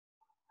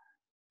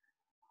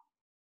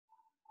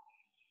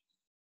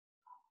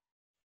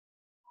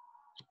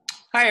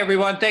Hi,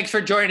 everyone. Thanks for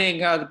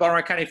joining the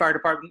Baltimore County Fire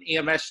Department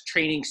EMS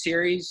training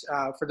series.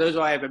 For those who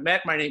I haven't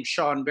met, my name is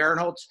Sean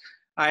Barinholtz.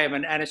 I am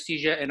an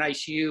anesthesia and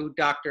ICU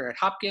doctor at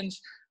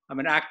Hopkins. I'm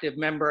an active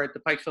member at the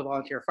Pikesville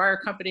Volunteer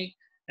Fire Company,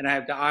 and I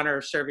have the honor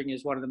of serving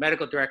as one of the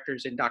medical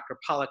directors in Dr.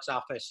 Pollock's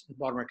office in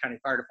Baltimore County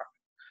Fire Department.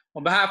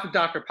 On behalf of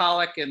Dr.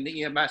 Pollock and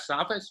the EMS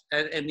office,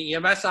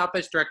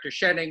 Director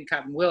Shenning,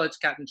 Captain Willits,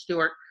 Captain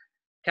Stewart,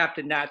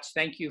 Captain Nats,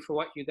 thank you for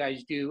what you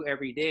guys do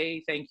every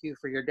day. Thank you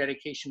for your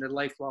dedication to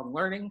lifelong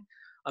learning.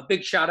 A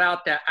big shout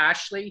out to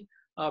Ashley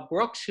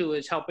Brooks, who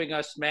is helping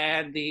us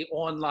man the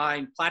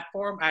online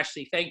platform.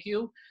 Ashley, thank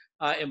you.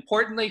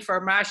 Importantly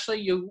from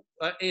Ashley, you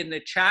in the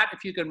chat,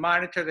 if you can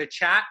monitor the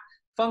chat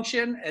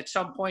function at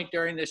some point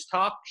during this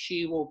talk,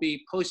 she will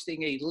be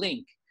posting a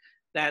link.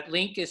 That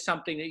link is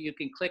something that you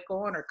can click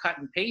on or cut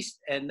and paste,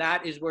 and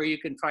that is where you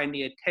can find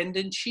the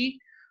attendance sheet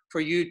for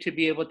you to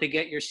be able to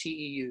get your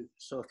CEUs.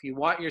 So if you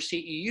want your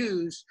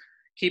CEUs,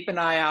 keep an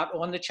eye out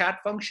on the chat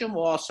function.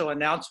 We'll also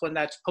announce when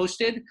that's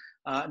posted.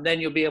 Then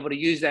you'll be able to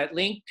use that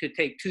link to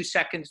take 2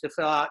 seconds to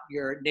fill out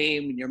your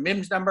name and your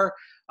MIEMSS number.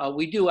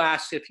 We do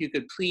ask if you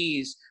could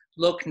please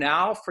look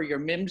now for your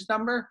MIEMSS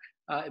number.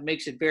 It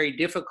makes it very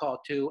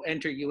difficult to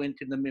enter you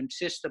into the MIEMSS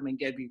system and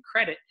give you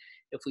credit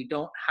if we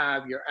don't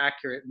have your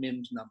accurate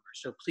MIEMSS number.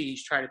 So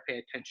please try to pay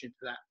attention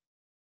to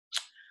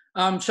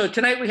that. So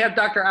tonight we have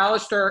Dr.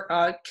 Alistair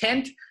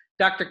Kent.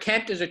 Dr.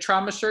 Kent is a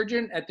trauma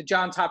surgeon at the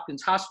Johns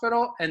Hopkins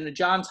Hospital and the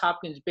Johns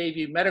Hopkins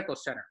Bayview Medical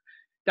Center.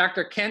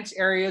 Dr. Kent's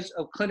areas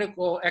of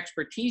clinical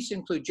expertise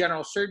include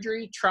general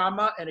surgery,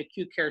 trauma and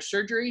acute care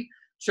surgery,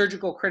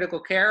 surgical critical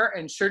care,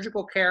 and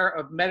surgical care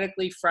of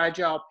medically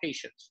fragile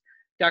patients.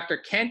 Dr.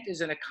 Kent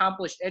is an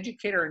accomplished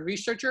educator and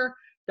researcher.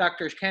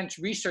 Dr. Kent's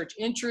research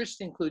interests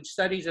include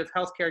studies of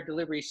healthcare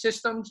delivery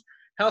systems,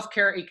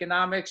 healthcare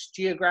economics,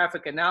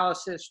 geographic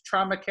analysis,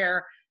 trauma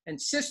care, and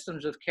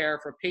systems of care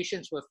for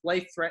patients with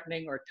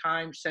life-threatening or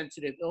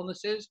time-sensitive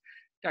illnesses.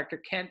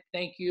 Dr. Kent,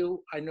 thank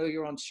you. I know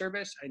you're on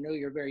service. I know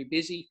you're very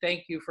busy.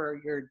 Thank you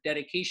for your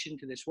dedication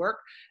to this work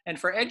and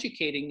for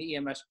educating the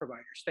EMS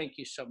providers. Thank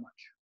you so much.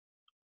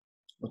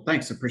 Well,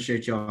 thanks.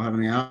 Appreciate y'all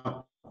having me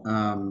out.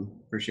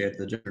 Appreciate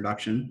the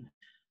introduction.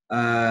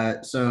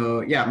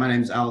 So yeah, my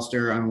name is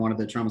Alistair. I'm one of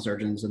the trauma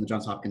surgeons in the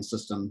Johns Hopkins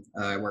system.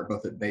 I work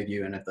both at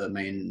Bayview and at the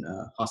main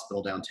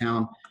hospital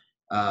downtown.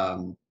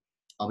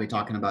 I'll be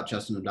talking about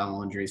chest and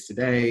abdominal injuries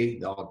today.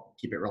 I'll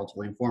keep it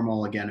relatively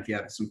informal. Again, if you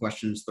have some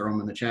questions, throw them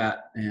in the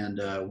chat and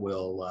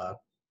we'll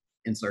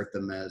insert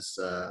them as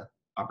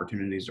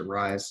opportunities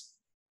arise.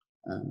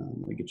 Let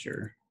me get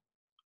your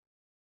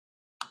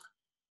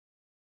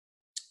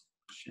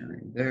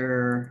sharing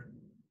there.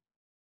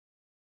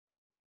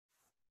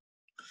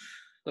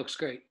 Looks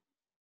great.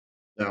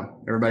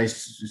 So everybody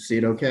see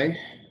it okay?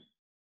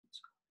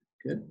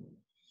 Good.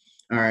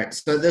 All right,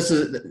 so this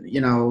is,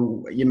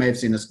 you may have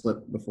seen this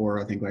clip before.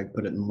 I think I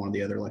put it in one of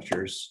the other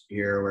lectures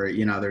here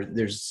where,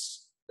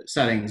 there's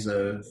settings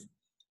of,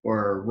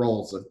 or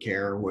roles of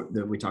care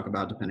that we talk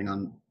about depending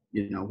on,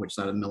 which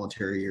side of the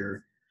military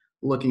you're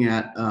looking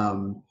at.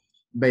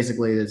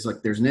 Basically, it's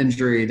like there's an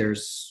injury,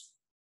 there's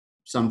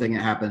something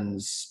that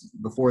happens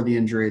before the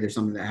injury, there's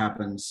something that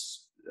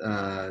happens,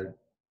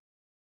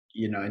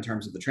 in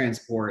terms of the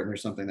transport, and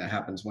there's something that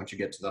happens once you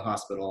get to the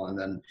hospital, and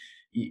then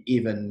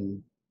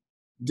even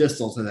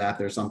distal to that,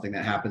 there's something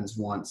that happens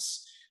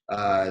once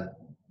the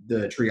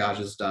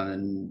triage is done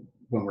and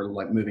when we're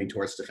like moving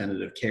towards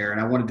definitive care. And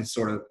I wanted to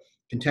sort of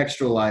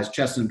contextualize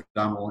chest and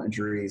abdominal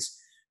injuries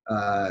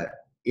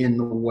in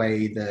the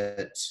way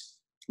that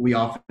we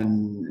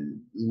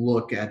often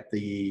look at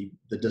the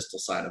distal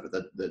side of it,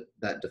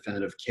 that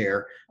definitive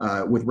care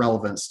with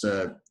relevance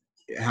to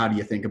how do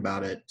you think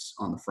about it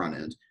on the front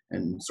end,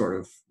 and sort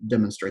of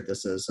demonstrate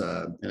this as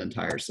an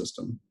entire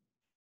system.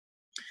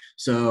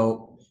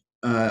 So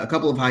a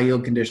couple of high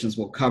yield conditions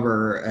we'll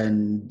cover,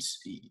 and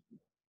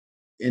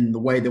in the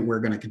way that we're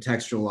going to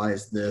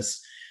contextualize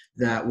this,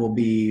 that will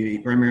be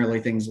primarily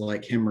things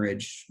like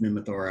hemorrhage,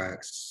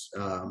 pneumothorax,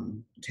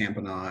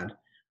 tamponade,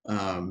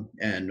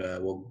 and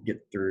we'll get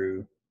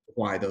through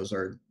why those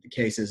are the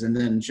cases, and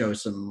then show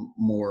some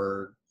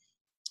more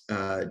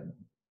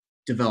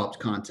developed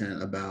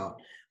content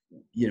about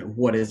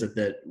what is it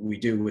that we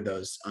do with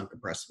those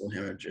uncompressible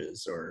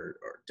hemorrhages or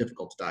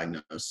difficult to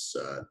diagnose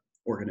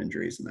organ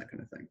injuries and that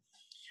kind of thing.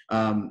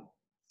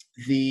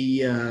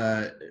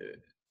 The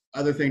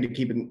other thing to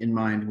keep in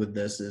mind with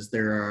this is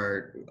there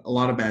are a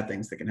lot of bad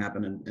things that can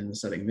happen in the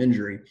setting of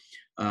injury.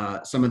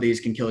 Some of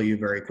these can kill you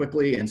very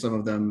quickly, and some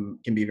of them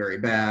can be very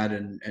bad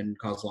and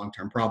cause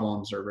long-term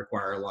problems or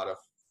require a lot of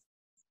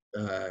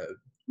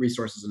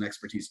resources and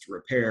expertise to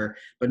repair,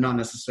 but not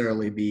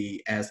necessarily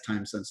be as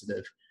time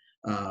sensitive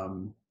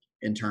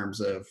in terms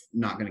of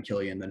not going to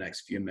kill you in the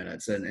next few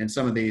minutes. And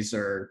some of these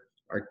are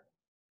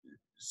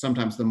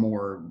sometimes the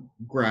more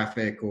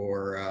graphic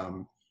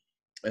or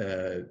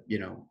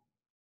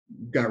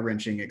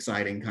gut-wrenching,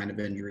 exciting kind of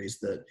injuries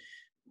that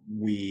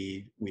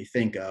we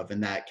think of,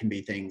 and that can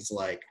be things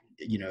like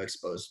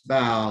exposed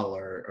bowel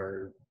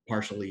or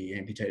partially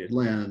amputated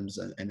limbs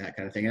and that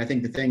kind of thing. And I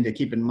think the thing to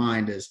keep in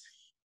mind is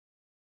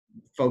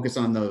focus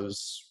on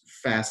those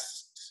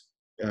fast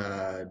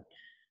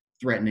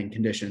threatening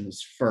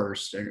conditions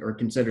first, or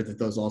consider that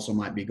those also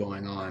might be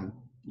going on,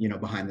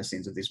 behind the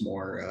scenes of these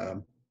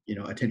more,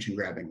 attention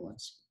grabbing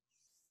ones.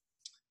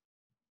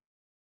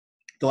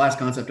 The last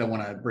concept I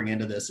want to bring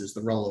into this is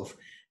the role of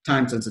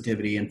time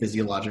sensitivity and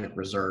physiologic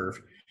reserve.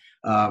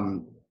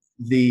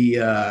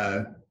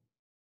 The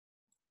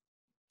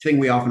thing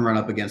we often run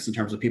up against in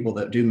terms of people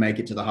that do make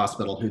it to the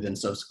hospital who then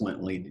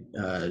subsequently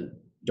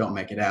don't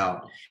make it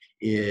out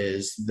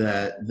is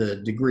that the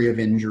degree of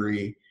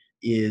injury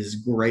is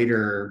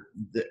greater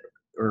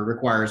or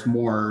requires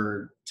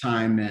more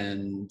time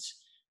and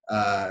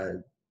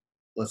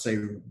let's say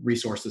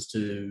resources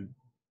to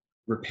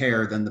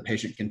repair than the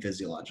patient can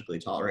physiologically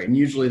tolerate. And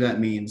usually that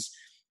means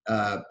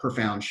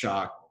profound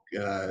shock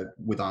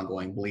with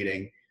ongoing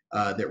bleeding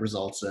that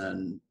results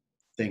in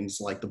things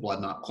like the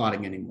blood not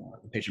clotting anymore,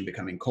 the patient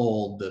becoming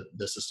cold,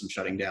 the system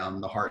shutting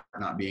down, the heart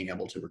not being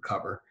able to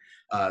recover.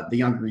 The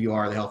younger you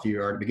are, the healthier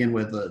you are to begin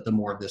with, the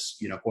more of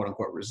this, quote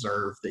unquote,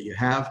 reserve that you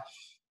have.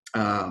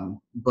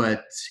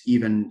 But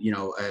even,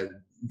 a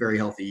very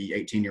healthy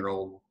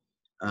 18-year-old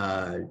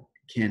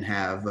can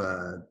have,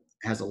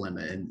 has a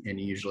limit, and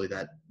usually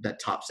that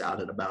tops out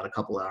at about a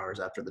couple hours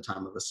after the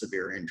time of a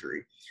severe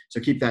injury.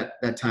 So keep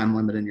that time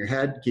limit in your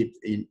head,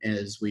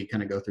 as we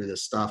kind of go through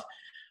this stuff.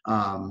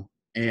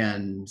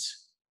 And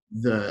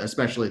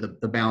especially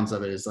the bounds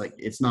of it is like,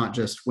 it's not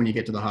just when you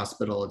get to the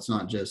hospital, it's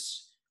not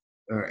just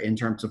in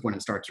terms of when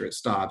it starts or it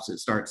stops. It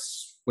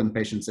starts when the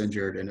patient's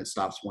injured, and it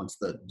stops once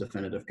the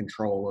definitive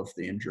control of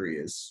the injury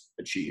is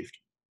achieved.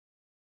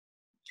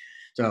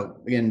 So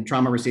again,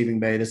 trauma receiving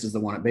bay, this is the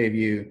one at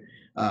Bayview.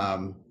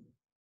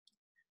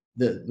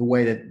 The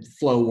way that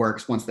flow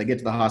works once they get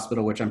to the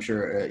hospital, which I'm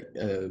sure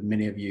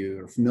many of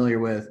you are familiar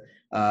with,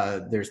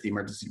 there's the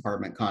emergency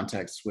department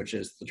context, which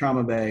is the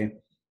trauma bay,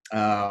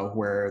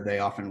 where they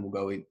often will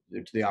go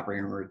to the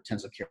operating room or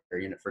intensive care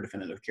unit for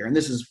definitive care. And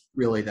this is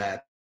really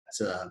that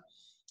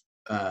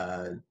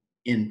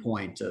end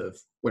point of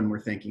when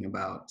we're thinking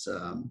about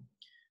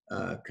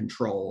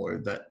control, or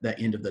that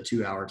end of the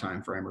 2-hour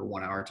time frame or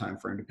 1-hour time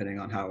frame, depending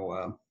on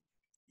how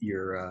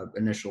your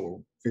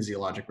initial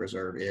physiologic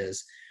reserve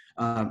is.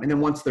 And then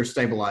once they're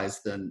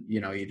stabilized, then,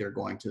 either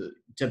going to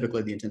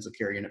typically the intensive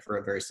care unit for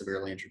a very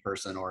severely injured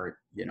person, or,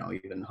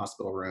 even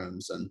hospital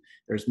rooms. And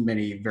there's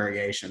many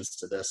variations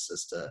to this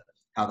as to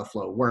how the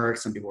flow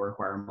works. Some people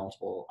require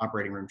multiple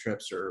operating room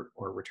trips or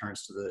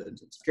returns to the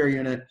intensive care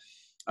unit,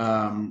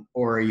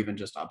 or even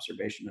just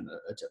observation in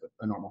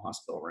a normal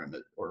hospital room,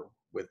 or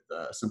with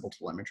simple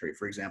telemetry,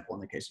 for example,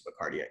 in the case of a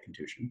cardiac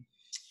contusion.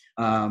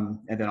 And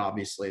then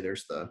obviously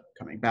there's the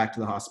coming back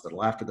to the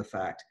hospital after the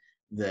fact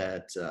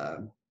that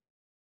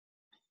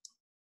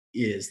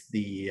is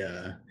the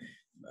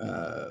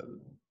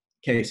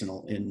case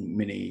in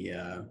many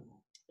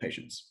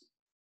patients.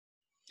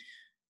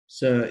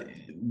 So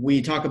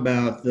we talk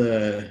about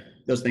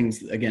those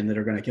things, again, that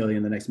are going to kill you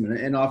in the next minute.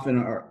 And often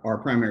our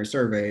primary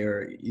survey,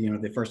 or,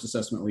 the first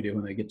assessment we do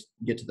when they get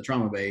to the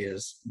trauma bay,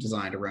 is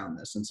designed around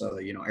this. And so,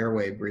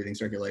 airway, breathing,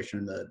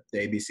 circulation, the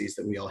ABCs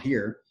that we all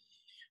hear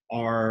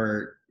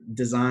are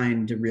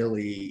designed to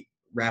really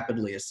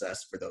rapidly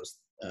assess for those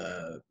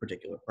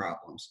particular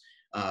problems.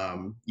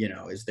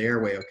 Is the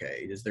airway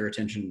okay? Is there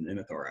attention in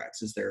the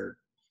thorax? Is there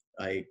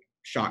like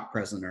shock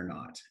present or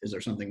not? Is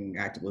there something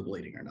actively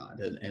bleeding or not?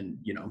 And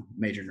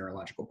major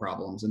neurological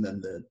problems, and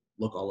then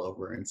look all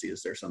over and see,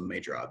 is there some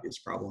major obvious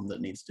problem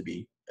that needs to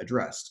be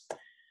addressed?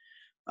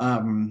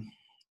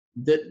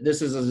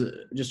 This is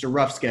just a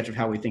rough sketch of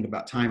how we think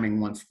about timing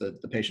once the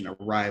patient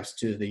arrives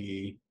to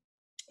the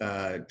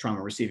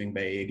trauma receiving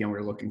bay. Again,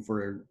 we're looking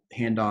for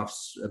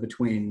handoffs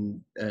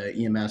between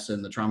EMS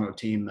and the trauma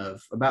team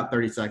of about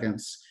 30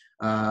 seconds,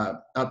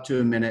 up to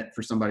a minute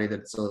for somebody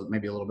that's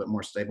maybe a little bit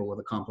more stable with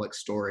a complex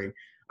story.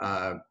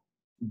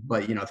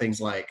 But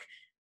things like,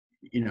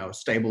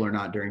 stable or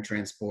not during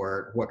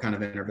transport, what kind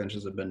of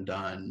interventions have been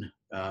done,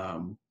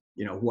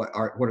 what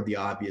are the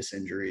obvious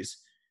injuries,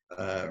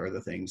 or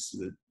the things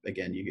that,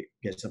 again, you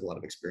guys have a lot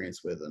of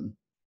experience with and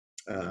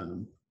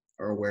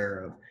are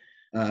aware of.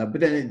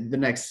 But then the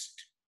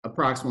next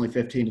approximately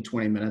 15 to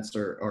 20 minutes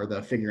are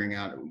the figuring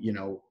out,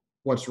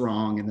 what's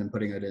wrong, and then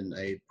putting it in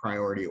a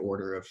priority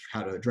order of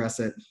how to address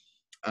it.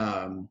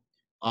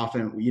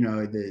 Often,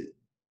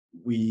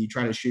 we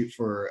try to shoot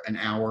for an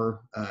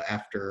hour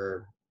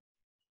after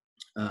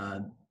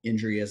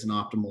injury as an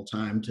optimal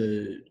time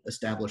to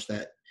establish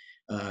that,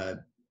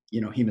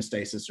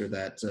 hemostasis, or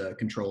that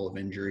control of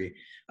injury.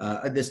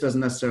 This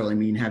doesn't necessarily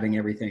mean having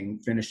everything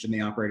finished in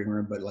the operating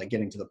room, but like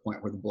getting to the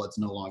point where the blood's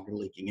no longer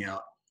leaking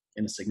out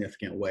in a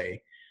significant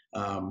way.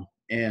 And,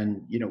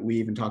 we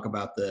even talk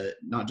about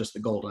not just the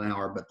golden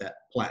hour, but that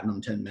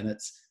platinum 10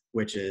 minutes,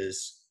 which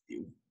is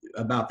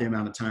about the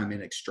amount of time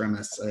in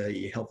extremis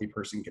a healthy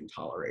person can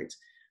tolerate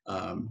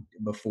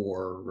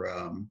before,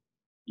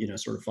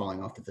 sort of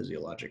falling off the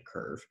physiologic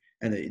curve.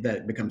 And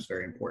that becomes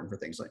very important for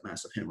things like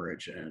massive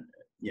hemorrhage, and,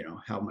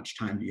 how much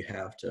time do you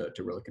have to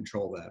really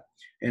control that,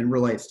 and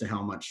relates to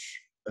how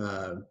much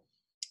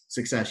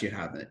success you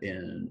have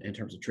in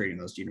terms of treating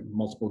those,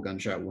 multiple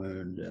gunshot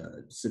wound,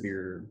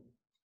 severe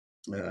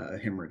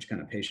hemorrhage kind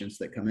of patients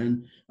that come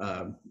in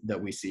that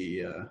we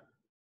see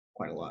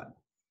quite a lot.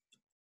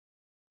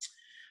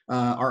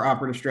 Our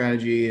operative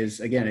strategy is,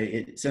 again,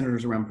 it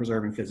centers around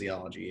preserving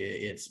physiology.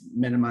 It's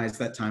minimize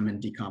that time in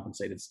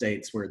decompensated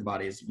states where the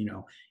body is,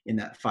 in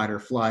that fight or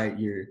flight.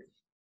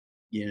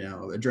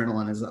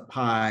 Adrenaline is up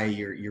high.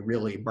 You're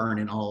really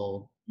burning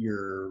all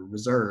your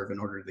reserve in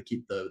order to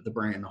keep the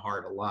brain and the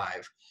heart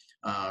alive,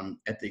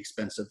 at the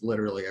expense of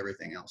literally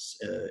everything else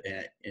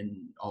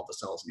in all the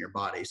cells in your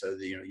body. So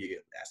you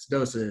get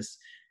acidosis.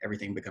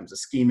 Everything becomes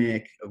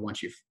ischemic.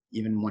 Once you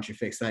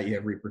fix that, you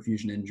have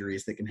reperfusion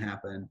injuries that can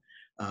happen,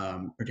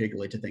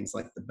 particularly to things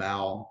like the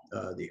bowel,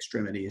 the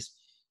extremities,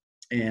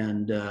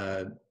 and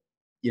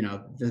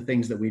the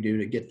things that we do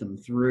to get them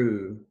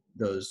through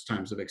those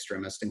times of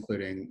extremis,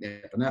 including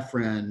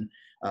epinephrine,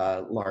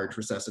 large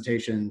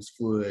resuscitations,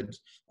 fluid,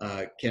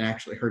 can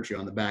actually hurt you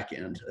on the back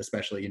end,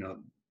 especially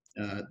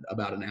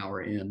about an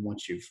hour in.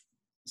 Once you've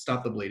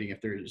stopped the bleeding, if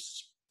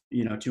there's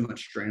too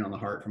much strain on the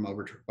heart from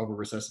over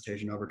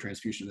resuscitation, over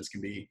transfusion, this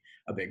can be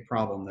a big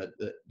problem that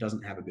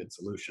doesn't have a good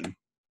solution.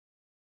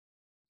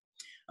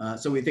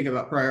 So we think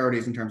about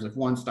priorities in terms of,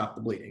 one, stop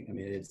the bleeding. I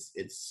mean,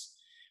 it's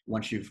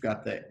once you've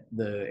got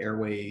the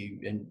airway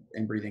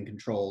and breathing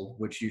controlled,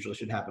 which usually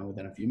should happen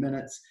within a few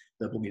minutes,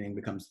 the bleeding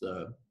becomes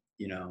the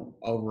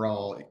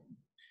overall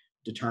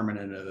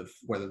determinant of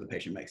whether the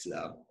patient makes it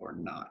out or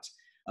not.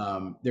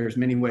 There's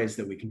many ways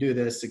that we can do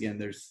this. Again,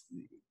 there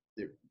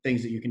are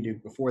things that you can do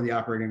before the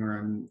operating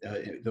room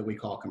that we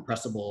call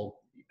compressible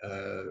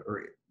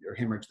or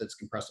hemorrhage that's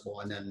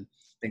compressible, and then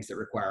things that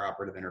require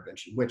operative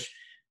intervention, which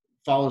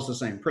follows the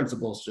same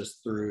principles,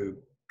 just through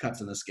cuts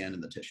in the skin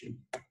and the tissue.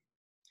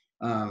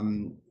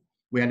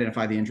 We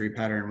identify the injury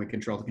pattern, we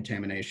control the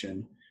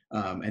contamination,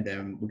 and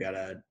then we got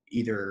to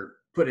either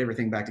put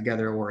everything back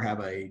together or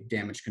have a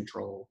damage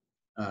control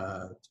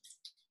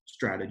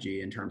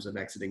strategy in terms of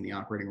exiting the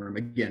operating room,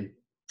 again,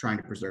 trying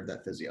to preserve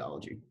that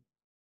physiology.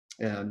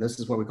 This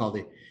is what we call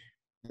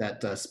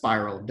that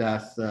spiral of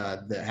death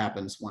that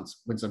happens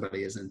when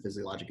somebody is in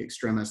physiologic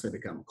extremis. They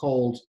become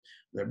cold,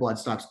 their blood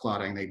stops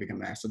clotting, they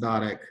become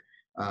acidotic,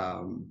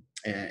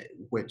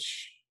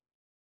 which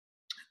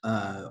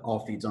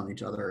all feeds on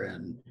each other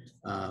and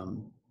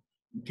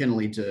can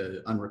lead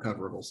to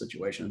unrecoverable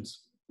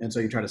situations. And so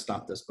you try to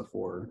stop this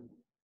before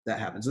that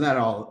happens. And that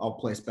all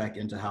plays back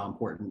into how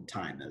important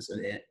time is.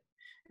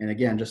 And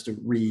again, just to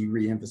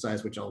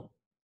re-emphasize, which I'll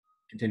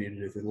continue to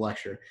do through the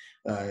lecture,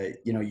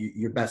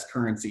 your best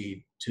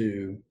currency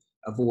to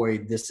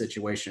avoid this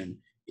situation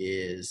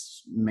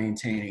is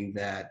maintaining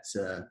that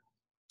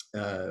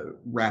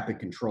rapid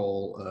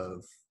control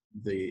of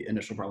the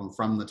initial problem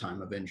from the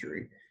time of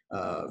injury,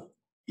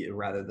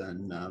 rather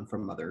than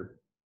from other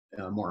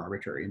more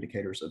arbitrary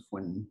indicators of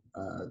when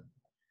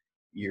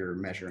you're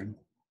measuring.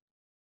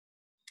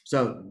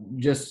 So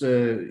just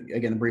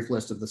again, a brief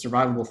list of the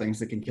survivable things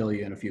that can kill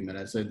you in a few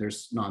minutes. So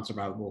there's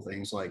non-survivable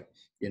things like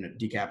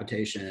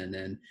decapitation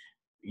and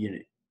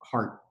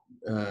heart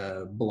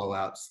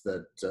blowouts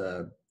that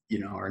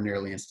are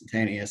nearly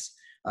instantaneous.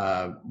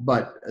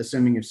 But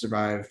assuming you've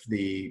survived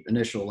the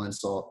initial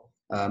insult,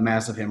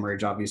 massive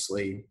hemorrhage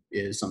obviously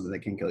is something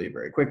that can kill you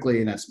very quickly,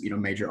 and that's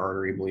major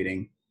artery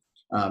bleeding.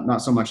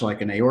 Not so much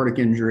like an aortic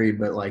injury,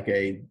 but like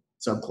a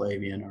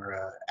subclavian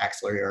or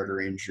axillary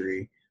artery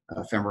injury,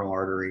 femoral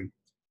artery,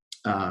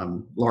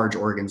 large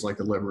organs like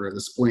the liver,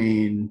 the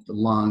spleen, the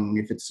lung,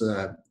 if it's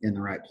in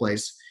the right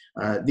place.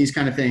 These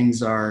kind of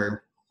things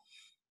are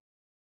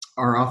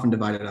often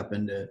divided up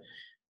into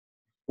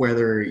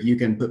whether you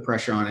can put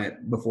pressure on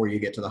it before you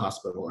get to the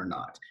hospital or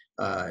not.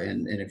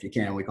 And if you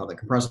can, we call that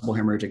compressible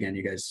hemorrhage. Again,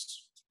 you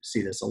guys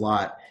see this a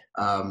lot.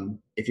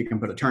 If you can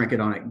put a tourniquet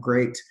on it,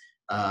 great.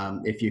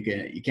 If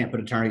you can't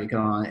put a tourniquet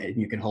on it,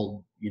 and you can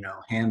hold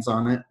hands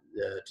on it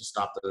to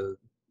stop the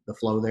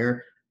flow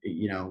there,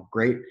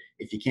 great.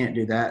 If you can't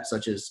do that,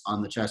 such as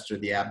on the chest or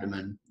the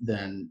abdomen,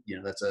 then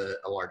that's a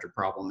larger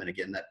problem. And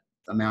again, that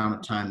amount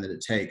of time that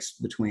it takes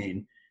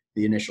between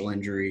the initial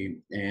injury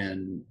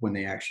and when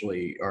they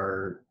actually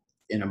are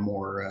in a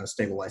more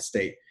stabilized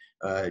state,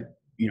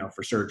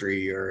 for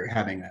surgery or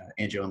having an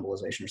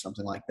angioembolization or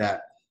something like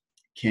that,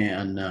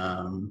 can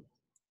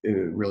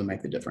really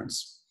make the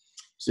difference.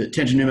 So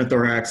tension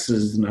pneumothorax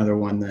is another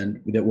one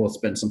that we'll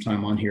spend some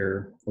time on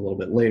here a little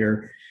bit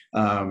later.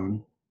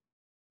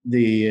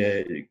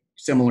 The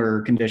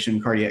similar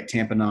condition, cardiac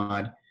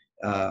tamponade,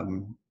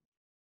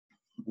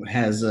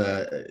 has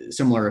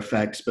similar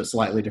effects but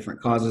slightly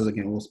different causes.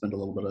 Again, we'll spend a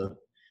little bit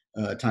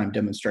of time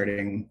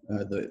demonstrating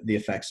the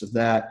effects of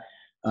that.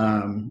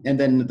 And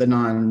then the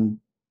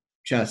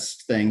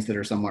non-chest things that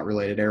are somewhat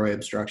related, airway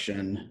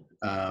obstruction.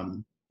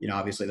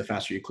 Obviously, the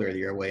faster you clear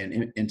the airway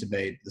and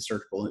intubate, the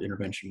surgical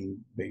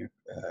intervention being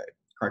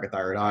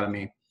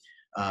cricothyroidotomy.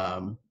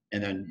 And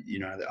then,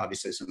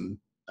 obviously some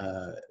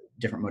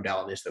different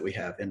modalities that we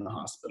have in the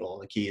hospital.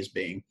 The key is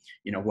being,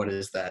 what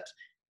is that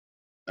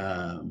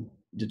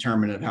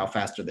determinant of how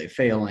fast are they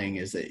failing?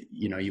 Is it,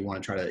 you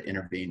want to try to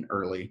intervene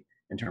early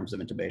in terms of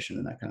intubation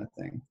and that kind of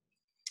thing.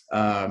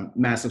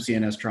 Massive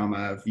CNS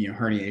trauma,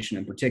 herniation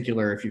in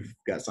particular. If you've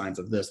got signs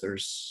of this,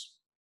 there's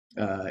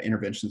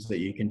interventions that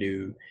you can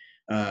do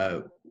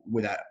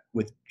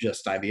with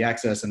just IV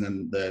access, and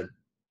then the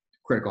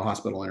critical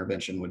hospital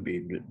intervention would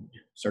be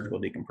surgical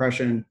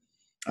decompression,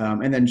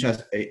 and then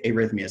chest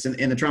arrhythmias.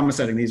 In the trauma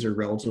setting, these are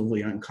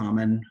relatively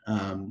uncommon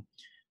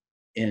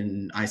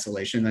in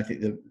isolation. I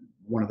think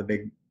one of the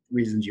big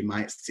reasons you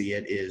might see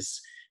it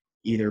is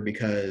either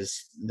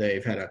because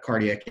they've had a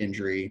cardiac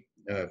injury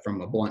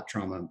from a blunt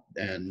trauma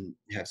and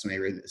have some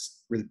arrhythmias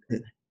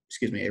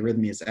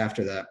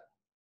after that.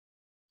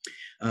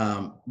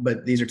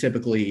 But these are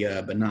typically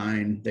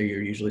benign. They're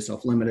usually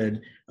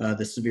self-limited.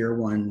 The severe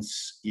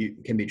ones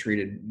can be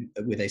treated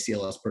with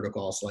ACLS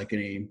protocols like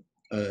any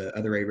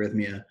other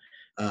arrhythmia.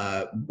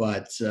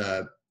 But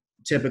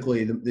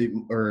typically,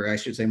 or I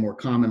should say more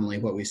commonly,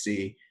 what we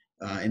see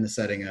in the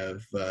setting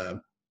of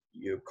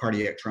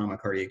cardiac trauma,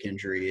 cardiac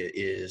injury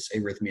is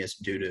arrhythmias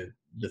due to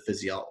the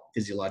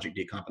physiologic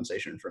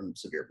decompensation from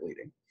severe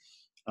bleeding.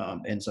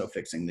 And so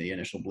fixing the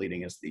initial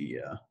bleeding is the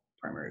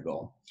primary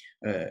goal.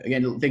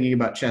 Again, thinking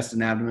about chest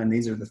and abdomen,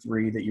 these are the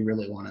three that you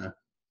really want to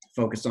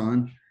focus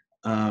on.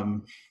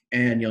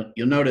 And you'll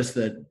notice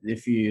that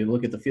if you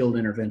look at the field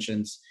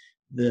interventions,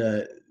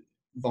 the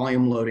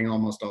volume loading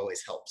almost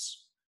always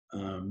helps.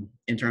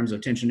 In terms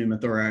of tension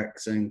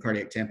pneumothorax and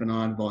cardiac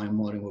tamponade, volume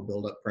loading will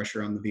build up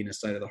pressure on the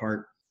venous side of the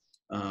heart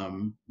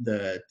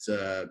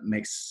that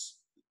makes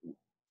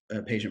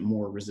a patient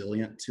more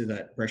resilient to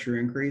that pressure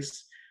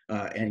increase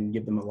and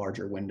give them a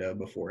larger window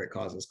before it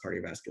causes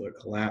cardiovascular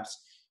collapse,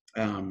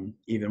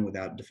 even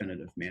without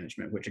definitive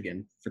management, which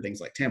again, for things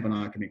like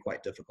tamponade can be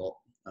quite difficult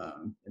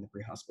in the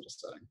pre-hospital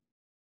setting.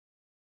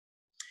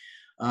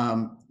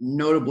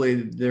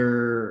 Notably,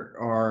 there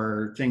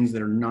are things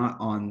that are not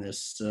on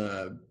this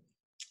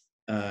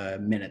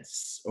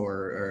minutes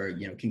or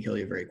can kill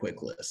you very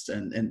quick list,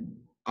 and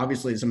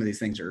obviously some of these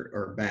things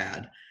are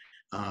bad.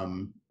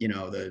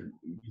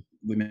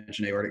 We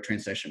mentioned aortic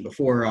transection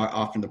before.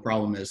 Often the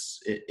problem is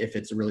if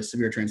it's a really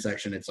severe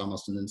transection, it's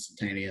almost an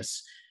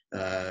instantaneous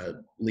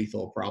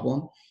lethal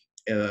problem.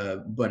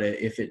 But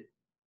if it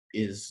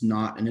is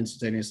not an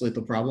instantaneous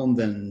lethal problem,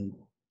 then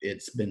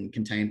it's been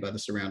contained by the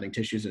surrounding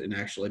tissues and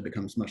actually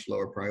becomes much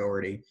lower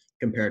priority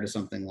compared to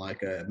something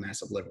like a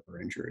massive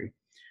liver injury.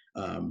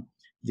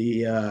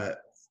 The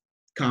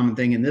common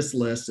thing in this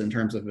list in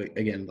terms of,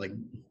 again, like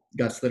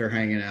guts that are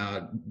hanging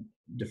out,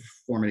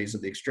 deformities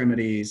of the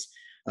extremities,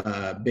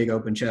 big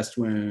open chest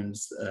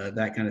wounds,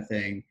 that kind of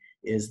thing,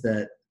 is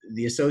that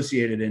the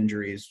associated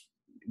injuries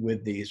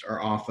with these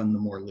are often the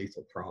more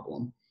lethal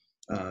problem,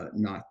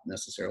 not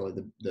necessarily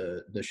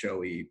the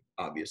showy,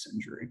 obvious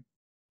injury.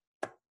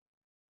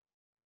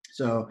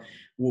 So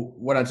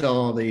what I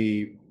tell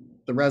the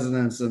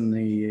residents and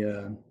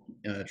the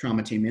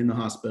trauma team in the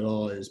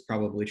hospital is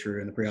probably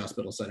true in the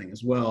pre-hospital setting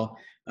as well.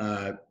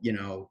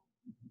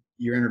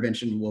 Your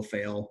intervention will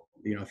fail,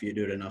 if you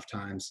do it enough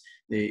times.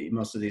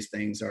 Most of these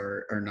things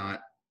are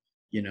not,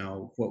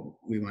 what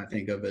we might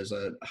think of as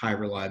a high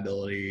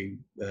reliability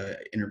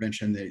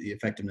intervention. The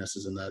effectiveness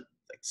is in the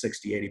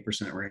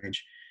 60-80%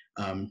 range,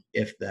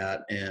 if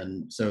that.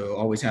 And so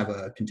always have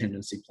a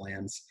contingency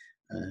plans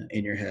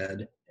in your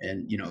head.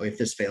 And, if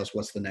this fails,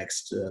 what's the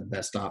next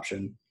best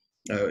option?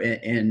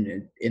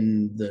 And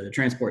in the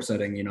transport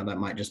setting, that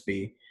might just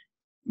be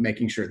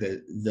making sure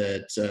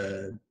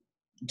that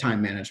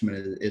time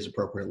management is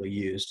appropriately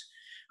used.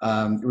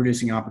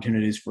 Reducing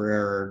opportunities for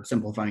error,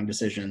 simplifying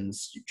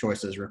decisions,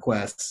 choices,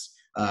 requests,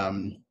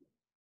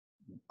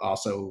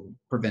 also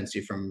prevents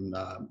you from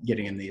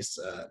getting in these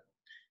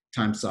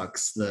time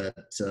sucks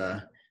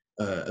that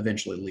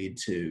eventually lead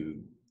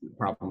to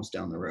problems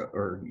down the road,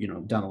 or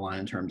down the line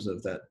in terms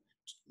of that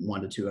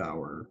 1 to 2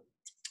 hour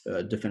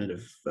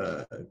definitive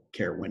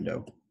care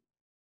window.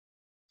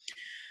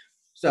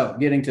 So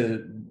getting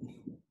to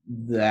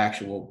the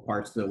actual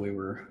parts that we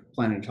were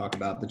planning to talk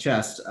about, the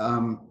chest,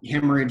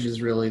 hemorrhage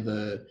is really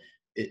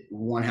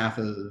one half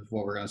of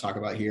what we're going to talk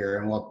about here.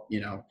 And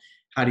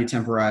how do you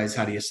temporize?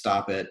 How do you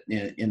stop it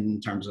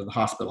in terms of the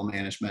hospital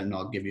management? And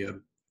I'll give you a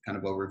kind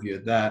of overview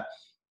of that.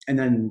 And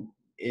then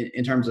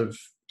in terms of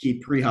key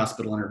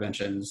pre-hospital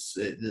interventions,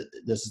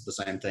 this is the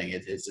same thing.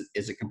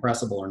 Is it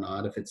compressible or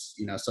not? If it's,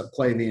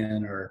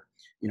 subclavian or,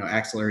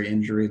 axillary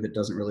injury that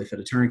doesn't really fit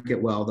a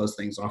tourniquet well, those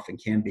things often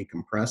can be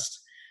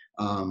compressed.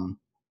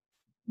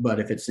 But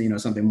if it's,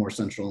 something more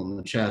central in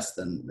the chest,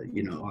 then,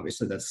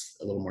 obviously that's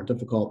a little more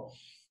difficult.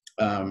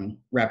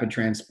 Rapid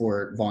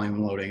transport,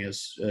 volume loading,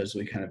 as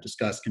we kind of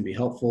discussed, can be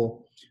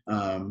helpful.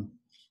 And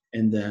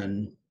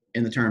then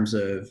in the terms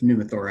of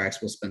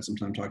pneumothorax, we'll spend some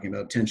time talking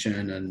about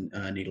tension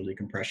and needle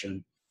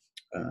decompression,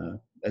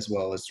 as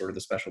well as sort of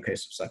the special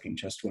case of sucking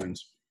chest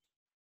wounds.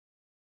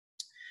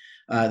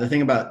 The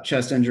thing about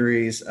chest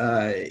injuries,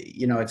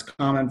 it's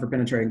common for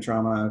penetrating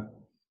trauma.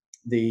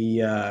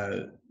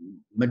 The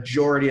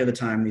majority of the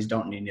time, these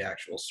don't need the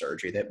actual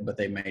surgery, but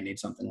they may need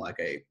something like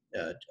a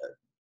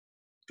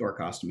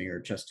thoracostomy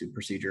or chest tube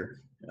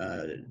procedure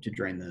to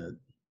drain the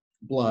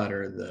blood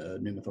or the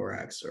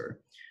pneumothorax or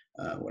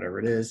whatever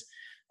it is.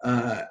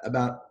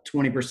 About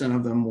 20%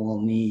 of them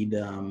will need,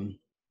 a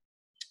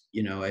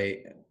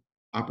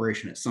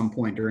operation at some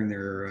point during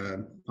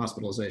their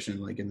hospitalization,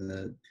 like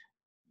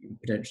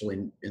potentially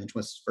in the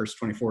first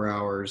 24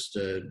 hours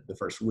to the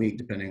first week,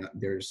 depending on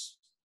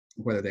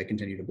whether they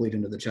continue to bleed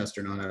into the chest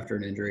or not after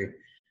an injury.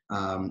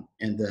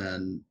 And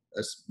then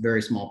a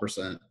very small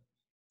percent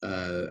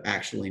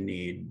actually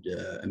need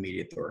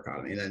immediate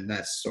thoracotomy. And then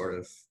that's sort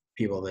of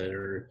people that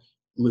are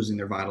losing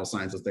their vital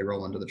signs as they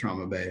roll into the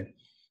trauma bay,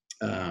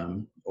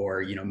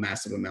 or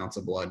massive amounts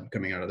of blood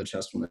coming out of the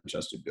chest when the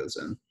chest tube goes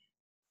in.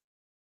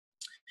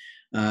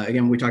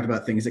 Again, we talked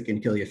about things that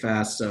can kill you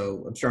fast.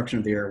 So obstruction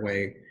of the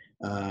airway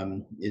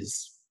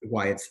is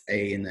why it's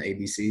A in the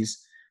ABCs.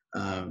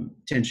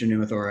 Tension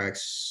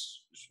pneumothorax,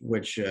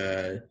 which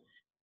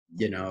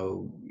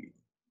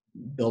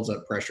builds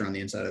up pressure on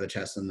the inside of the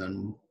chest and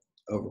then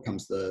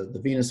overcomes the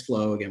venous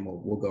flow. Again,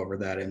 we'll go over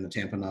that in the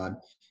tamponade.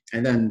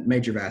 And then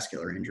major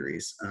vascular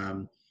injuries.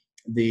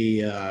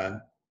 The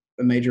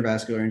major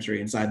vascular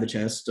injury inside the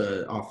chest,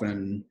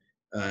 often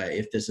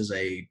if this is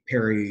a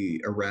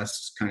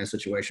peri-arrest kind of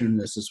situation,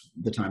 this is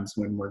the times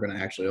when we're going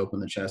to actually open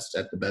the chest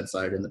at the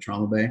bedside in the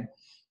trauma bay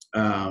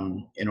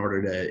in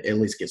order to at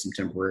least get some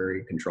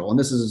temporary control. And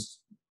this is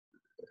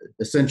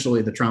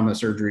essentially the trauma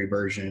surgery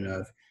version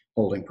of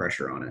holding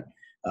pressure on it.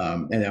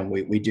 And then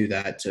we do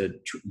that to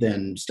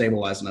then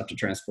stabilize enough to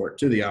transport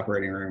to the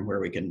operating room where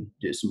we can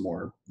do some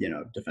more,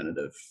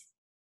 definitive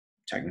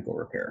technical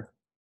repair.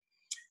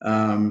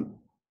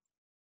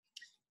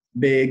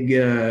 Big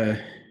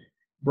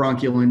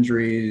bronchial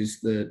injuries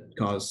that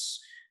cause,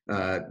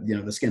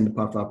 the skin to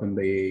puff up and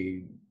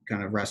be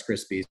kind of Rice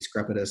Krispies,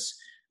 crepitus.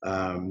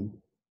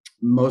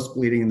 Most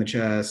bleeding in the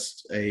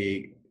chest,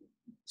 a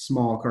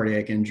small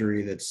cardiac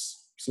injury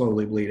that's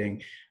slowly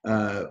bleeding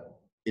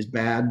is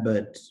bad,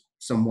 but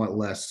somewhat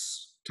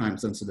less time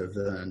sensitive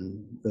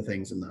than the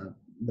things in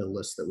the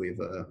list that we've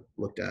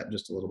looked at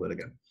just a little bit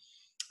ago.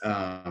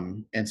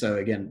 And so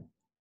again,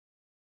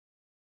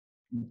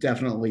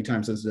 definitely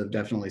time sensitive,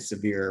 definitely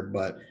severe,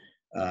 but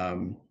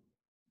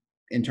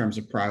in terms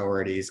of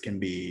priorities can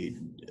be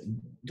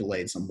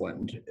delayed somewhat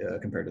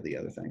compared to the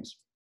other things.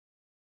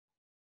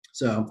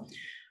 So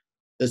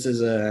this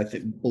is I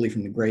believe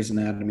from the Gray's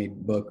Anatomy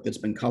book that's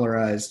been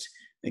colorized.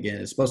 Again,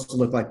 it's supposed to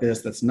look like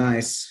this. That's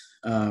nice.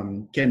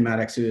 Ken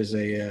Maddox, who is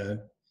a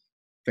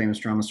famous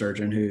trauma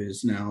surgeon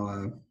who's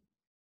now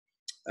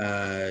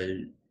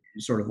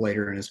sort of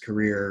later in his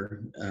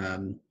career,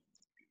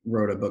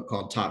 wrote a book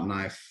called Top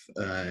Knife,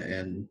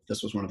 and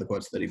this was one of the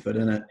quotes that he put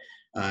in it.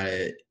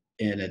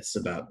 And it's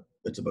a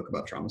book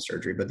about trauma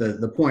surgery. But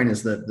the point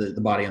is that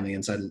the body on the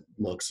inside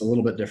looks a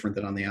little bit different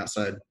than on the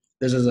outside.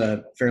 This is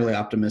a fairly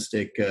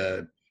optimistic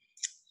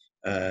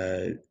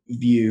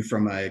view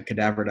from a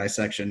cadaver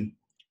dissection,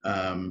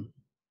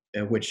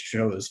 which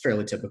shows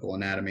fairly typical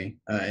anatomy.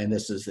 And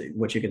this is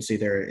what you can see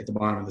there at the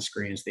bottom of the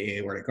screen is the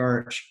aortic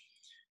arch,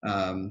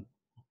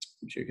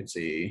 which you can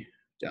see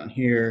down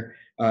here.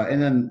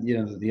 And then,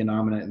 the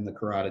innominate and the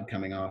carotid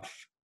coming off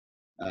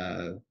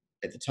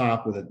at the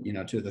top with,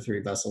 2 of the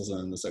 3 vessels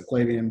and the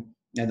subclavian.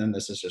 And then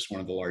this is just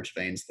one of the large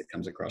veins that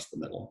comes across the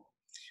middle.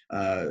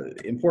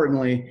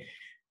 Importantly,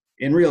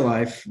 in real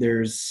life,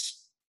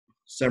 there's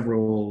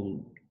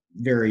several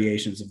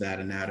variations of that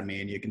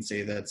anatomy, and you can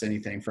see that's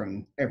anything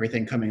from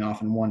everything coming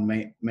off in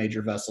one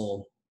major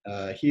vessel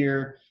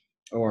here,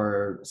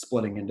 or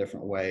splitting in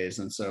different ways.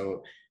 And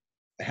so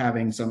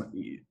having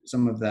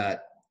some of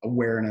that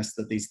awareness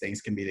that these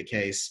things can be the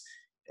case,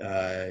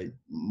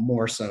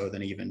 more so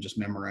than even just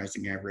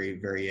memorizing every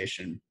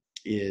variation,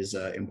 is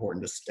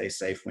important to stay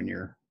safe when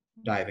you're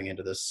diving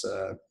into this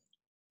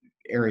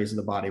areas of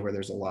the body where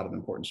there's a lot of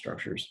important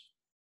structures.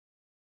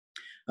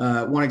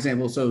 One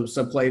example, so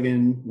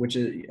subclavian, which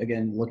is,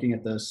 again, looking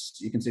at this,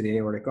 you can see the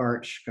aortic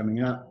arch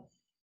coming up.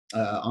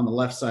 On the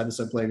left side, the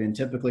subclavian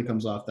typically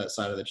comes off that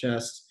side of the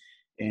chest,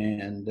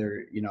 and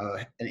there,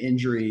 an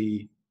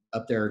injury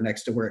up there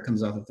next to where it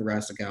comes off the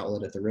thoracic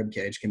outlet at the rib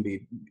cage can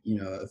be,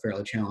 a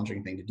fairly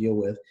challenging thing to deal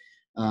with.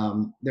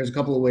 There's a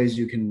couple of ways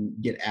you can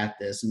get at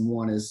this, and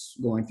one is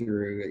going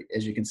through,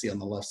 as you can see on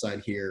the left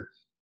side here,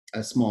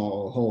 a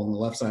small hole in the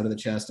left side of the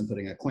chest and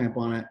putting a clamp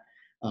on it.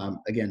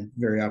 Again,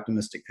 very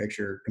optimistic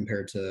picture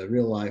compared to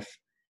real life.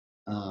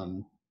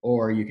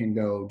 Or you can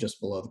go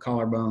just below the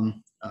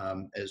collarbone,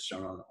 as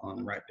shown on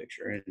the right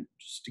picture. And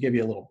just to give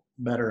you a little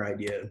better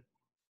idea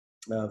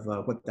of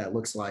what that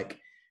looks like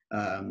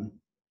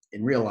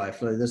in real life,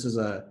 this is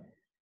a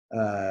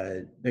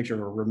picture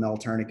of a Rommel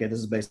tourniquet. This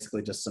is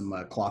basically just some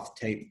cloth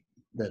tape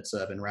that's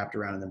been wrapped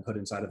around and then put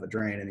inside of a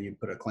drain, and then you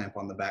put a clamp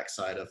on the back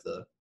side of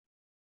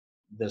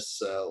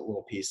this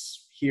little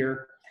piece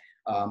here.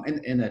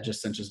 And that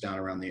just cinches down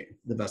around the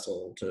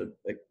vessel to,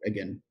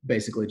 again,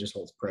 basically just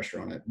holds pressure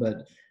on it.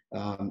 But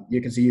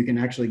you can see you can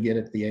actually get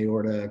at the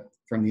aorta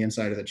from the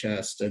inside of the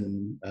chest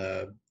and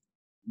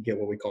get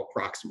what we call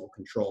proximal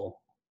control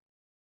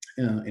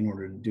in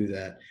order to do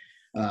that.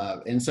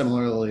 And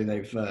similarly,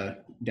 they've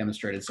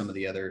demonstrated some of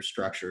the other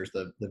structures,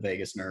 the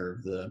vagus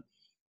nerve, the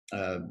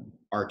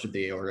arch of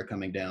the aorta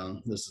coming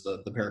down. This is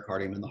the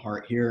pericardium in the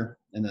heart here,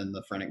 and then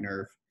the phrenic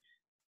nerve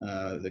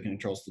that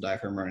controls the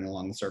diaphragm running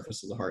along the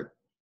surface of the heart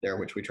there,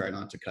 which we try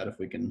not to cut if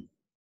we can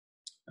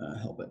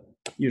help it.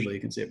 Usually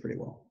you can see it pretty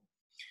well.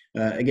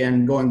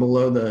 Again, going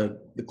below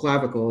the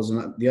clavicle is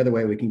the other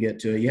way we can get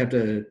to it. You have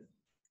to,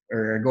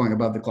 or going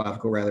above the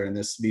clavicle rather in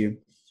this view,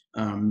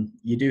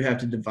 you do have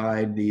to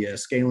divide the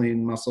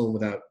scalene muscle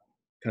without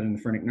cutting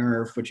the phrenic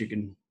nerve, which you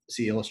can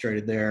see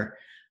illustrated there.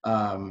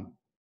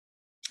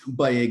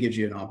 But it gives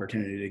you an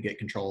opportunity to get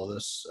control of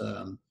this,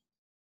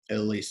 at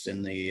least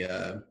in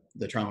the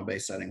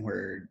trauma-based setting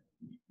where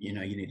you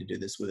need to do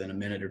this within a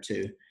minute or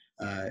two,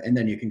 and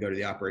then you can go to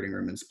the operating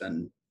room and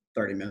spend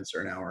 30 minutes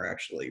or an hour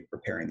actually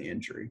repairing the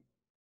injury.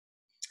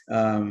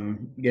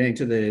 Getting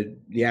to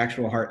the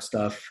actual heart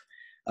stuff,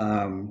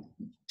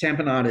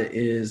 tamponade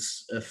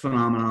is a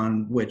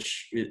phenomenon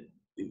which it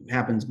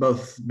happens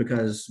both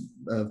because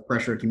of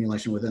pressure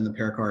accumulation within the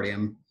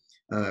pericardium,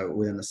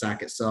 within the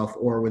sac itself,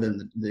 or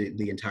within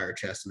the entire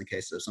chest in the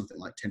case of something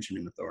like tension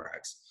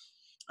pneumothorax.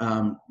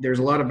 There's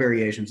a lot of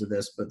variations of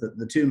this, but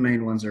the two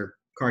main ones are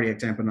cardiac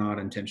tamponade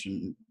and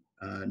tension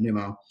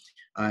pneumo,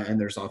 and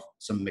there's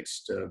some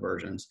mixed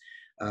versions.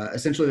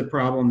 Essentially, the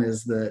problem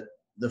is that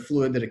the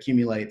fluid that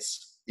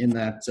accumulates in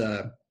that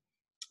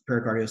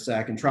pericardial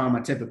sac in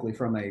trauma, typically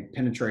from a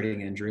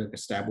penetrating injury, like a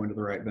stab wound to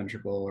the right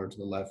ventricle or to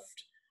the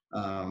left,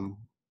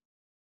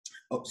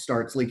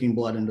 starts leaking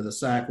blood into the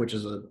sac, which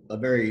is a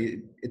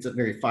very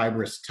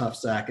fibrous, tough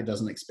sac. It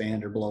doesn't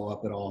expand or blow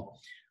up at all.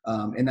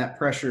 And that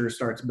pressure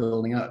starts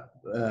building up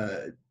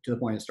to the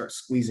point it starts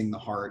squeezing the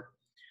heart.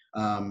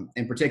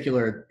 In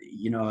particular,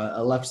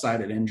 a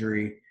left-sided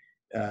injury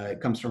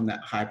comes from that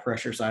high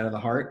pressure side of the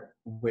heart,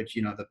 which,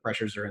 the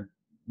pressures are in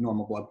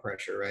normal blood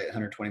pressure, right?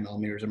 120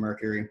 millimeters of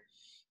mercury.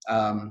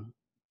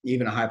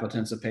 Even a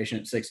hypotensive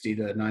patient, 60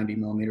 to 90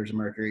 millimeters of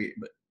mercury.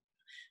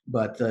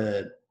 But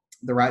the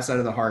right side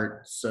of the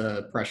heart's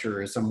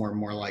pressure is somewhere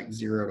more like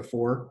 0 to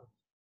 4.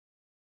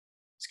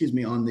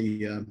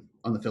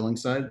 On the filling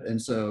side. And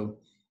so,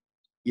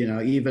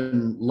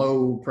 even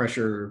low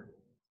pressure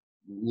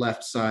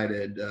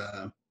left-sided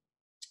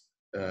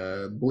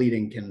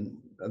bleeding can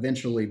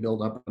eventually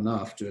build up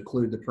enough to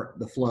occlude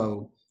the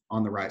flow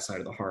on the right side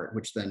of the heart,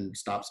 which then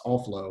stops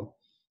all flow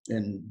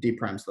and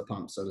deprimes the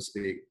pump, so to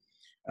speak,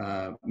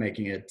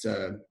 making it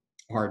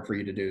hard for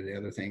you to do the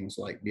other things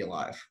like be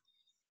alive.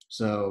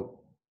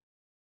 So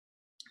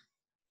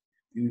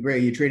the way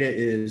you treat it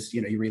is,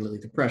 you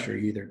relieve the pressure.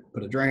 You either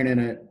put a drain in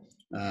it,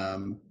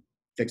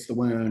 fix the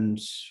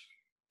wounds,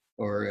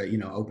 or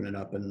open it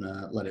up and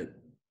let it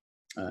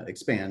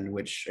expand,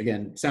 which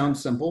again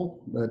sounds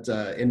simple, but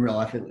in real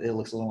life it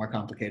looks a little more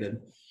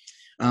complicated.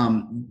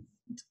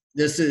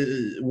 This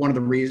is one of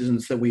the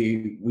reasons that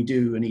we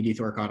do an ED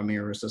thoracotomy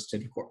or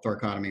assisted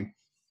thoracotomy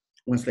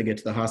once they get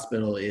to the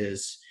hospital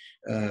is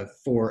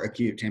for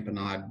acute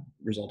tamponade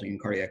resulting in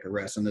cardiac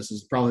arrest. And this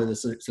is probably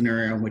the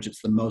scenario in which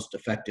it's the most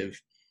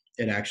effective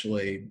at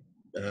actually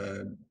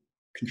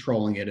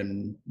controlling it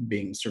and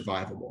being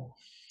survivable.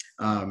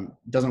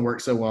 Doesn't work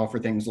so well for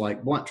things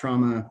like blunt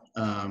trauma,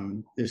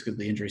 just because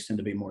the injuries tend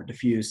to be more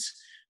diffuse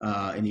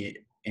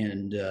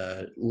and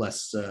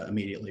less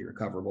immediately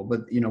recoverable.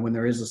 But when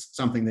there is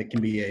something that can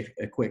be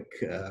a quick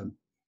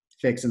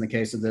fix, in the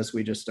case of this,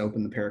 we just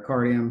open the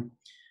pericardium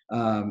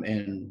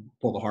and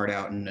pull the heart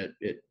out, and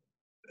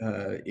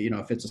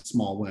if it's a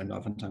small wound,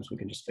 oftentimes we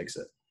can just fix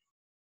it.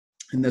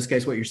 In this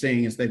case, what you're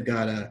seeing is they've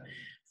got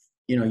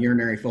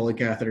urinary Foley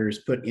catheters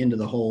put into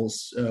the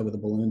holes with the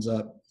balloons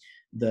up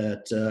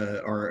that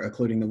are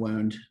occluding the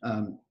wound.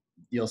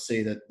 You'll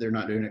see that they're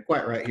not doing it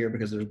quite right here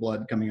because there's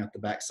blood coming out the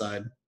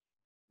backside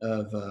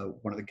of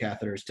one of the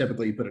catheters.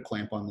 Typically, you put a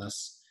clamp on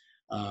this.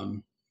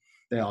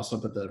 They also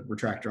put the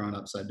retractor on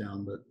upside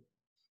down, but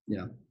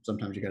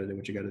sometimes you got to do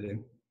what you got to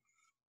do.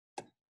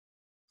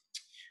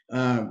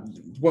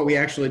 What we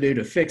actually do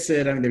to fix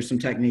it, there's some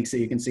techniques that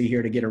you can see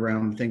here to get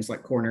around things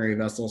like coronary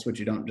vessels, which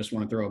you don't just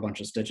want to throw a bunch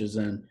of stitches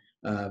in,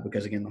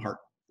 because again, the heart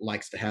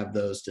likes to have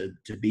those to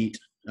beat.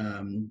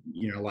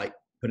 Like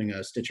putting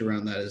a stitch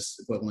around that is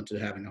equivalent to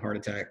having a heart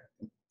attack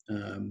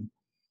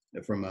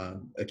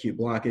from acute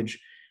blockage.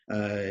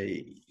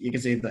 You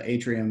can see the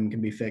atrium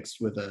can be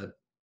fixed with a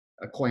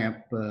clamp,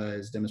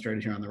 as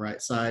demonstrated here on the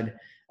right side.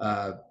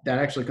 That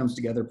actually comes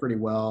together pretty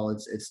well.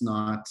 It's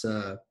not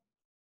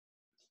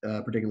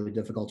particularly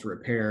difficult to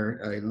repair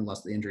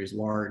unless the injury is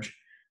large.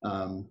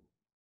 And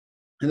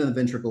then the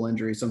ventricle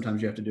injury,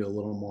 sometimes you have to do a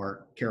little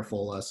more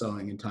careful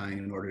sewing and tying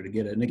in order to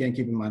get it. And again,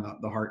 keep in mind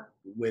the heart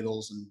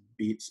wiggles and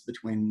beats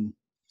between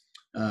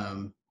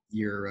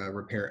your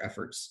repair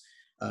efforts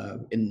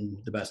in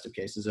the best of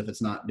cases. If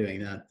it's not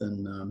doing that,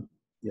 then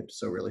you have to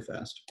sew really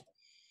fast.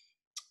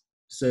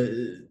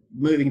 So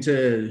moving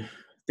to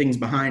things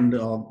behind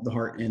the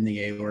heart in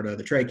the aorta,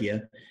 the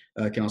trachea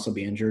can also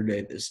be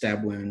injured.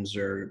 Stab wounds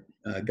or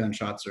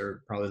gunshots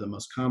are probably the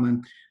most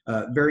common.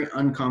 Very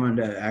uncommon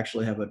to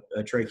actually have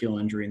a tracheal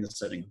injury in the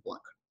setting of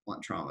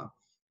blunt trauma.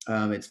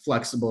 It's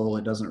flexible.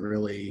 It doesn't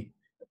really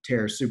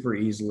tear super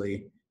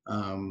easily.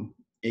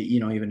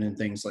 even in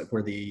things like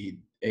where the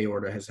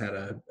aorta has had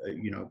a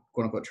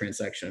quote unquote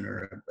transection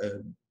or a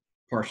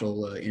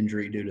partial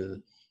injury due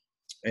to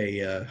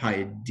a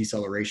high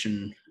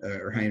deceleration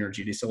or high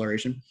energy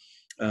deceleration,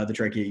 the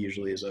trachea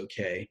usually is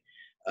okay.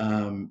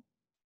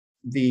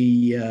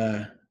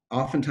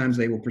 Oftentimes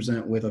they will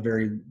present with a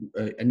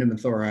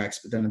pneumothorax,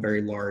 but then a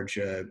very large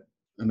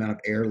amount of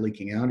air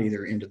leaking out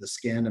either into the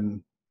skin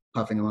and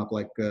puffing them up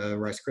like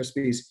Rice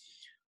Krispies,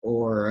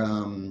 or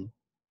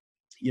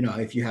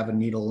if you have a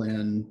needle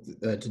in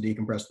to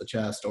decompress the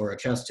chest, or a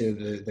chest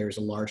tube, there's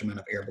a large amount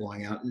of air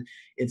blowing out.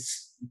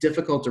 It's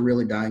difficult to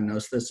really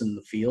diagnose this in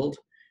the field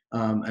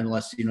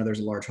unless there's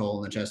a large hole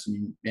in the chest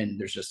and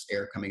there's just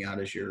air coming out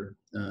as you're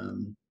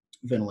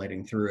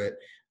ventilating through it.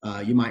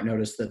 You might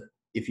notice that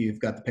if you've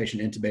got the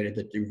patient intubated,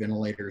 that your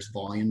ventilator's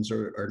volumes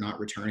are not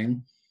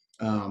returning,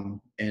 and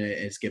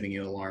it's giving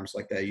you alarms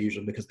like that,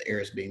 usually because the air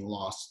is being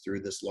lost through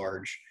this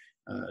large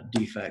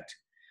defect.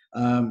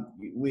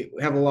 We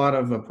have a lot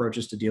of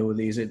approaches to deal with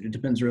these. It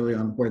depends really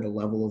on where the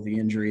level of the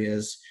injury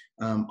is.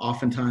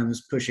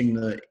 Oftentimes pushing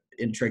the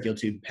endotracheal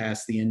tube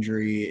past the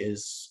injury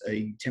is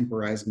a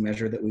temporizing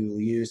measure that we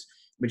will use,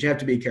 but you have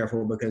to be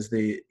careful because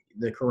the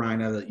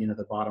carina,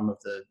 the bottom of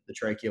the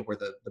trachea where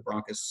the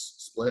bronchus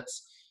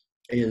splits,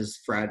 is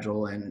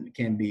fragile and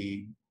can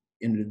be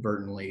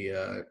inadvertently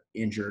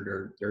injured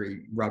or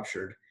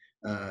ruptured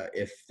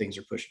if things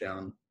are pushed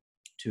down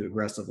too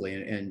aggressively.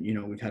 And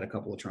we've had a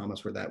couple of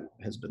traumas where that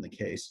has been the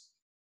case.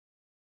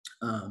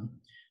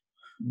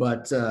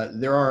 But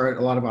there are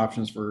a lot of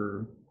options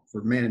for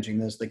managing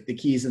this. Like the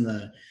keys in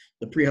the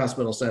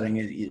pre-hospital setting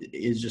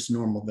is just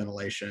normal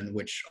ventilation,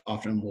 which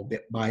often will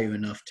buy you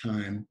enough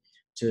time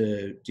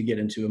to get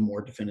into a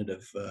more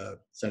definitive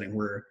setting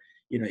where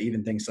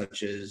even things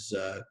such as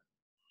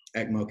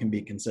ECMO can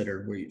be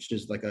considered, which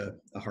is like a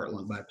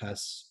heart-lung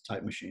bypass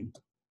type machine.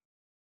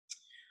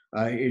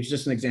 It's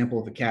just an example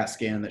of a CAT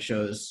scan that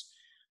shows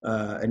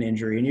an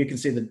injury, and you can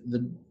see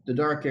the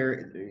dark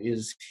area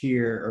is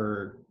here,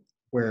 or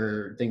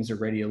where things are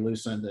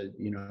radiolucent.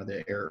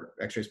 The air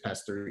X-rays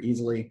pass through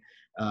easily,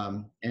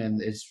 and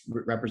it's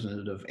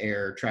representative of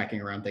air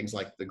tracking around things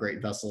like the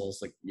great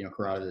vessels, like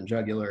carotid and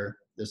jugular.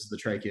 This is the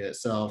trachea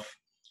itself.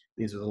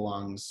 These are the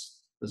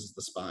lungs. This is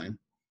the spine.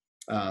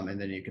 And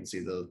then you can see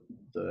the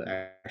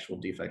actual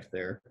defect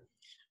there.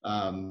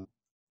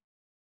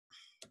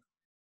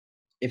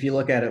 If you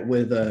look at it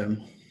with a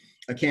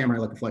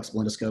camera, like a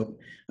flexible endoscope,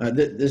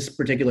 this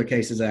particular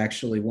case is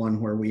actually one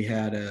where we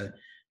had a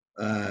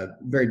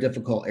very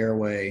difficult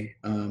airway,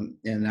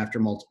 and after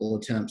multiple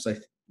attempts,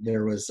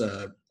 there was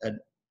an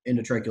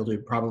endotracheal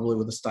tube, probably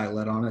with a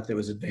stylet on it, that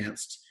was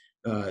advanced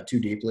too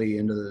deeply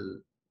into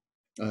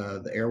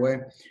the airway,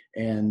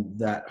 and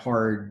that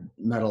hard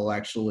metal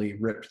actually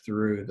ripped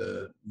through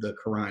the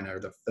carina, or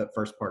the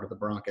first part of the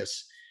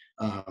bronchus,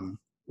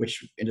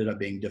 which ended up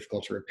being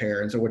difficult to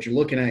repair. And so what you're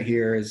looking at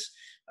here is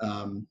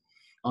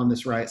on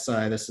this right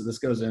side, this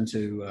goes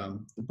into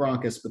the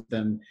bronchus, but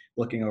then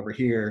looking over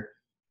here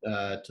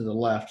to the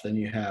left, then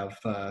you have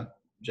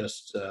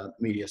just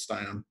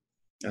mediastinum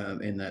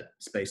in that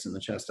space in the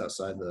chest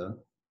outside the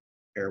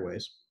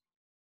airways.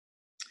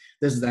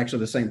 This is actually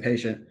the same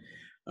patient.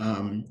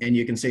 And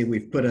you can see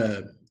we've put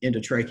a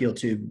endotracheal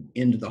tube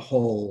into the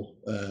hole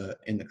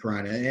in the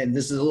carina. And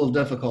this is a little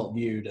difficult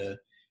view to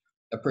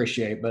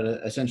appreciate, but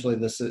essentially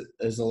this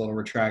is a little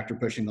retractor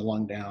pushing the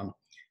lung down.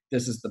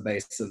 This is the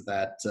base of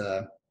that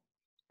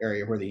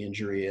area where the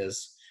injury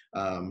is.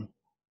 And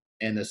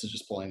this is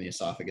just pulling the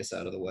esophagus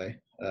out of the way,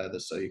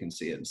 so you can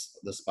see it's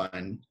the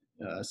spine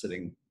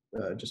sitting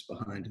just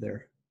behind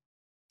there.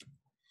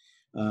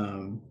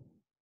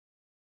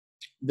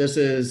 This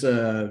is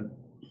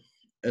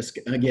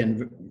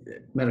again,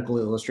 medical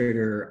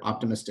illustrator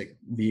optimistic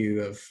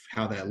view of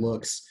how that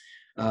looks,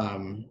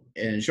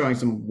 and showing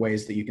some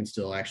ways that you can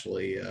still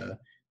actually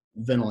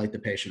ventilate the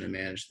patient and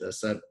manage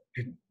this.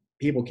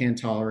 People can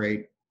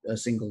tolerate a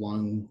single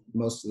lung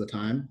most of the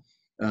time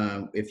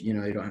if you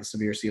don't have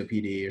severe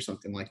COPD or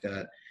something like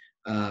that.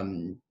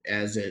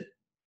 As it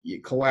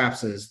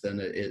collapses, then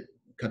it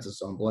cuts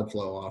its own blood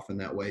flow off, and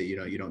that way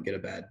you don't get a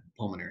bad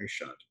pulmonary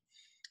shunt.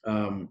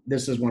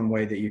 This is one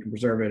way that you can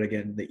preserve it.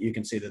 Again, that you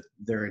can see that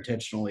they're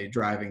intentionally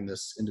driving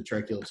this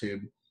endotracheal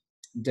tube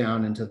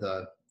down into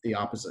the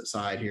opposite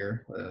side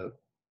here,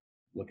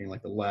 looking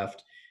like the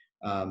left,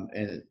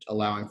 and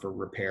allowing for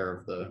repair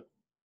of the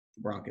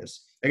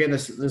bronchus. Again,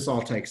 this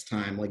all takes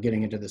time. Like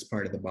getting into this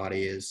part of the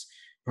body is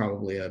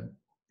probably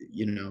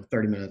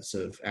 30 minutes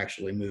of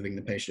actually moving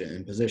the patient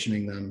and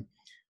positioning them,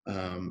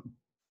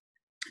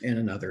 and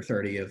another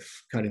 30 of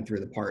cutting through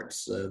the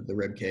parts of the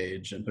rib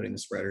cage and putting the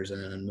spreaders in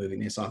and moving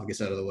the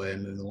esophagus out of the way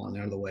and moving the lung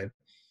out of the way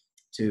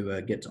to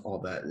get to all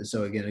that. And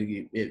so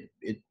again,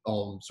 it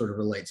all sort of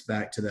relates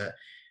back to that.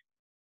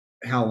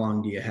 How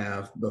long do you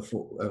have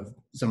before of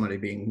somebody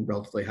being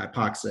relatively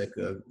hypoxic,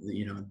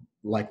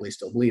 likely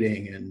still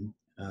bleeding, and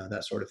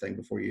that sort of thing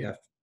before you have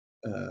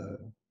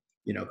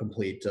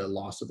complete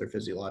loss of their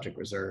physiologic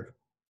reserve.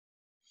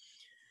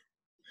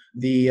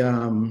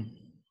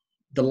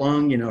 The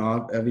lung, you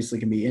know, obviously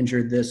can be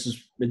injured. This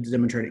is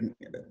demonstrating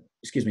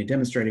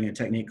a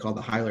technique called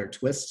the Hilar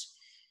twist,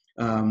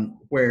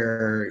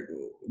 where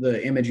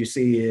the image you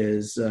see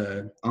is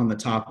on the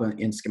top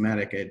in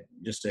schematic,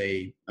 just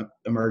a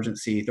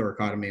emergency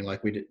thoracotomy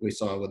like we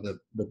saw with the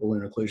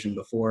balloon occlusion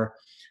before.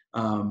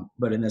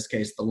 But in this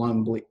case, the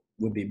lung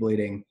would be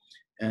bleeding.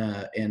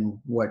 And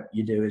what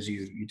you do is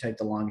you take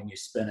the lung and you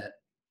spin it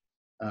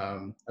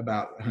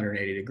about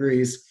 180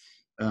 degrees,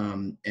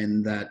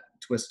 and that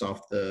twists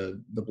off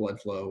the blood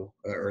flow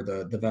or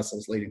the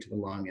vessels leading to the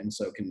lung, and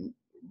so it can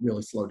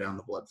really slow down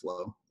the blood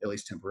flow, at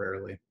least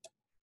temporarily.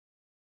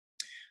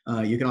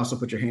 You can also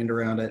put your hand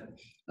around it.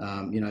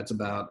 You know, it's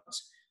about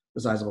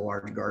the size of a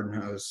large garden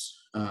hose,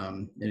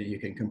 and you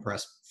can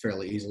compress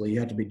fairly easily. You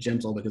have to be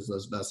gentle because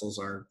those vessels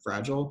are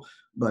fragile,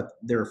 but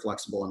they're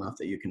flexible enough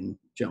that you can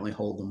gently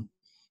hold them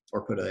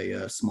or put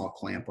a small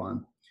clamp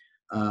on.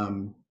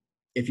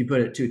 If you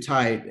put it too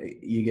tight,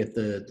 you get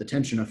the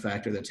tension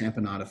effect or the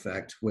tamponade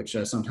effect, which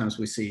sometimes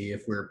we see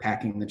if we're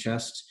packing the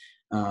chest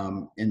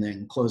and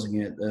then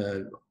closing it.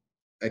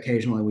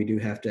 Occasionally, we do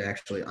have to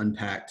actually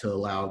unpack to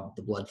allow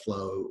the blood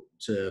flow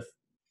to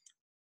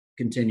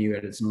continue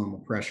at its normal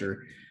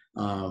pressure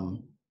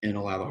and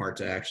allow the heart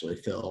to actually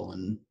fill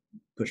and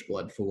push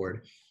blood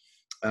forward.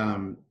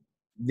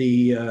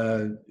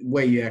 The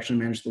way you actually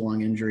manage the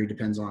lung injury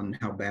depends on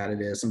how bad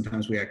it is.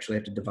 Sometimes we actually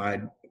have to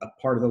divide a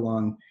part of the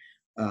lung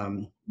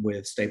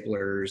with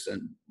staplers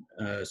and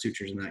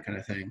sutures and that kind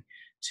of thing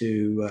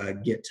to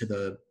get to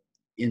the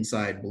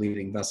inside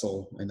bleeding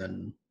vessel and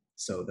then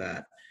sew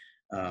that,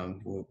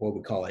 what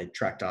we call a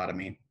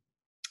tractotomy.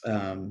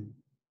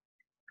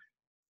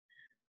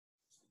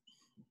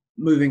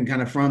 Moving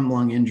kind of from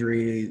lung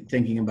injury,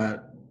 thinking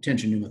about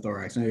tension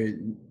pneumothorax. Now,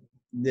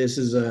 this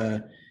is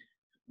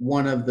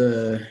one of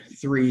the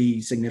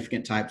three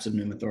significant types of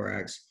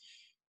pneumothorax,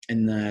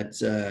 in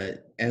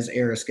that as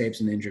air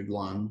escapes an injured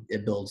lung,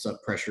 it builds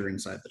up pressure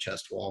inside the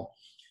chest wall,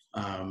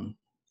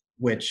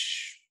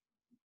 which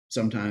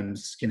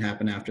sometimes can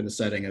happen after the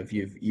setting of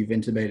you've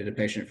intubated a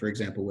patient, for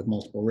example, with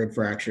multiple rib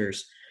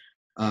fractures,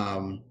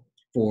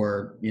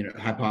 for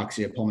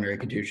hypoxia, pulmonary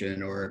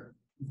contusion, or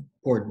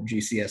poor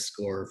GCS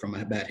score from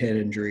a bad head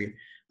injury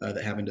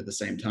that happened at the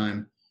same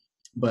time.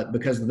 But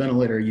because the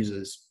ventilator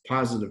uses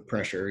positive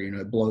pressure,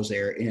 it blows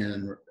air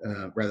in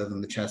rather than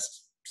the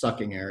chest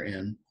sucking air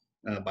in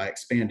by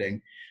expanding,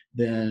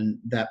 then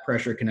that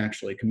pressure can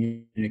actually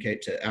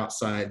communicate to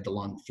outside the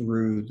lung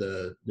through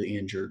the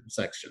injured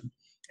section.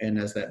 And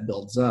as that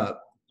builds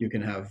up, you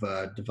can have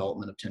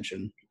development of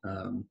tension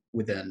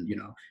within,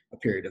 a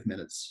period of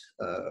minutes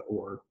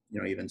or,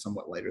 even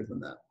somewhat later than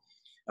that.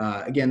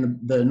 Again,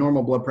 the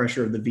normal blood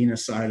pressure of the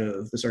venous side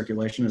of the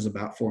circulation is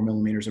about 4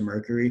 millimeters of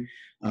mercury.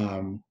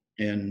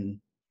 And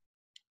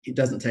it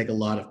doesn't take a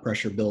lot of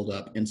pressure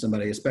buildup in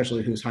somebody,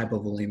 especially who's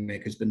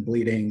hypovolemic, who's been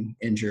bleeding,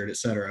 injured, et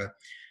cetera,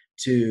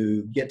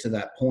 to get to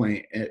that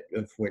point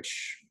of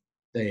which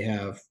they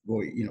have,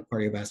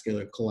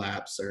 cardiovascular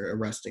collapse or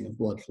arresting of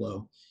blood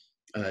flow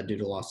due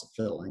to loss of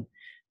filling.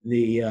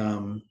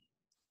 The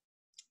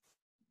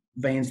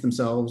veins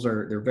themselves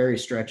they're very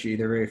stretchy,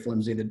 they're very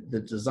flimsy. The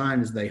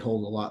design is they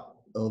hold a lot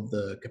of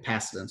the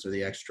capacitance or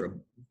the extra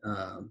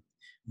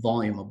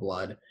volume of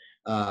blood.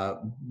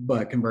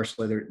 But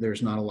conversely,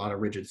 there's not a lot of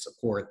rigid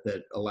support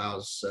that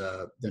allows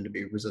them to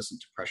be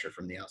resistant to pressure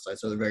from the outside.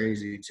 So they're very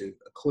easy to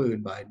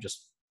occlude by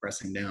just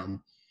pressing down.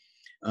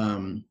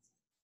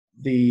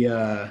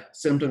 The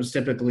symptoms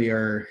typically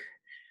are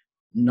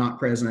not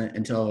present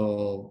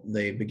until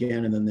they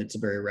begin, and then it's a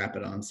very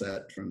rapid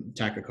onset from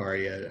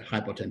tachycardia,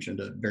 hypotension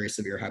to very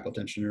severe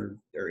hypotension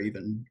or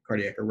even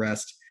cardiac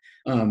arrest.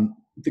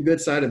 The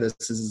good side of this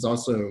is it's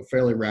also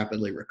fairly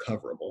rapidly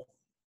recoverable.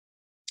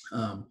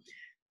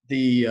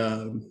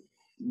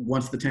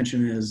 Once the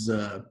tension is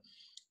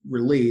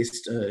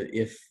released,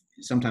 if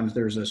sometimes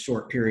there's a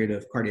short period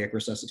of cardiac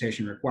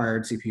resuscitation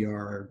required,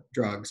 CPR,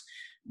 drugs,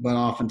 but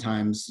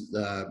oftentimes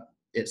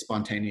it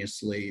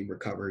spontaneously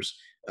recovers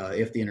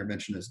if the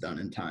intervention is done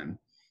in time.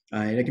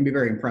 And it can be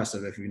very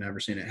impressive if you've never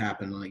seen it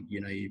happen. Like,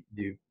 you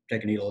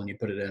take a needle and you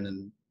put it in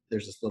and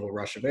there's this little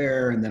rush of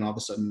air, and then all of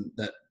a sudden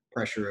that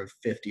pressure of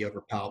 50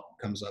 over palp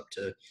comes up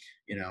to,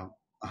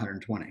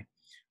 120.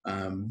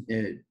 And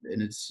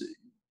it's,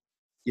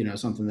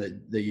 something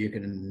that you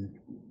can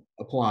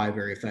apply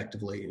very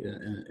effectively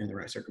in the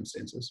right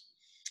circumstances.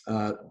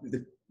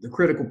 The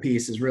critical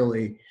piece is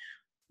really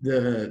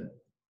the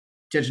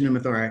tension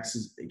pneumothorax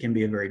can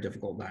be a very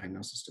difficult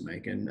diagnosis to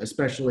make, and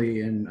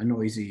especially in a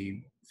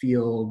noisy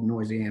field,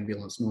 noisy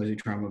ambulance, noisy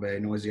trauma bay,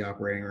 noisy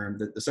operating room.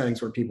 The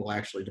settings where people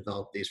actually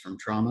develop these from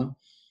trauma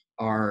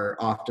are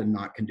often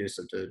not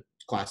conducive to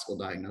classical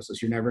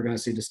diagnosis. You're never going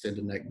to see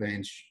distended neck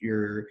veins.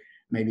 You're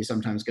maybe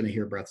sometimes going to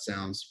hear breath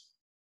sounds.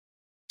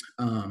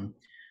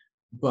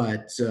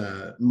 But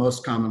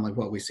most commonly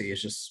what we see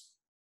is just,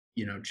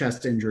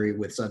 chest injury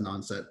with sudden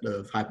onset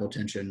of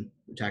hypotension,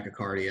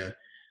 tachycardia.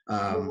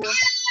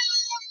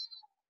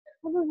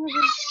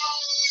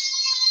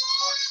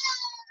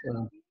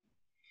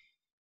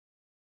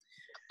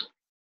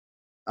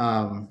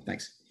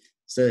 Thanks.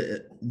 So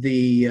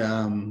the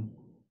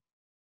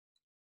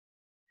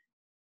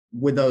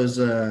with those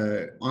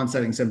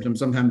onsetting symptoms,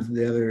 sometimes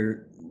the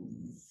other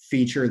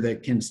feature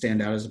that can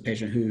stand out is a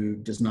patient who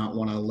does not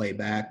want to lay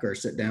back or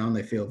sit down.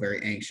 They feel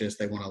very anxious.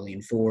 They want to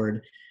lean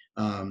forward.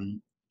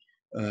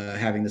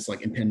 Having this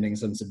like impending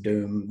sense of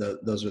doom.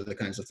 Those are the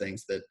kinds of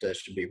things that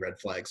should be red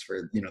flags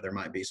for, there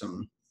might be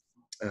some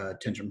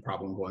tension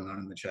problem going on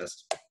in the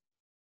chest.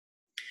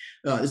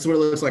 This is what it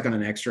looks like on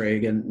an x-ray.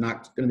 Again,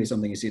 not going to be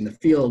something you see in the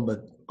field,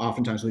 but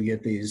oftentimes we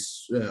get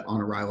these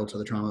on arrival to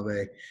the trauma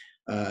bay.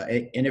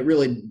 And it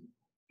really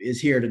is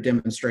here to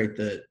demonstrate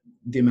the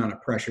amount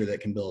of pressure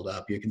that can build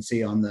up. You can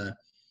see on the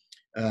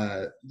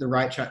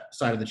right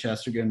side of the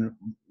chest, again,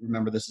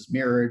 remember this is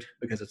mirrored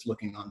because it's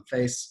looking on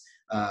face.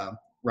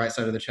 Right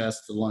side of the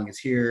chest, the lung is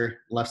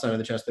here. Left side of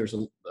the chest, there's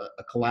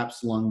a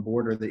collapsed lung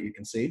border that you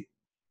can see.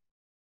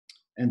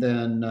 And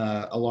then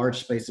a large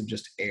space of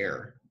just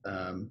air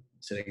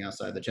sitting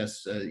outside the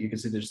chest. You can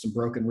see there's some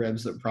broken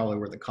ribs that probably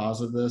were the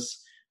cause of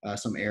this.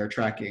 Some air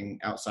tracking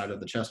outside of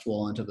the chest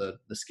wall into the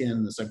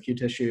skin, the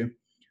subcutaneous tissue.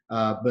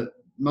 But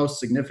most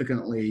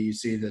significantly, you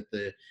see that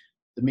the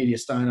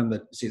mediastinum,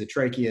 see the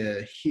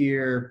trachea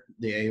here,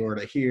 the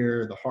aorta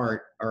here, the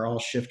heart are all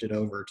shifted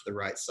over to the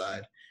right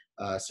side,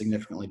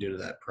 significantly due to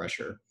that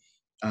pressure.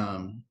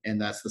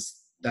 And that's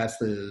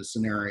the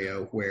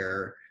scenario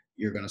where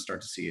you're going to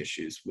start to see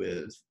issues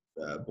with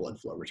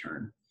blood flow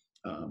return,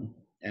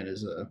 and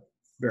is a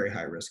very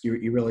high risk.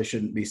 You really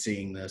shouldn't be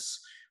seeing this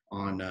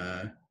on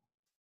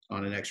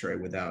an x-ray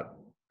without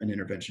an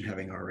intervention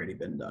having already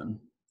been done.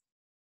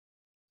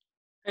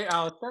 Hey,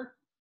 Alistair.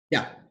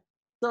 Yeah.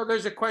 So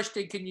there's a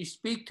question, can you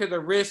speak to the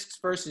risks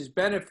versus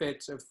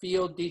benefits of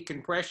field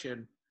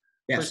decompression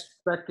for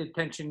suspected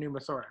tension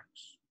pneumothorax?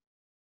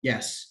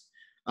 Yes.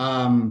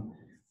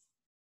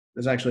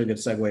 There's actually a good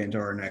segue into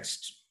our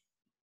next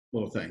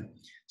little thing.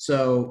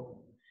 So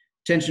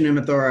tension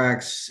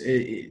pneumothorax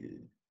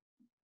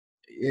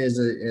is,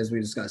 as we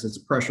discussed, it's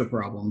a pressure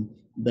problem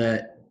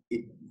that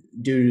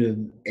due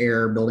to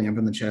air building up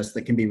in the chest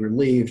that can be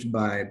relieved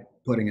by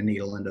putting a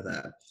needle into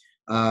that.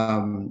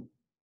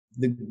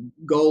 The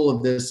goal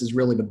of this is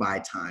really to buy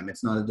time.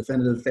 It's not a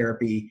definitive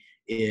therapy.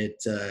 It,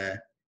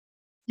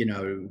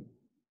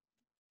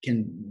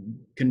 can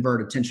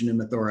convert a tension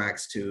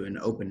pneumothorax to an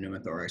open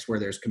pneumothorax where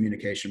there's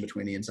communication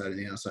between the inside and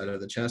the outside of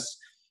the chest.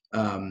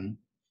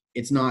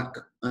 It's not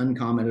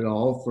uncommon at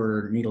all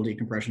for needle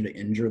decompression to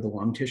injure the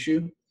lung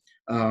tissue.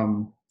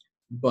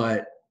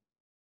 But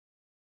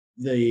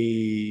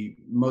the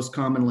most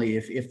commonly,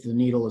 if the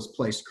needle is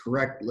placed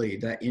correctly,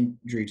 that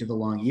injury to the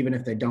lung, even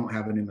if they don't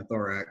have a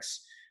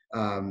pneumothorax,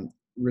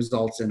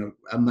 results in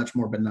a much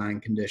more benign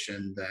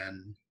condition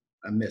than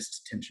a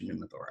missed tension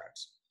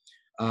pneumothorax.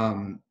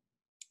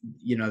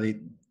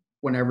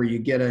 Whenever you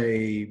get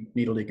a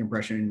needle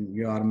decompression,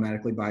 you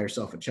automatically buy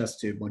yourself a chest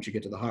tube once you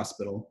get to the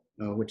hospital,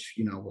 which,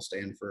 will stay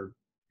in for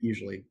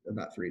usually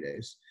about 3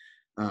 days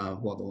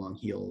while the lung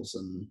heals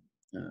and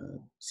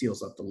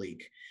seals up the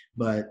leak.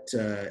 But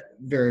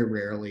very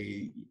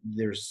rarely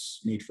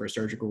there's need for a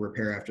surgical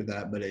repair after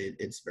that, but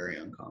it's very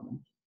uncommon.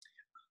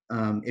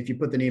 If you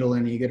put the needle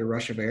in and you get a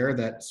rush of air,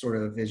 that sort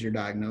of is your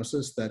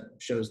diagnosis. That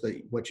shows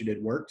that what you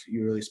did worked.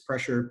 You release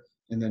pressure,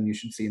 and then you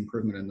should see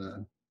improvement in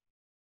the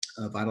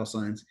vital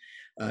signs.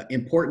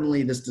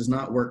 Importantly, this does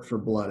not work for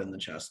blood in the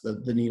chest.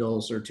 The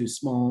needles are too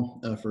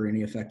small for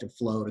any effective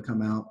flow to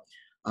come out.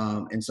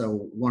 And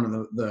so one of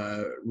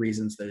the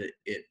reasons that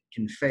it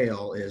can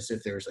fail is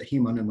if there's a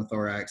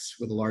hemopneumothorax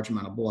with a large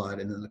amount of blood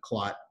and then the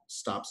clot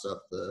stops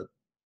up the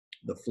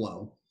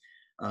flow.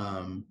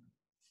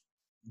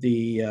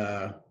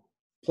 The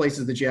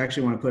places that you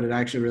actually want to put it, I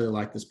actually really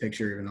like this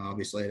picture, even though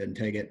obviously I didn't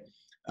take it,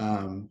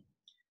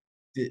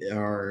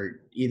 are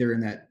either in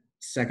that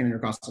second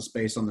intercostal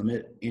space on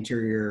the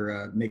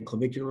anterior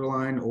mid-clavicular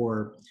line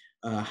or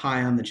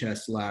high on the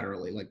chest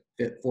laterally, like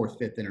fourth,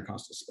 fifth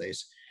intercostal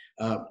space.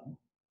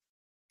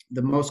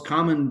 The most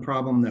common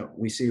problem that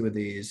we see with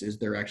these is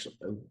they're actually,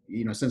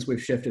 since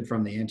we've shifted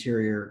from the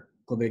anterior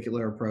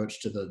clavicular approach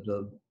to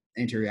the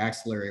anterior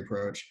axillary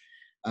approach,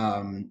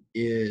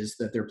 is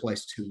that they're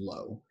placed too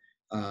low.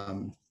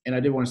 And I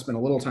did want to spend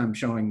a little time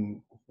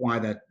showing why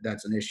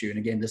that's an issue. And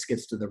again, this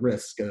gets to the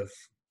risk of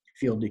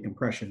field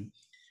decompression.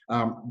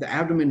 The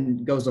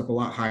abdomen goes up a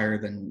lot higher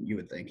than you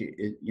would think.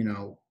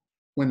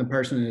 When the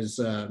person is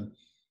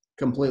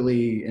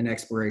completely in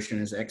expiration,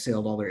 has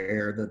exhaled all their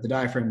air, the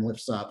diaphragm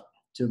lifts up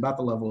to about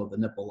the level of the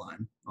nipple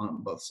line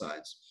on both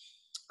sides.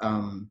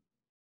 And,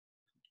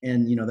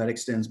 that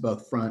extends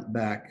both front,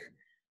 back,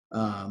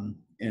 and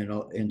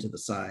into the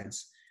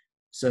sides.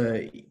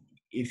 So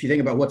if you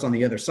think about what's on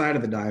the other side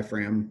of the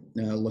diaphragm,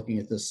 looking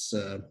at this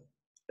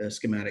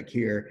schematic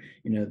here,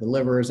 the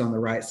liver is on the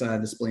right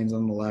side, the spleen's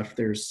on the left,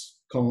 there's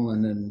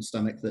colon and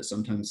stomach that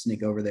sometimes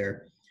sneak over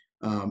there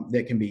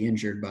that can be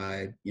injured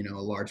by, a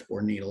large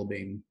bore needle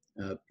being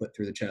put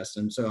through the chest.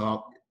 And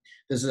so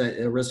this is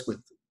a risk with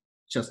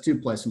chest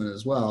tube placement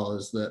as well,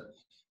 is that,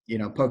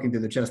 poking through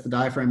the chest, the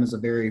diaphragm is a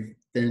very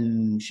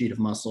thin sheet of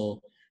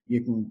muscle.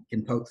 You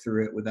can poke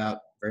through it without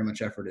very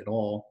much effort at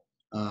all.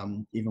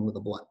 even with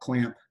a blunt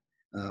clamp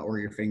or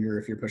your finger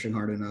if you're pushing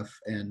hard enough,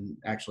 and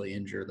actually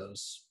injure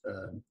those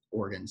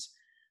organs.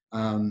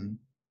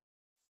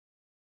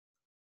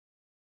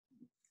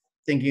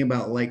 Thinking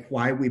about like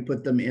why we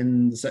put them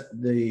in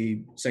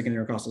the second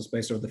intercostal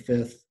space or the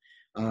fifth,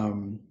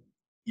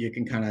 you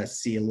can kind of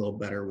see a little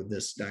better with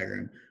this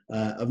diagram.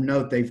 Of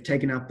note, they've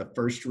taken out the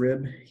first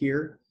rib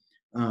here,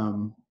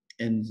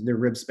 and their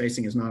rib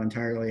spacing is not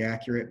entirely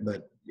accurate,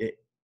 but it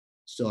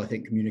still, I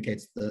think,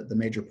 communicates the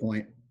major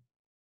point.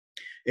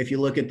 If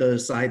you look at the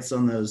sites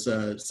on those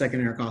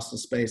second intercostal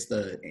space,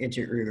 the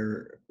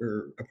anterior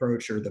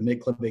approach or the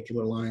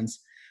mid-clavicular lines,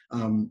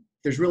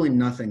 there's really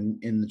nothing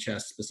in the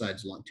chest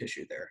besides lung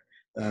tissue there.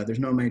 There's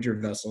no major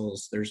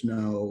vessels, there's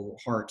no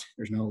heart,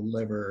 there's no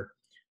liver,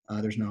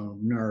 there's no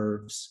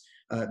nerves.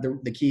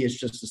 The key is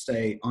just to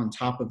stay on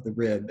top of the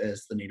rib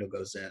as the needle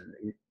goes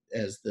in,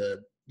 as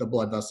the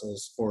blood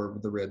vessels for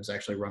the ribs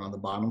actually run on the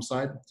bottom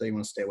side. So you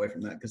want to stay away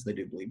from that because they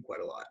do bleed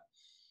quite a lot.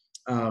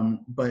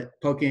 But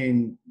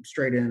poking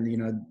straight in, you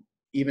know,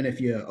 even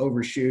if you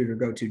overshoot or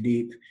go too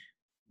deep,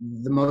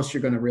 the most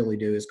you're going to really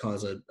do is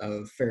cause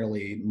a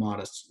fairly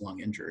modest lung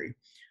injury.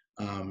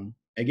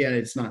 Again,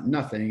 it's not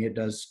nothing. It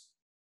does,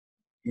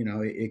 you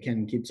know, it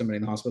can keep somebody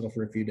in the hospital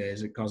for a few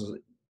days. It causes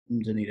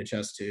them to need a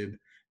chest tube.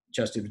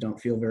 Chest tubes don't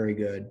feel very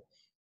good.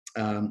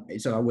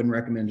 So I wouldn't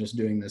recommend just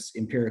doing this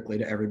empirically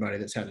to everybody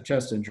that's had a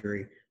chest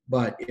injury.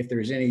 But if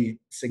there's any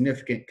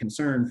significant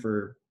concern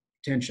for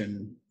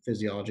tension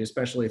physiology,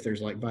 especially if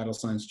there's like vital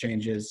signs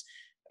changes,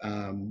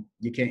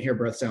 you can't hear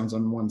breath sounds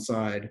on one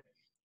side,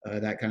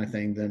 that kind of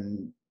thing,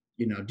 then,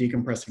 you know,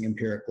 decompressing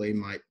empirically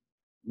might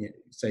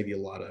save you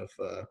a lot of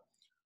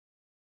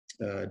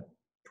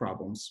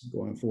problems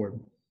going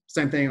forward.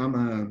 Same thing on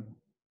the,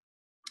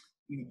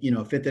 you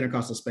know, fifth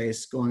intercostal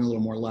space, going a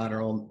little more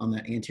lateral on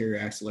that anterior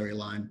axillary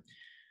line.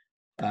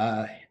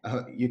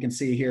 You can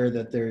see here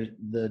that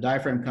the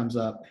diaphragm comes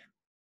up,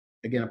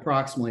 again,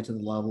 approximately to the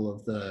level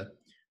of the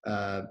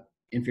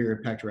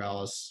inferior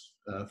pectoralis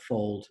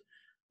fold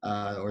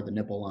or the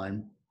nipple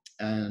line.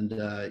 And,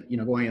 you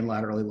know, going in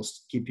laterally will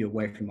keep you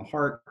away from the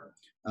heart.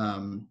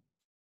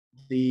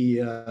 The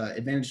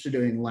advantage to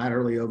doing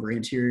laterally over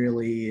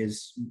anteriorly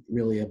is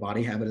really a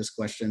body habitus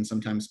question.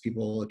 Sometimes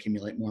people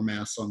accumulate more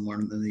mass on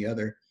one than the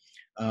other.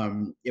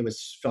 It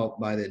was felt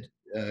by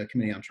the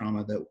Committee on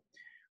Trauma that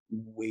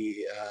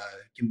we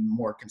can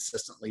more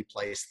consistently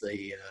place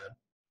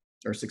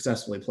or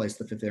successfully place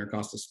the fifth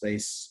intercostal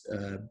space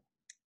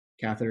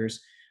catheters,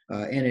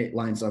 and it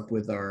lines up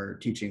with our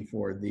teaching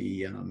for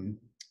the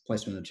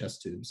placement of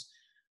chest tubes.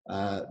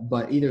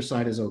 But either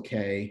side is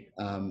okay,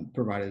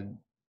 provided,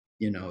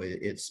 you know,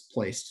 it's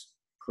placed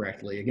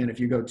correctly. Again, if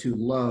you go too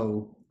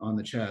low on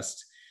the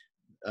chest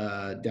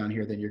down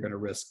here, then you're going to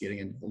risk getting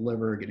into the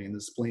liver, getting into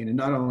the spleen. And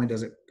not only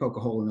does it poke a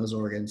hole in those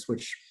organs,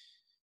 which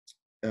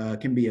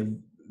can be of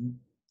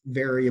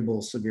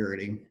variable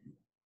severity,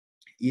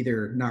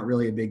 either not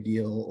really a big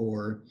deal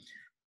or,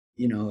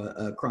 you know,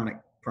 a chronic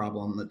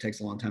problem that takes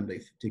a long time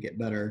to get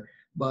better.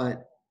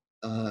 But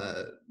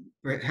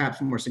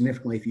perhaps more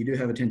significantly, if you do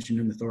have a tension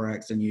in the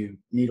thorax and you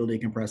needle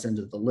decompress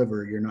into the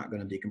liver, you're not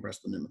going to decompress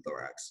the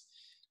pneumothorax.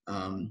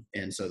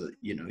 And so that,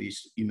 you know,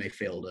 you may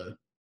fail to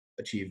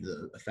achieve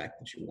the effect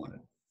that you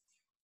wanted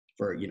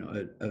for, you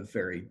know, a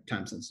very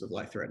time-sensitive,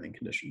 life-threatening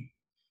condition.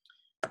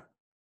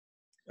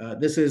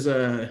 This is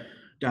a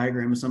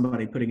diagram of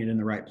somebody putting it in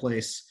the right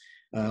place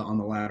on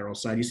the lateral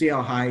side. You see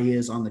how high he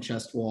is on the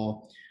chest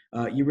wall.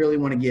 You really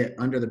want to get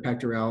under the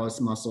pectoralis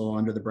muscle,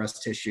 under the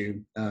breast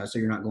tissue, so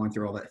you're not going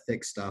through all that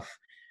thick stuff,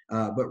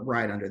 but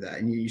right under that.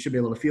 And you should be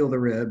able to feel the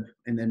rib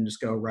and then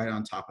just go right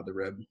on top of the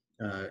rib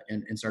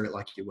and start it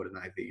like you would an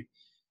IV.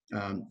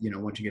 You know,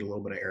 once you get a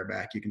little bit of air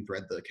back, you can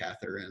thread the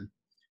catheter in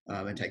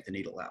and take the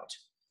needle out.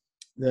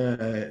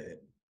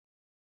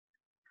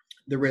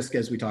 The risk,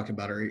 as we talked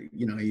about, are,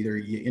 you know, either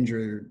you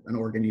injure an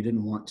organ you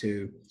didn't want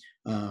to,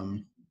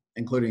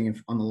 including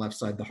if on the left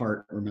side, the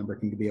heart, remember,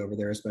 can be over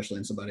there, especially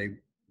in somebody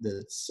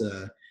that's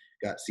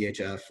got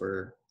CHF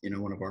or, you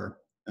know, one of our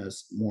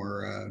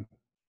more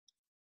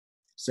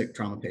sick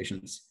trauma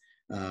patients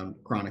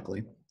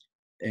chronically.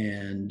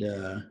 And,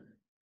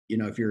 you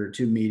know, if you're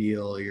too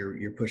medial,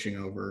 you're pushing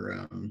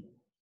over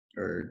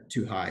or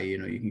too high, you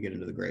know, you can get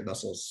into the great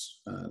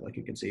vessels, like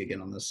you can see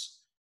again on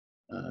this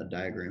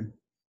diagram.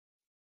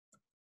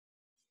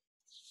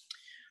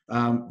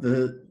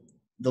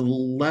 The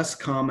less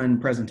common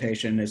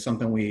presentation is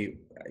something we,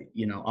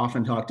 you know,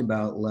 often talked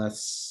about,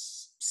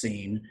 less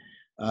seen,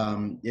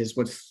 is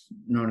what's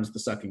known as the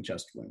sucking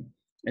chest wound.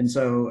 And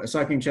so a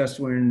sucking chest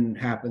wound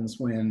happens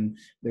when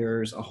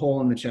there's a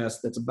hole in the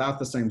chest that's about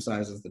the same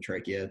size as the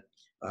trachea,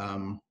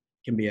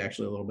 can be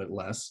actually a little bit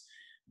less,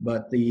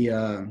 but the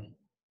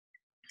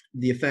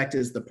effect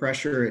is the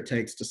pressure it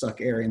takes to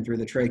suck air in through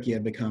the trachea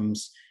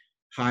becomes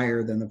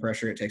higher than the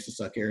pressure it takes to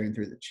suck air in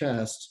through the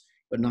chest,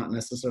 but not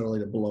necessarily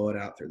to blow it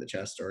out through the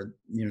chest, or,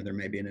 you know, there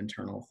may be an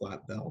internal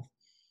flat valve.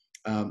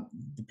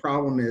 The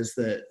problem is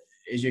that,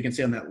 as you can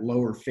see on that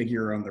lower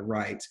figure on the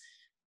right,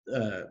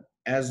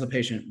 as the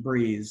patient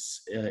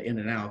breathes in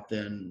and out,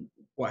 then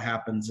what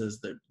happens is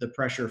that the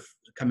pressure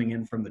coming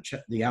in from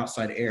the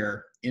outside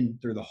air in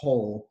through the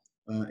hole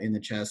in the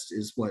chest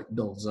is what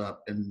builds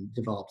up and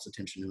develops a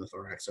tension in the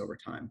thorax over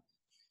time.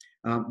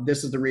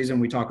 This is the reason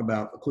we talk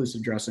about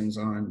occlusive dressings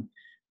on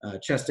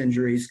chest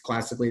injuries.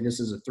 Classically, this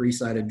is a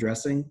 3-sided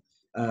dressing,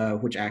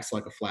 which acts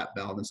like a flat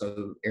valve, and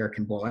so air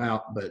can blow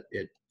out, but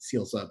it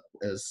seals up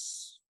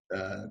as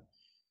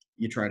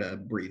you try to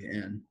breathe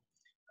in.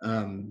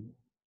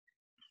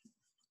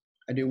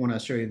 I do want to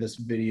show you this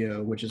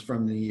video, which is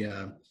from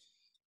the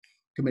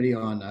Committee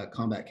on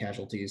Combat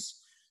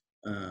Casualties.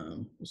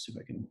 Let's see if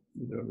I can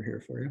move it over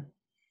here for you,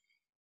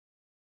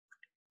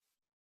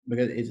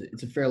 because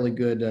it's a fairly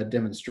good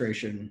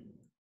demonstration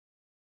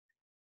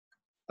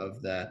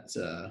of that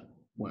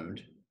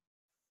wound.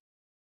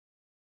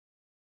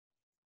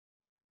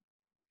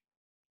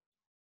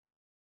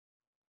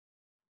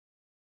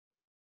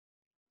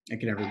 And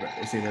can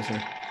everybody see this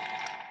here?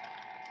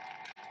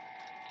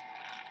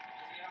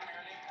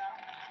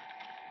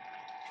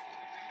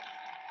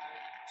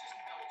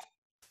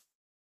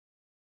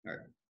 All right.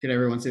 Can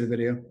everyone see the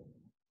video?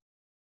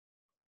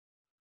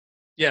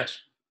 Yes.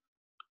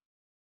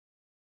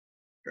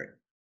 Great.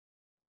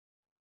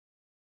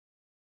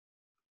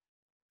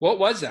 What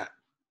was that?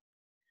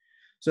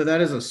 So that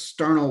is a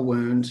sternal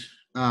wound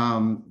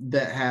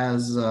that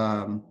has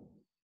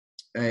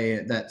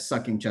that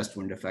sucking chest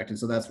wound effect, and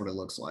so that's what it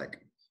looks like.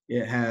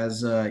 It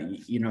has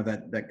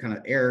that kind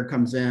of air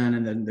comes in,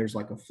 and then there's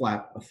like a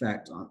flap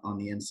effect on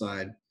the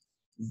inside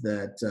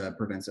that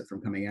prevents it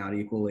from coming out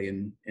equally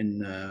and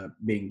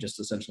being just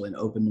essentially an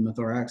open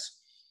pneumothorax,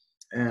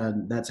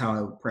 and that's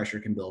how pressure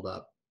can build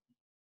up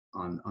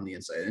on the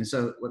inside. And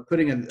so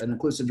putting an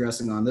occlusive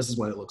dressing on, this is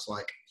what it looks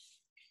like.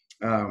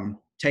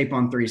 Tape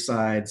on 3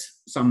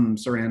 sides, some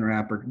saran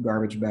wrap or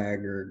garbage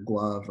bag or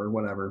glove or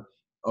whatever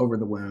over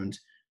the wound,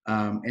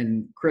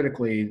 and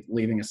critically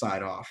leaving a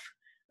side off,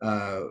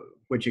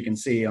 which you can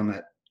see on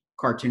that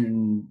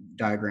cartoon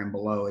diagram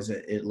below is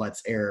it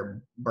lets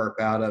air burp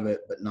out of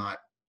it, but not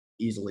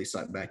easily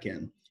suck back in.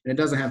 And it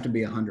doesn't have to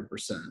be 100%.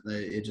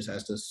 It just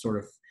has to sort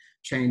of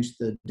change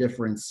the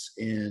difference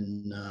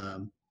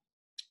in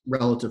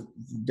relative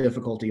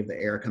difficulty of the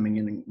air coming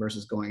in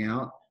versus going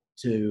out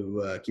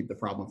to keep the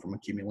problem from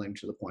accumulating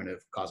to the point of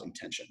causing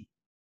tension.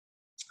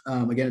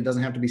 Again, it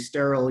doesn't have to be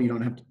sterile. You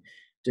don't have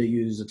to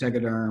use a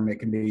tegaderm. It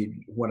can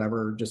be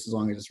whatever, just as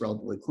long as it's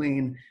relatively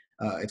clean.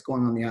 It's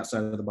going on the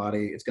outside of the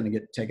body. It's going to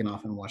get taken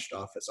off and washed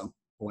off at some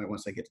point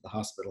once they get to the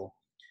hospital.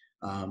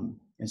 And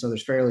so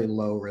there's fairly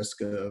low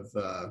risk of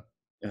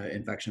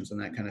infections and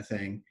that kind of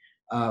thing.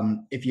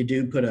 If you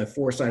do put a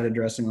 4-sided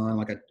dressing on,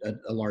 like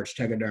a large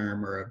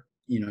tegaderm or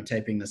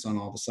taping this on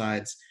all the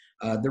sides,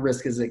 the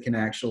risk is it can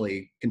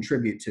actually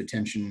contribute to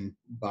tension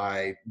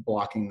by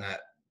blocking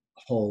that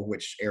hole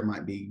which air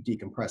might be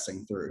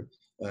decompressing through,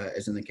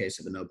 as in the case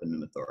of an open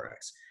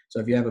pneumothorax. So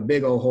if you have a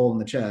big old hole in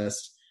the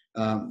chest,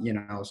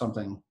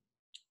 something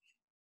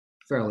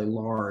fairly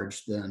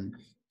large, then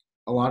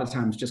a lot of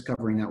times just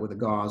covering that with a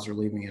gauze or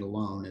leaving it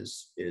alone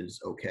is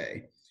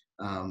okay.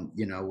 When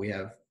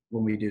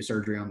we do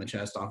surgery on the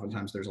chest,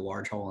 oftentimes there's a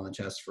large hole in the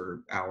chest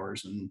for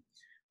hours, and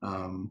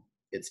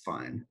it's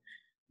fine.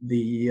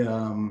 The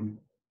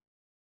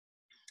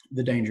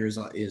danger is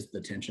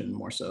the tension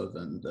more so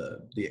than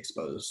the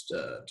exposed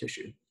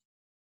tissue.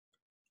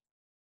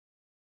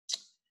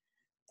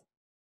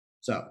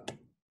 So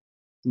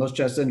most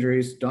chest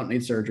injuries don't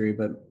need surgery,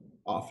 but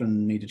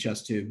often need a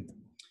chest tube.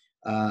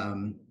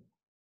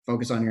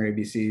 Focus on your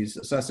ABCs,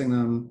 assessing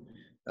them.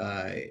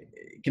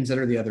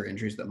 Consider the other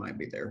injuries that might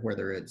be there,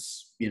 whether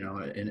it's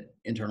an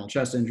internal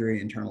chest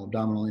injury, internal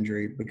abdominal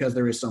injury, because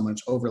there is so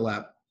much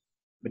overlap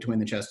between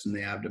the chest and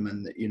the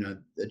abdomen that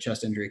the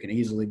chest injury can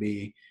easily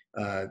be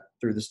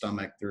through the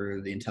stomach,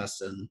 through the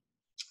intestine,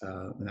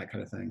 and that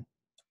kind of thing.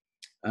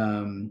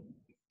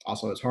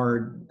 Also, it's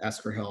hard.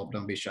 Ask for help.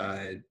 Don't be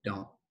shy.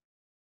 Don't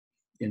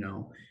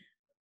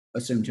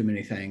assume too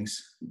many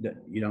things. That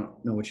you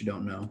don't know what you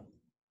don't know.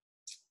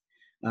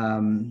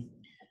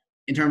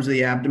 In terms of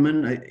the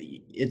abdomen,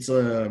 it's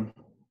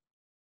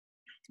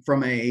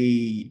from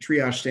a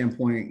triage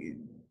standpoint,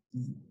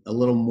 a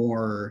little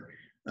more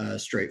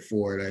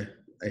straightforward.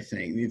 I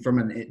think from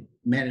a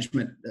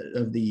management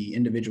of the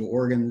individual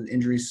organ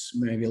injuries,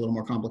 maybe a little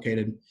more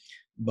complicated,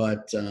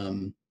 but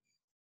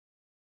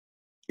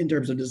in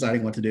terms of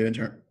deciding what to do,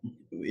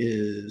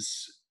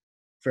 is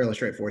fairly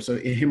straightforward. So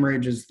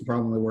hemorrhage is the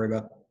problem we worry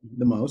about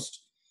the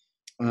most,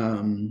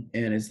 and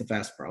it's the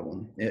fast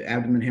problem.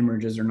 Abdomen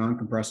hemorrhages are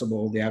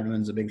non-compressible. The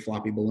abdomen is a big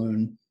floppy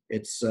balloon.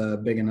 It's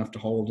big enough to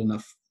hold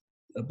enough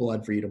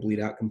blood for you to bleed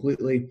out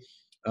completely,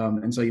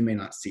 and so you may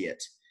not see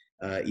it,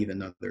 even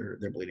though they're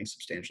bleeding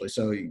substantially.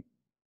 So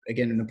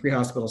again, in the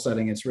pre-hospital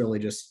setting, it's really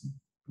just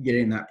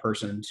getting that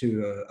person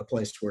to a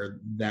place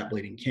where that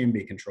bleeding can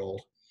be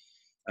controlled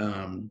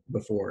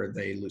before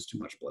they lose too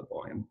much blood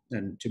volume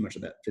and too much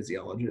of that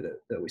physiology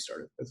that we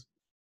started with.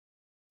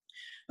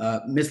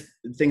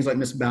 Things like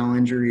missed bowel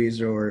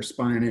injuries or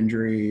spine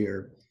injury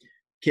or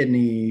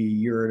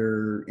kidney,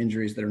 ureter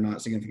injuries that are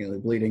not significantly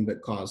bleeding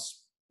but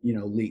cause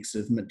leaks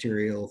of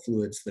material,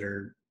 fluids that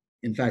are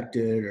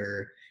infected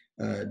or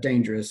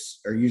dangerous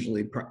are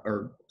usually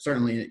are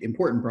certainly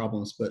important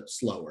problems, but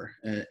slower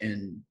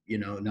and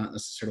not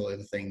necessarily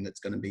the thing that's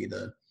going to be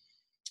the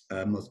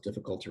most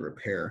difficult to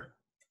repair.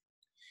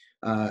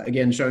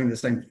 Again, showing the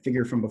same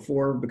figure from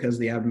before, because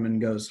the abdomen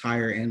goes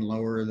higher and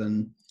lower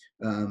than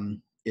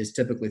is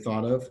typically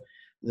thought of,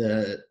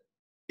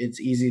 it's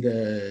easy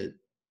to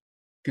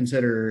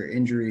consider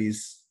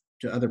injuries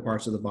to other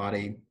parts of the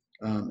body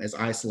as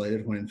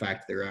isolated, when in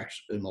fact they're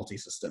actually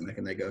multisystemic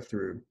and they go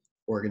through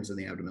organs in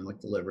the abdomen like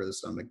the liver, the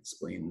stomach, the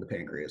spleen, the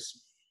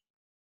pancreas.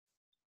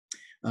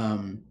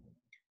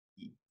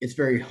 It's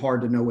very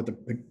hard to know what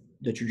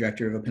the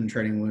trajectory of a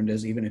penetrating wound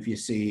is, even if you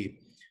see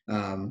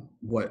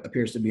what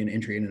appears to be an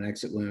entry and an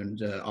exit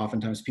wound.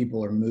 Oftentimes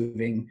people are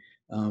moving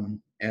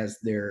as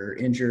they're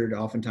injured.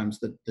 Oftentimes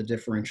the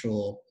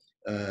differential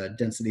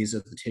densities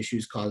of the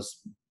tissues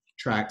cause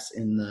tracks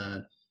in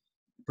the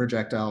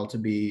projectile to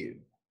be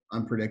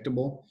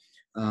unpredictable,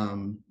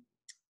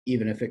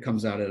 even if it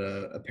comes out at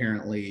a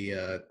apparently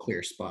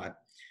clear spot.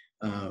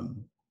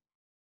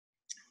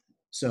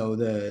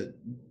 So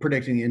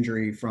predicting the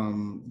injury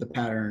from the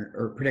pattern,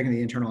 or predicting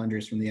the internal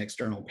injuries from the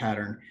external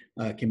pattern,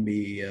 can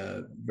be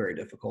very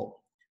difficult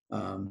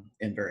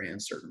and very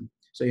uncertain.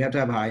 So you have to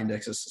have a high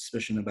index of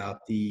suspicion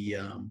about the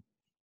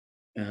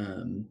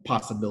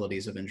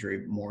possibilities of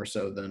injury, more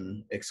so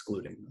than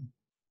excluding them.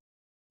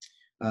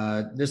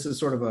 This is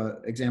sort of an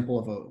example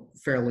of a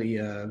fairly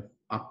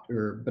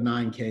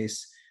benign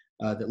case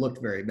that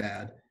looked very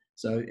bad.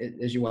 So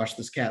as you watch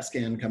this CAT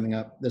scan coming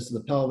up, this is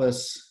the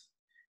pelvis.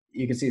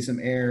 You can see some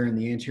air in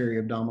the anterior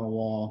abdominal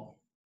wall.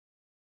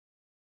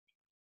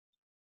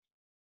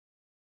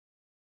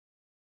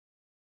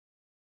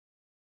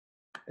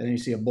 And then you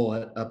see a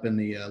bullet up in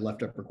the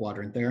left upper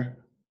quadrant there.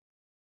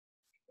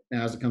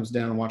 Now as it comes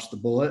down, watch the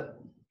bullet.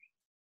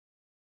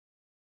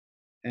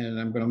 And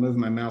I'm going to move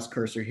my mouse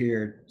cursor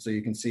here so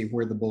you can see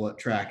where the bullet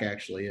track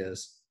actually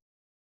is.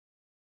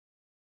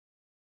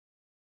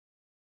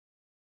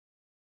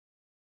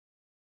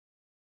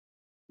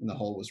 And the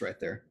hole was right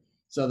there.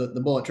 So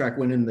the bullet track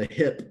went in the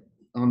hip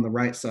on the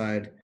right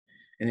side,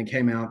 and it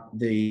came out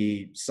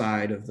the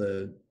side of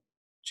the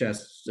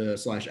chest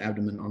 /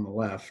 abdomen on the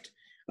left.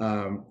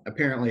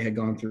 Apparently had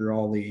gone through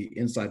all the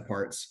inside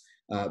parts,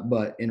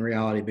 but in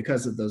reality,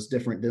 because of those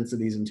different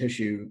densities in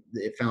tissue,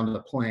 it found a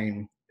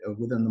plane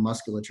within the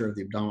musculature of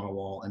the abdominal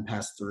wall and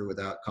passed through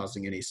without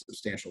causing any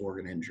substantial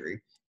organ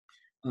injury.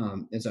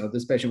 And so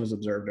this patient was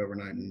observed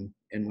overnight and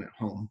went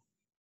home.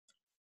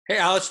 Hey,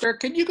 Alistair,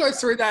 can you go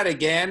through that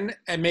again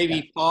and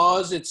maybe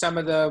pause at some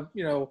of the,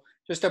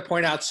 just to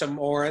point out some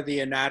more of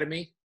the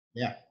anatomy?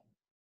 Yeah.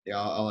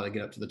 I'll let it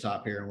get up to the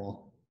top here and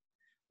we'll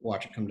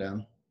watch it come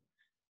down.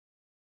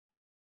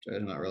 So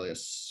there's not really a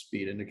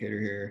speed indicator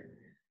here.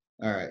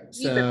 All right.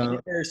 So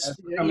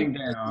coming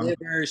down,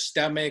 liver,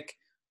 stomach,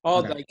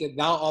 all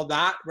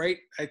that, right?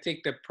 I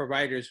think the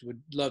providers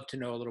would love to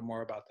know a little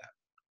more about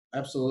that.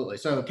 Absolutely.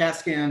 So CAT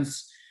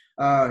scans,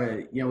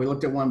 we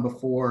looked at one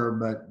before,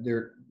 but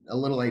they're a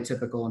little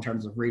atypical in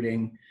terms of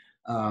reading.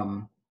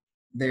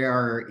 They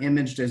are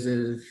imaged as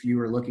if you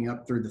were looking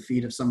up through the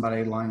feet of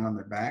somebody lying on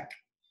their back.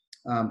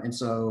 And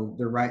so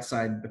the right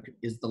side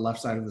is the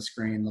left side of the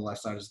screen, the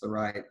left side is the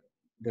right.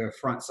 The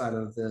front side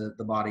of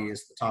the body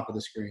is the top of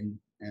the screen,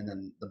 and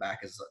then the back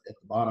is at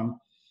the bottom.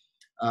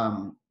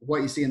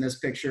 What you see in this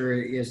picture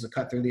is a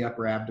cut through the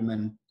upper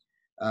abdomen,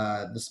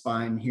 the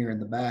spine here in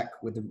the back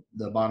with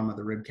the bottom of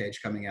the rib cage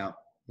coming out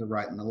the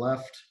right and the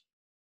left.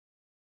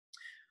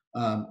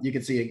 You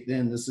can see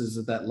again, this is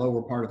at that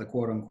lower part of the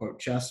quote unquote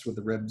chest where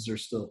the ribs are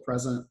still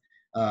present,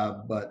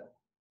 but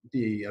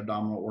the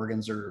abdominal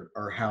organs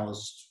are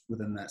housed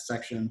within that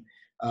section.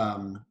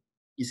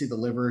 You see the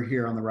liver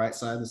here on the right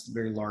side. This is a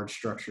very large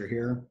structure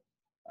here.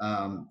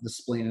 The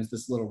spleen is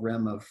this little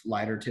rim of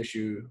lighter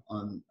tissue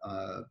on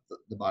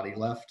the body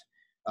left.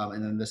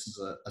 And then this is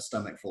a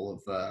stomach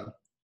full of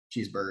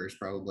cheeseburgers,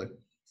 probably.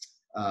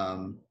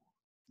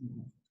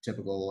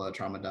 Typical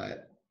trauma diet.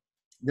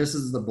 This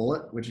is the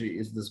bullet, which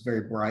is this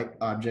very bright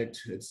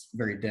object. It's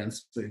very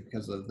dense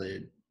because of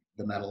the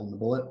metal in the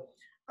bullet.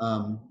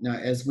 Now,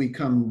 as we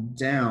come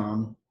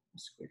down,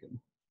 let's see if we can,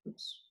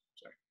 oops,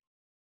 sorry.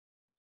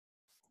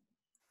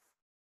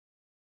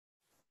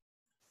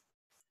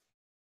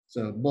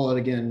 So bullet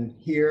again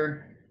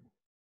here.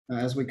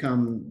 As we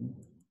come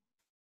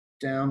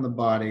down the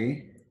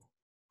body,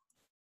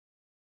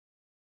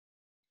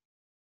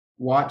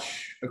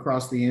 watch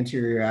across the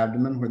anterior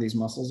abdomen where these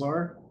muscles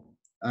are,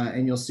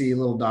 and you'll see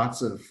little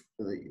dots of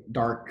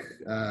dark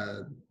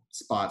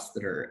spots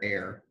that are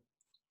air.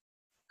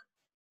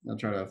 I'll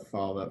try to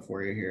follow that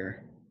for you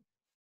here.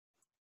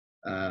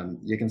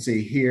 You can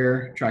see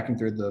here, tracking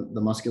through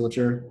the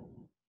musculature,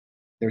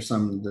 there's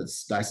some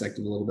that's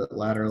dissected a little bit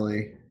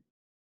laterally.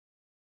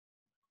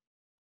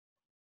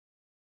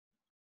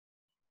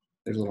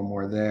 There's a little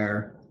more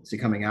there. See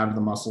coming out of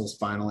the muscles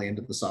finally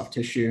into the soft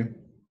tissue.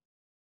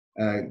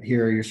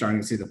 Here you're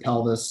starting to see the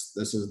pelvis.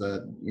 This is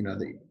the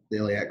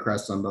iliac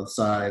crest on both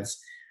sides.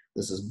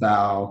 This is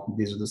bow.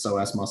 These are the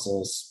psoas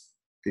muscles.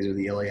 These are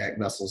the iliac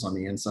vessels on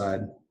the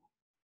inside.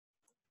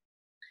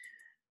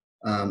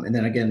 And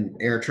then again,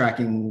 air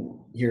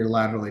tracking here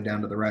laterally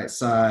down to the right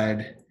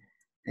side,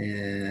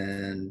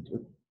 and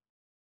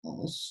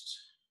almost.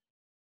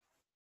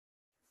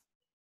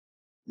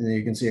 And then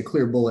you can see a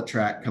clear bullet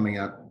track coming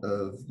out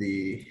of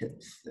the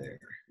hip there.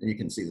 And you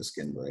can see the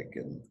skin break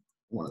in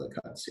one of the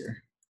cuts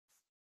here.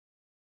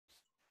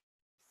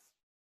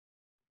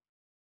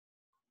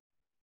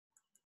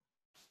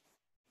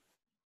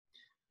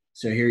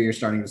 So here you're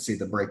starting to see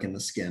the break in the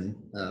skin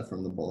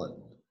from the bullet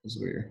as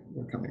we're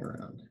coming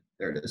around.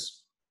 There it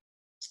is,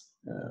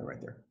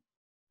 right there.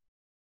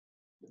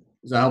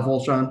 Is that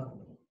helpful, Sean?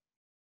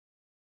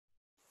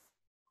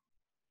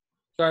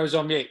 Sorry, I was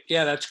on mute.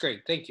 Yeah, that's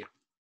great. Thank you.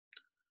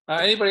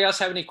 Anybody else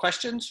have any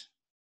questions?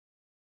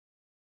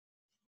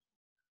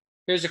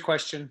 Here's a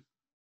question.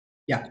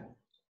 Yeah.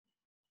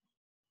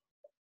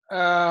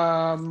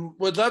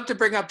 Would love to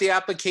bring up the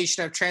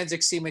application of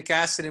tranexamic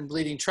acid in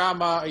bleeding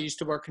trauma. I used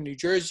to work in New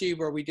Jersey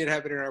where we did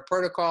have it in our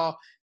protocol.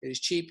 It is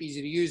cheap,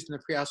 easy to use in the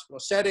pre-hospital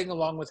setting,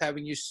 along with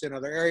having uses in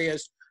other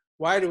areas.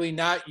 Why do we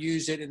not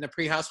use it in the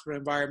pre-hospital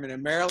environment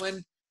in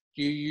Maryland?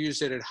 Do you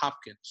use it at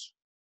Hopkins?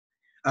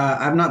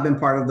 I've not been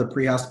part of the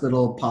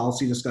pre-hospital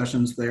policy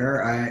discussions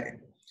there. I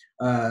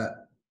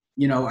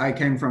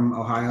came from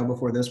Ohio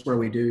before this, where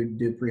we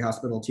do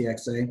pre-hospital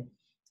TXA.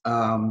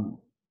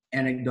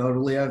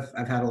 Anecdotally,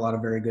 I've had a lot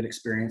of very good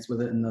experience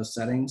with it in those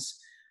settings,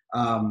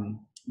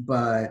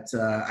 but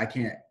I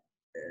can't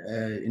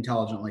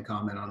intelligently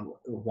comment on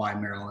why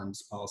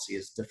Maryland's policy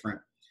is different.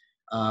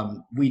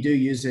 We do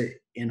use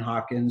it in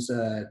Hopkins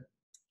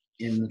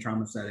in the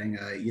trauma setting,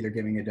 either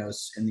giving a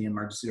dose in the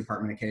emergency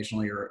department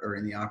occasionally or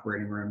in the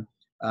operating room.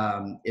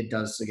 It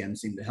does, again,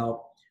 seem to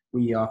help.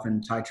 We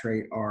often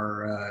titrate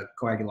our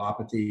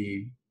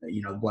coagulopathy,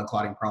 blood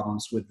clotting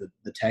problems with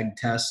the TEG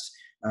test,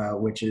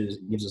 which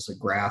gives us a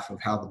graph of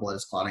how the blood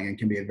is clotting and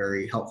can be a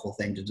very helpful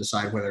thing to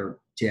decide whether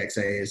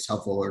TXA is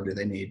helpful or do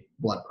they need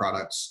blood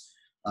products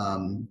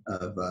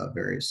of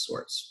various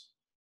sorts.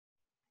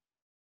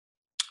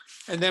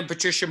 And then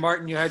Patricia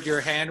Martin, you had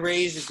your hand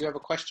raised. Did you have a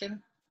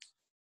question?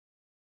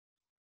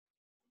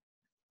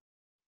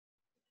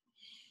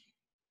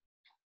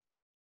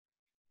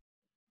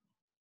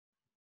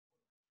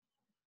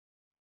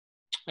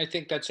 I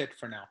think that's it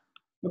for now.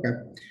 Okay.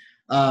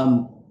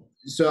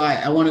 So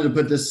I wanted to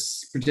put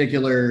this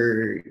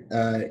particular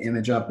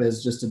image up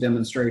as just a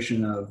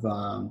demonstration of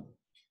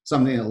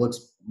something that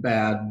looks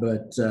bad,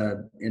 but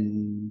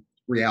in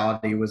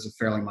reality was a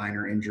fairly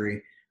minor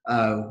injury.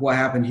 What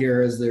happened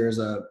here is there's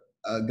a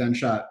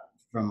gunshot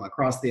from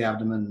across the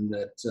abdomen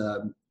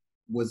that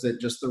was at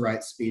just the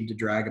right speed to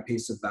drag a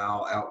piece of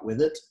bowel out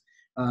with it.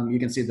 You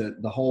can see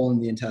the hole in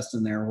the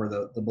intestine there where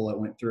the bullet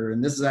went through.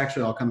 And this is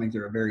actually all coming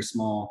through a very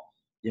small,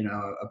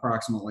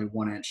 approximately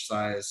 1-inch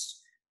size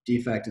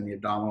defect in the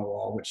abdominal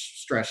wall, which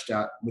stretched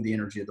out with the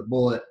energy of the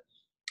bullet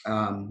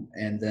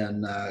and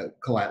then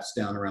collapsed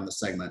down around the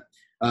segment.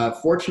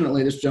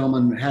 Fortunately, this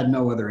gentleman had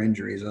no other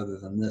injuries other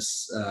than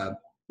this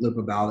loop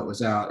of bowel that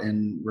was out,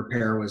 and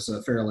repair was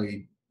a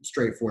fairly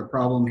straightforward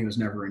problem. He was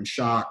never in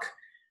shock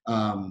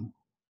and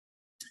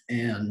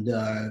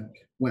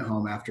went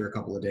home after a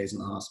couple of days in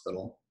the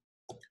hospital.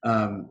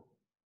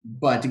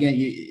 But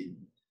again,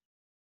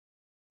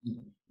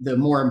 the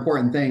more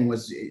important thing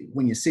was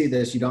when you see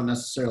this, you don't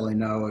necessarily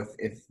know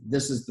if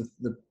this is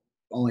the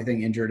only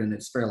thing injured and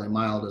it's fairly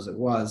mild as it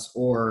was,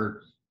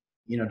 or,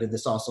 did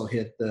this also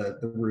hit the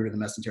root of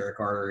the mesenteric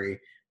artery,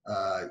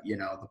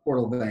 the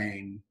portal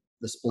vein,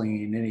 the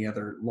spleen, any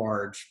other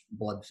large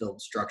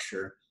blood-filled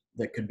structure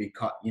that could be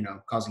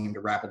causing him to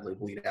rapidly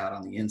bleed out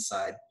on the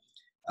inside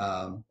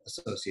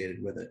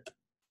associated with it.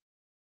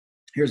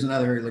 Here's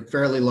another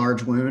fairly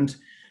large wound.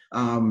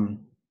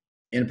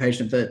 In a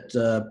patient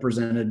that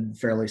presented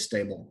fairly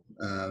stable.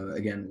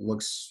 Again,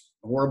 looks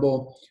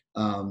horrible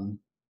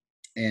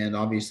and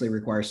obviously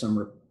requires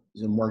some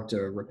work to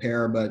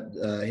repair, but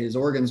his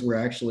organs were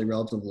actually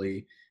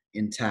relatively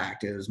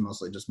intact. It was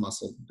mostly just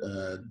muscle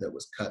that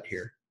was cut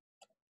here.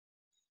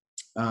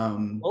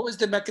 What was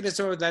the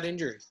mechanism of that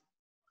injury?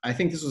 I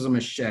think this was a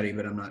machete,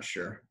 but I'm not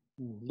sure.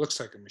 Looks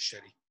like a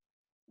machete.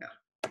 Yeah.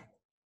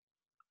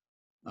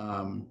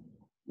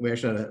 We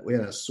had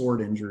a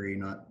sword injury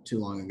not too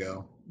long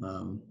ago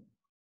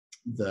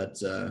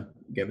that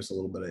gave us a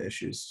little bit of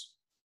issues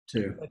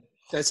too.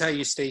 That's how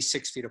you stay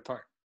 6 feet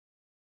apart.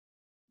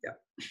 Yeah.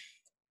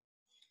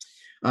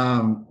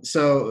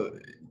 So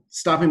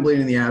stopping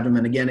bleeding in the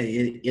abdomen, again,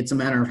 it's a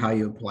matter of how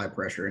you apply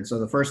pressure. And so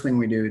the first thing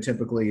we do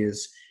typically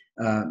is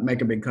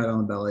make a big cut on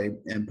the belly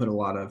and put a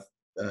lot of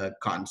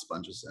cotton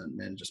sponges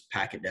in and just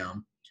pack it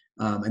down.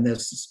 And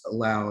this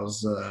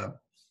allows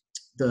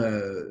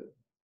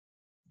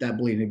that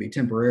bleeding to be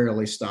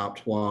temporarily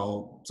stopped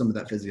while some of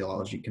that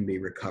physiology can be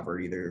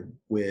recovered, either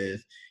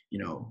with,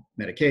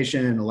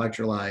 medication,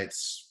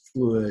 electrolytes,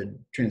 fluid,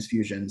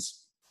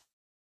 transfusions.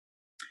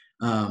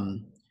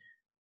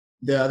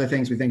 The other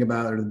things we think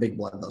about are the big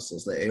blood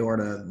vessels, the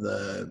aorta,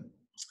 the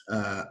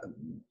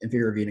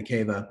inferior vena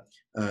cava,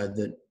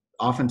 that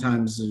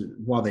oftentimes,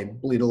 while they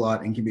bleed a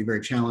lot and can be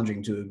very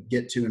challenging to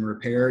get to and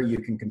repair, you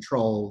can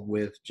control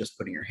with just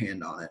putting your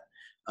hand on it.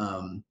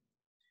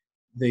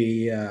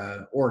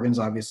 The organs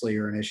obviously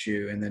are an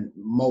issue, and then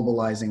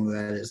mobilizing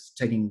that is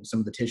taking some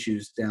of the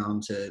tissues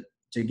down to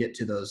get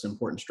to those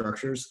important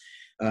structures.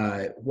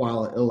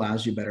 While it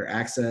allows you better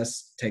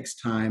access, takes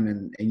time,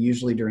 and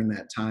usually during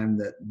that time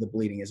that the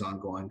bleeding is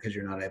ongoing because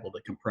you're not able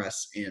to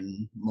compress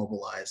and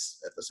mobilize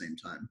at the same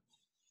time.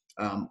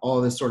 All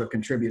of this sort of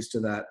contributes to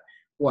that.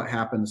 What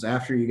happens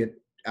after you get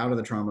out of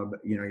the trauma,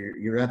 you know,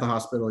 you're at the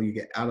hospital, you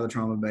get out of the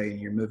trauma bay and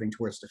you're moving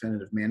towards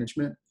definitive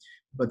management,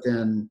 but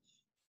then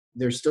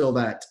there's still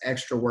that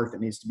extra work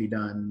that needs to be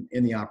done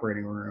in the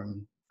operating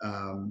room.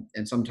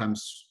 And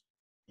sometimes,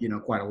 you know,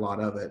 quite a lot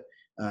of it,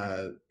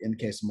 in the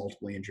case of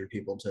multiple injured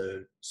people,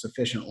 to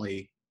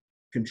sufficiently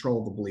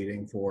control the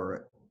bleeding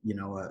for, you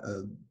know,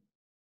 a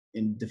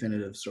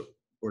indefinitive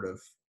sort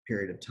of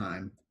period of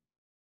time.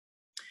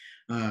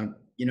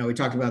 You know, we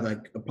talked about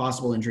like a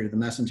possible injury to the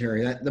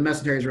mesentery. The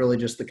mesentery is really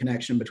just the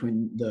connection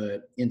between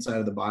the inside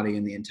of the body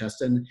and the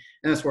intestine, and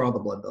that's where all the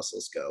blood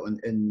vessels go.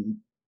 And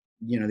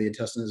you know, the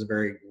intestine is a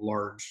very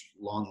large,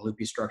 long,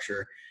 loopy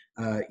structure.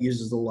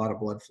 Uses a lot of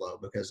blood flow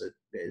because it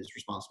is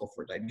responsible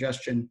for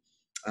digestion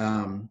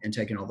and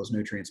taking all those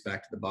nutrients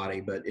back to the body.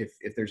 But if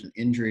there's an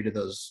injury to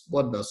those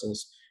blood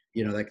vessels,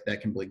 you know,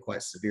 that can bleed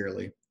quite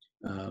severely.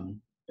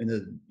 And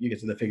you get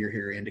to the figure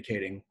here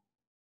indicating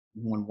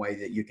one way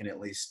that you can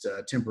at least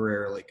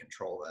temporarily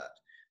control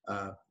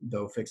that,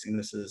 though fixing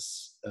this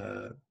is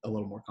a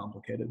little more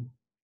complicated.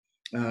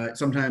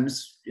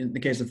 Sometimes in the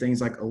case of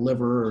things like a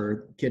liver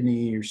or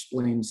kidney or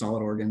spleen,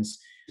 solid organs,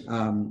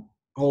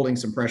 holding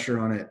some pressure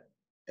on it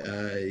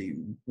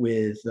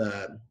with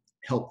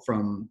help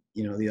from,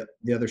 you know,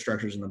 the other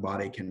structures in the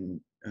body can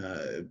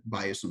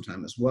buy you some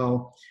time as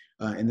well.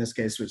 In this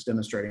case, it's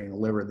demonstrating a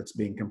liver that's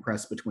being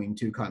compressed between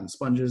two cotton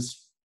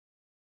sponges,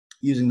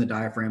 using the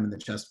diaphragm and the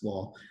chest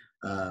wall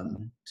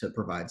to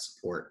provide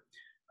support.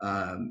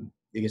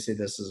 You can see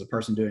this as a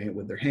person doing it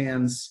with their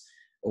hands,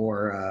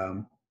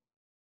 or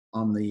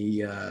on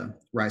the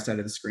right side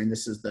of the screen,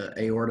 this is the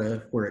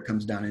aorta where it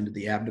comes down into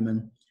the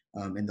abdomen,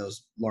 and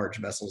those large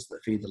vessels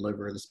that feed the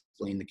liver, the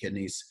spleen, the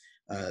kidneys,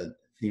 the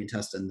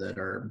intestine that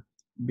are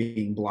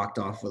being blocked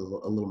off with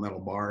a little metal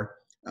bar.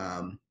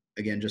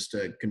 Again, just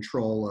to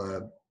control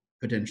a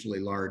potentially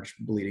large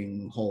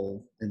bleeding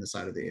hole in the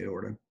side of the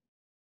aorta.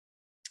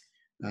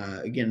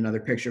 Again, another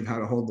picture of how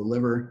to hold the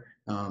liver.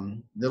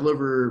 The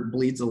liver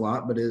bleeds a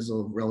lot, but is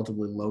a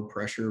relatively low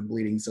pressure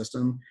bleeding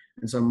system.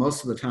 And so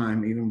most of the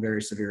time, even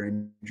very severe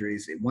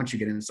injuries, once you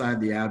get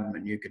inside the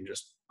abdomen, you can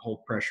just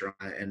hold pressure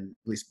on it and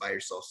at least buy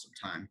yourself some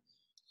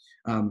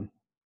time.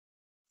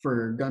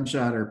 For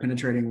gunshot or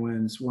penetrating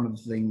wounds, one of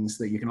the things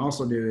that you can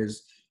also do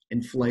is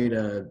inflate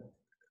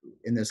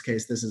in this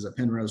case, this is a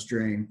Penrose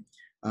drain,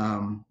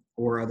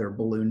 or other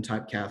balloon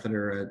type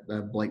catheter,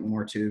 a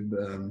Blakemore tube,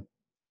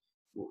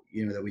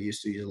 you know, that we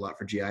used to use a lot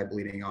for GI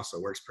bleeding, also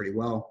works pretty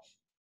well.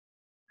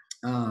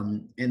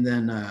 And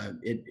then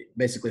it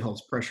basically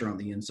holds pressure on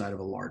the inside of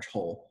a large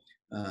hole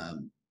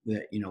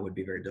that, you know, would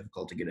be very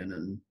difficult to get in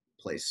and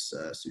place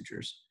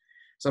sutures.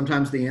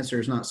 Sometimes the answer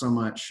is not so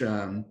much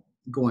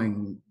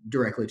going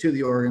directly to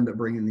the organ, but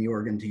bringing the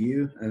organ to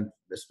you,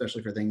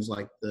 especially for things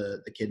like the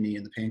kidney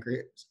and the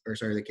pancreas, or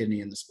sorry, the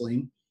kidney and the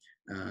spleen.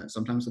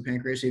 Sometimes the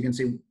pancreas. You can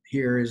see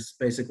here is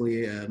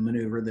basically a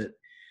maneuver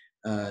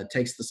that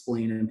takes the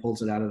spleen and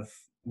pulls it out of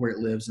where it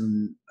lives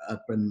and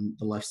up in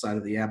the left side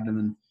of the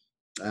abdomen,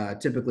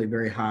 typically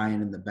very high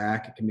and in the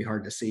back. It can be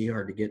hard to see,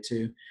 hard to get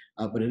to,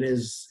 but it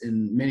is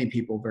in many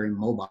people very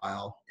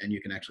mobile, and you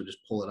can actually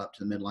just pull it up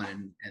to the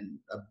midline, and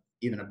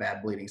even a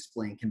bad bleeding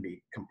spleen can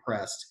be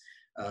compressed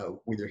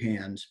with your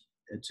hand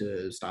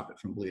to stop it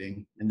from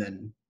bleeding and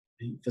then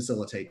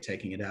facilitate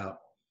taking it out.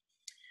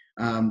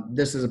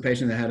 This is a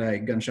patient that had a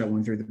gunshot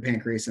wound through the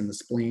pancreas and the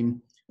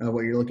spleen.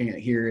 What you're looking at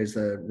here is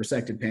the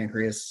resected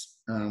pancreas,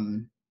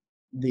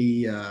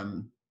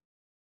 the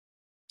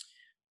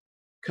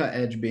cut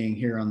edge being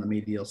here on the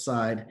medial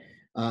side.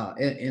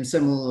 And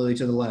similarly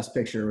to the last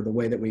picture, the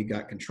way that we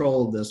got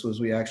control of this was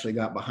we actually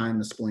got behind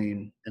the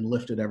spleen and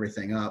lifted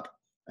everything up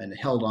and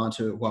held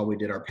onto it while we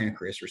did our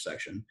pancreas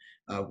resection,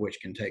 which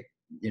can take,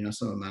 you know,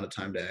 some amount of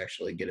time to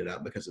actually get it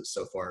out because it's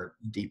so far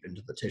deep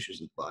into the tissues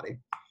of the body.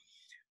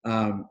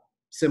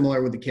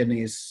 Similar with the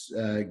kidneys,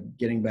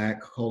 getting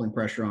back, holding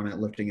pressure on it,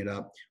 lifting it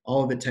up.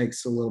 All of it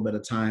takes a little bit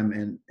of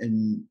time,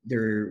 and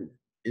there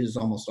is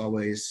almost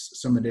always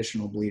some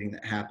additional bleeding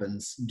that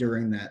happens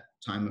during that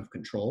time of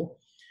control,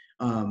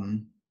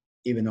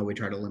 even though we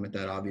try to limit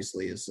that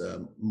obviously as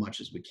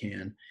much as we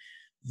can.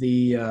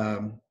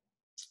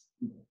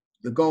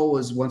 The goal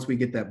is, once we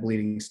get that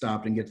bleeding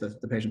stopped and get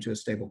the patient to a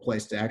stable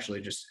place, to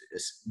actually just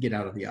get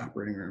out of the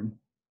operating room.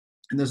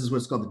 And this is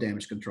what's called the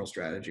damage control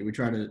strategy. We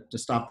try to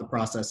stop the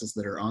processes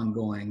that are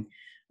ongoing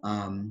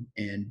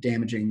and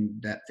damaging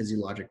that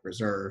physiologic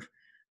reserve,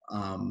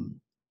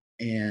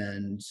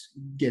 and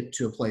get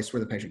to a place where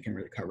the patient can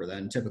recover that.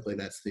 And typically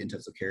that's the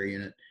intensive care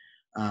unit.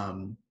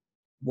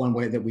 one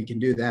way that we can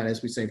do that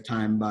is we save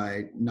time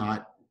by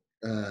not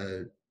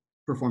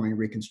performing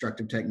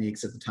reconstructive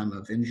techniques at the time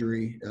of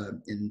injury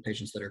in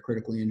patients that are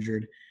critically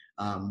injured,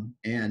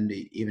 and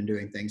even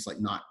doing things like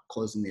not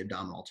closing the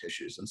abdominal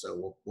tissues. And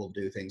so we'll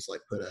do things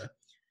like put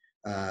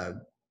a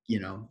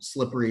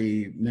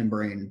slippery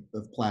membrane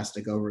of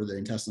plastic over the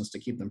intestines to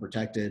keep them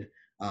protected,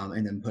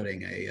 and then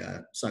putting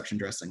a suction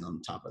dressing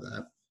on top of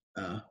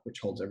that, which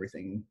holds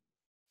everything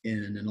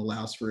in and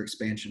allows for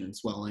expansion and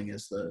swelling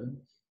as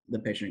the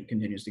patient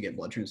continues to get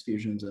blood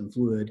transfusions and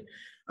fluid,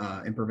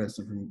 and prevents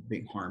them from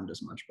being harmed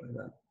as much by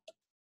that.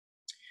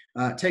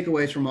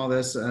 Takeaways from all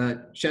this: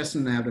 chest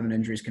and abdomen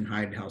injuries can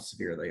hide how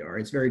severe they are.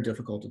 It's very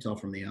difficult to tell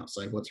from the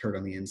outside what's hurt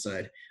on the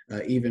inside,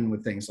 even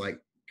with things like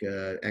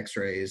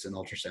x-rays and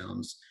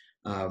ultrasounds,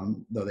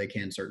 though they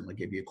can certainly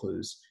give you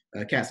clues.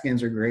 CAT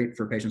scans are great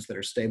for patients that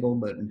are stable,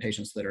 but in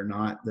patients that are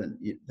not, then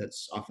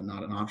that's often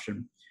not an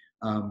option.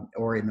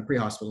 Or in the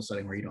pre-hospital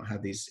setting where you don't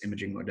have these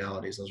imaging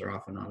modalities, those are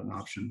often not an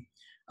option.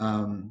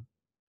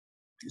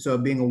 So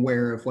being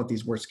aware of what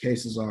these worst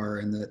cases are,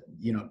 and that,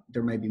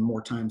 there may be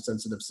more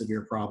time-sensitive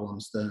severe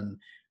problems than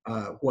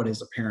what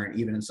is apparent,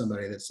 even in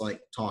somebody that's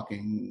like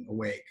talking,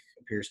 awake,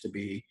 appears to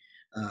be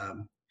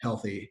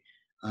healthy.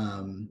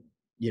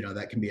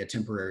 That can be a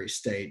temporary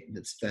state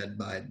that's fed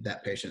by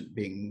that patient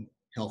being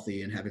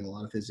healthy and having a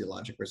lot of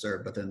physiologic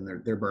reserve, but then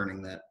they're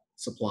burning that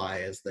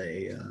supply as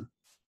they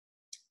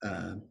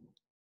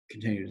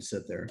continue to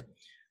sit there.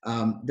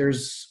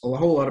 There's a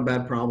whole lot of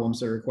bad problems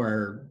that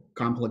require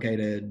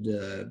complicated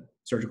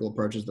surgical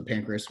approaches. The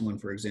pancreas one,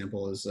 for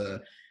example, is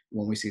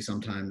one we see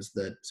sometimes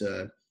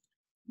that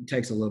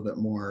takes a little bit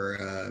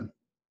more,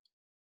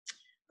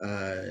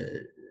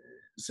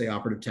 say,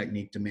 operative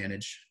technique to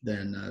manage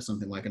than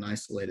something like an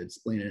isolated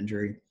spleen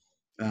injury.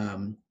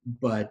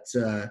 But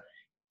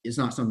it's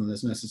not something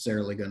that's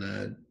necessarily going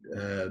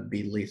to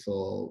be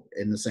lethal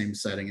in the same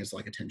setting as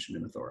like a tension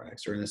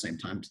pneumothorax, or in the same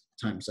time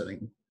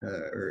setting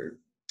or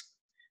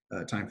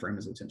time frame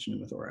as a tension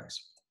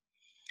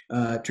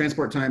pneumothorax.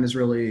 Transport time is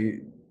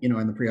really,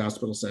 in the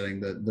pre-hospital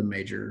setting, the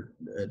major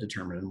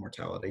determinant in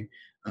mortality.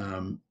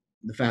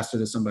 The faster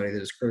that somebody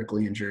that is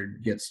critically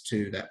injured gets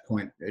to that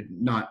point,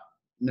 not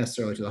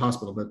necessarily to the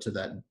hospital, but to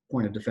that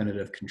point of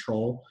definitive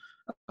control,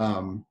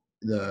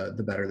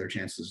 the better their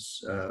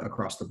chances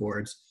across the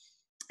boards.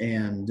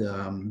 And,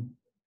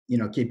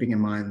 keeping in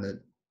mind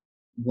that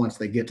once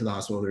they get to the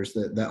hospital, there's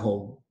that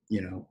whole,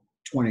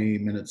 20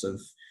 minutes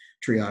of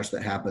triage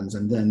that happens,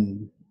 and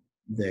then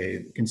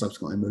they can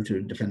subsequently move to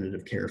a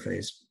definitive care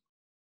phase,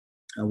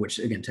 which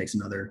again takes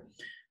another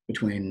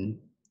between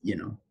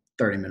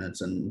 30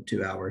 minutes and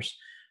 2 hours,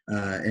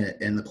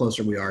 and the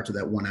closer we are to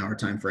that 1 hour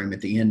time frame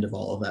at the end of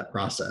all of that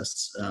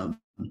process,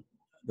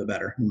 the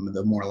better.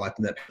 The more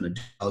likely that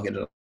I'll get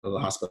to the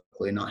hospital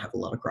and not have a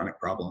lot of chronic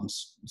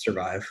problems,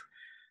 survive.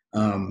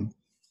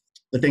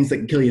 The things that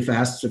can kill you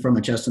fast from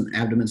a chest and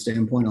abdomen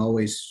standpoint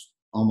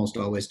almost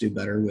always do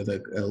better with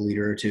a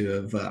liter or two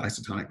of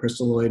isotonic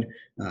crystalloid.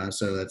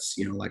 So that's,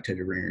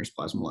 lactated ringers,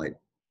 plasmolite,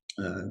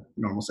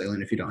 normal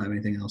saline if you don't have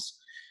anything else.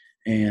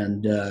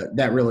 And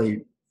that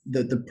really,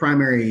 the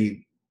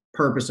primary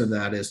purpose of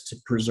that is to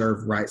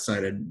preserve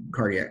right-sided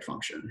cardiac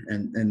function.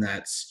 And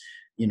that's,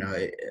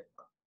 it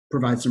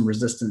provides some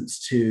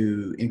resistance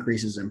to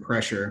increases in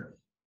pressure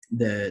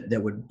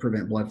that would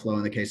prevent blood flow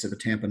in the case of a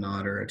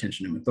tamponade or a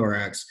tension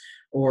pneumothorax,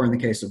 or in the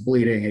case of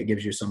bleeding, it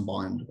gives you some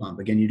volume to pump.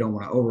 Again, you don't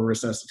want to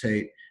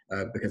over-resuscitate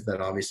because that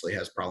obviously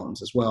has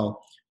problems as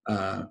well.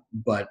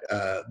 But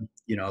a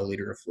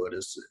liter of fluid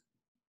is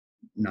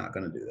not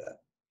going to do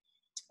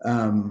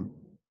that.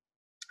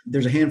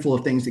 There's a handful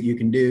of things that you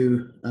can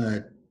do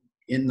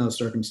in those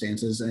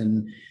circumstances,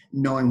 and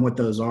knowing what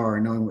those are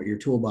and knowing what your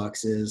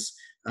toolbox is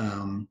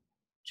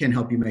can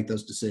help you make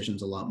those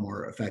decisions a lot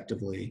more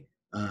effectively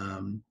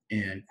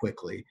and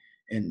quickly.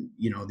 And,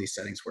 these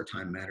settings where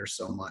time matters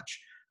so much.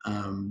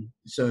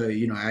 So,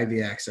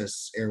 IV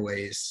access,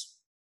 airways,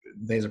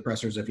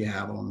 vasopressors if you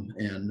have them,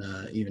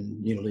 and even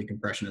needle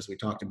decompression, as we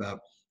talked about,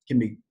 can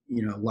be,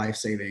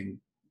 life-saving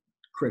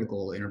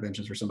critical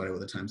interventions for somebody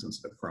with a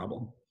time-sensitive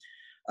problem.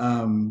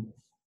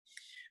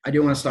 I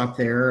do want to stop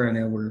there. I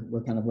know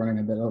we're kind of running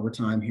a bit over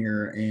time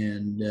here,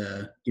 and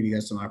give you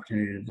guys some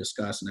opportunity to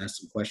discuss and ask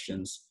some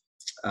questions.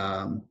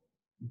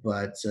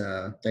 But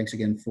thanks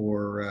again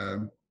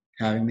for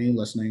having me,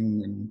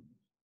 listening, and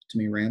to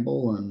me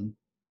ramble and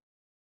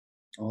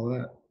all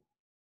that.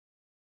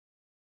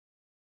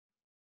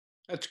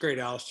 That's great,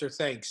 Alistair.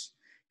 Thanks.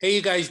 Hey,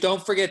 you guys,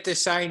 don't forget to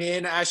sign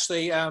in.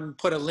 Ashley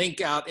put a link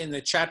out in the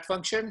chat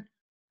function.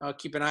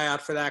 Keep an eye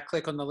out for that.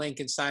 Click on the link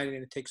and sign in.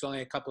 It takes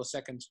only a couple of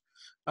seconds.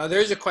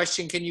 There's a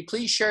question. Can you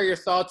please share your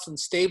thoughts on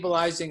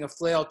stabilizing a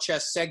flail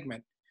chest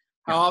segment?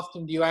 How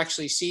often do you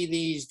actually see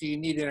these? Do you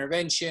need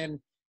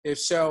intervention? If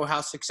so,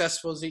 how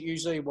successful is it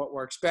usually? What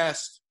works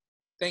best?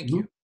 Thank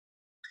you.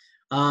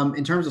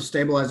 In terms of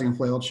stabilizing a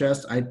flail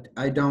chest,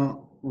 I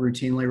don't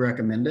routinely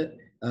recommend it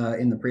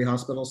in the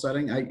pre-hospital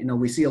setting.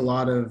 We see a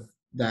lot of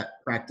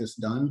that practice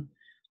done,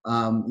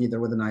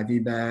 either with an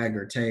IV bag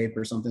or tape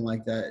or something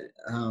like that.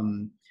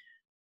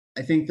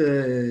 I think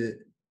the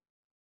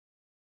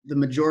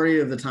majority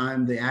of the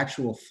time, the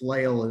actual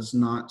flail is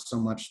not so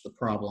much the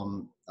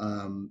problem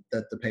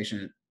that the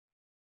patient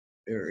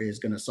is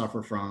going to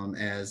suffer from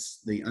as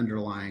the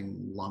underlying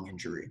lung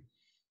injury.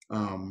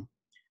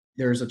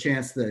 There's a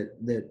chance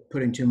that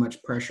putting too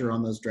much pressure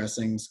on those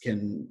dressings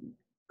can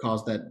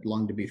cause that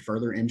lung to be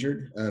further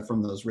injured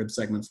from those rib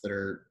segments that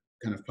are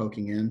kind of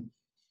poking in.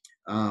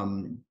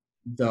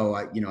 Though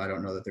I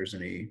don't know that there's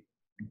any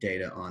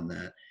data on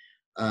that.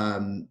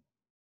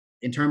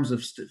 In terms of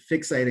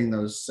fixating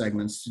those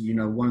segments,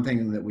 one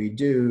thing that we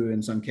do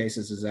in some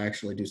cases is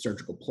actually do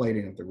surgical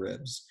plating of the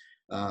ribs.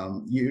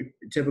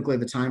 Typically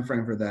the time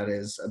frame for that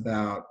is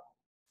about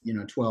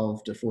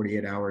 12 to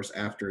 48 hours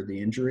after the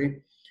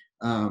injury,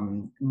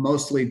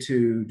 mostly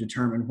to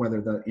determine whether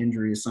the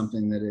injury is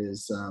something that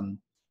is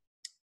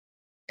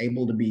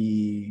able to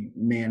be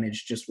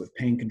managed just with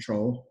pain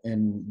control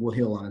and will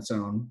heal on its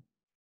own,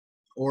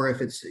 or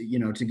if it's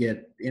to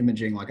get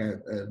imaging like a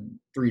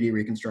 3D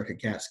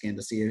reconstructed CAT scan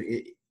to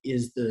see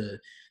is the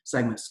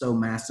segment so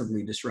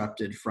massively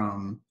disrupted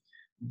from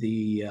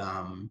the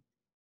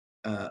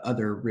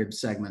other rib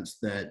segments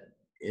that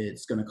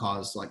it's going to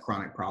cause like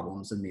chronic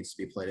problems and needs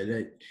to be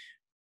plated.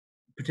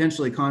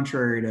 Potentially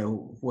contrary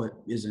to what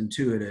is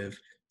intuitive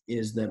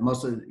is that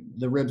most of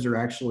the ribs are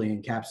actually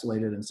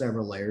encapsulated in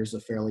several layers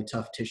of fairly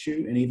tough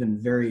tissue, and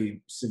even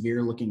very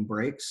severe looking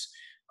breaks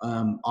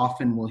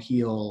often will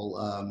heal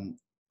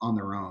on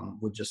their own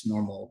with just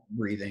normal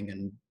breathing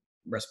and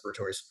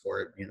respiratory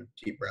support,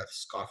 deep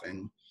breaths,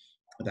 coughing,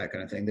 that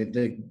kind of thing.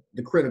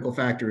 The critical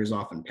factor is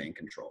often pain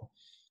control.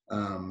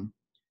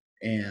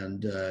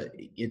 And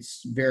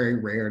it's very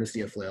rare to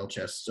see a flail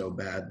chest so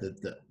bad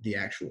that the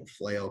actual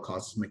flail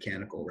causes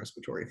mechanical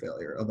respiratory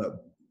failure, although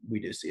we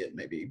do see it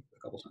maybe a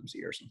couple times a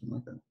year or something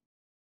like that.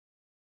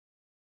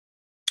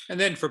 And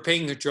then for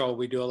pain control,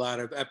 we do a lot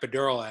of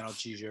epidural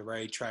analgesia,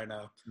 right? Trying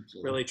to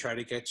Absolutely. try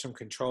to get some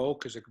control,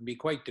 because it can be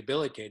quite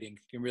debilitating.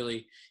 It can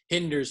really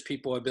hinders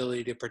people's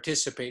ability to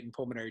participate in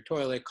pulmonary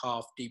toilet,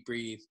 cough, deep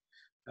breathe,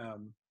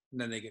 and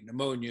then they get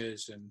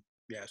pneumonias. And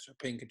so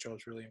pain control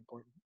is really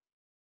important.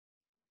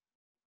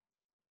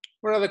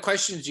 What other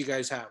questions do you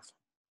guys have?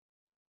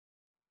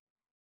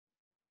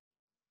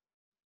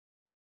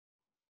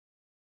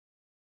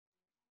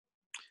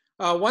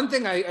 One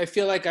thing I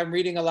feel like I'm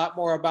reading a lot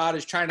more about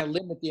is trying to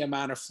limit the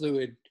amount of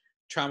fluid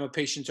trauma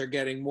patients are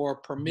getting, more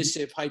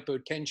permissive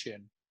hypotension.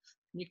 Can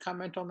you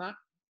comment on that?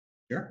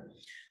 Sure.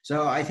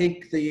 So I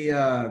think there's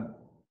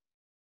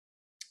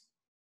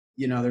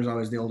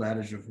always the old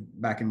adage of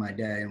back in my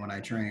day and when I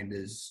trained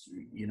is,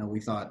 we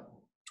thought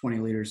 20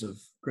 liters of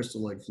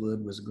crystalloid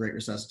fluid was a great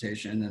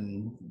resuscitation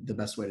and the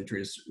best way to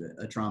treat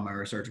a trauma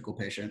or a surgical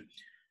patient.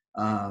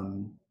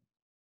 And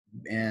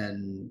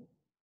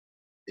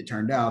it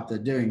turned out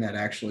that doing that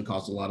actually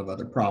caused a lot of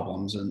other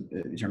problems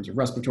in terms of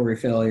respiratory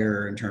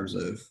failure, in terms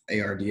of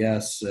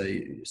ARDS,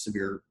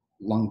 severe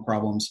lung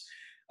problems,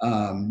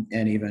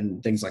 and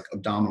even things like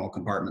abdominal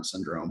compartment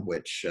syndrome,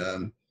 which,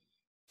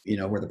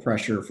 where the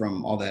pressure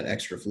from all that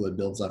extra fluid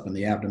builds up in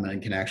the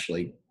abdomen can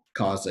actually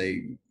cause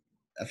a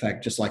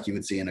effect just like you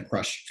would see in a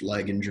crushed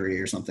leg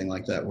injury or something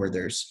like that, where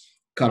there's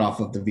cutoff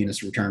of the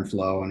venous return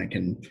flow and it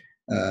can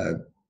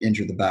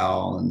injure the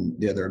bowel and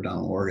the other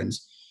abdominal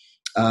organs.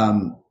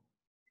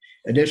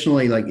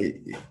 Additionally,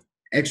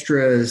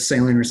 extra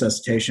saline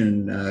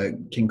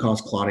resuscitation can cause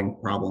clotting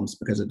problems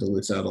because it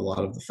dilutes out a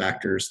lot of the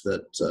factors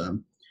that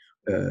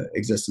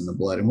exist in the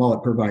blood. And while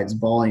it provides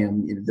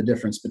volume, the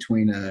difference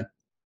between a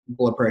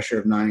blood pressure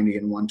of 90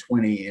 and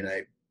 120 in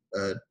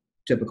a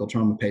typical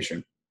trauma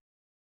patient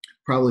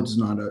probably does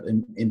not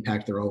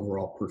impact their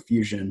overall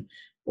perfusion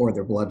or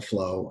their blood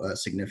flow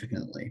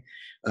significantly.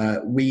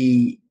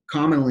 We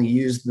commonly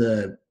use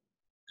the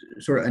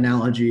sort of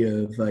analogy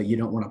of you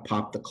don't want to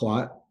pop the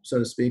clot, so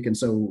to speak. And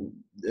so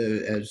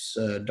as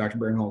Dr.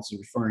 Bernholtz is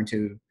referring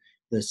to,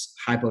 this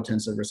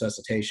hypotensive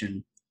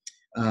resuscitation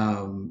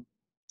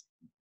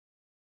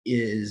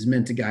is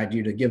meant to guide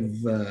you to give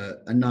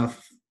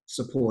enough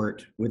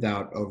support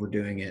without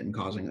overdoing it and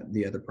causing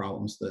the other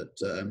problems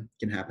that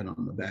can happen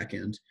on the back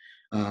end.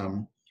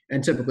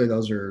 And typically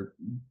those are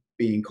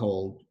being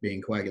cold,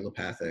 being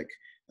coagulopathic,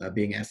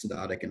 being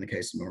acidotic in the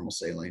case of normal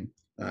saline,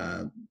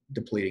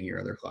 depleting your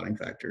other clotting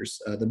factors.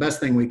 The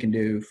best thing we can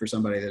do for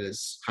somebody that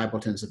is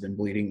hypotensive and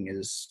bleeding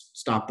is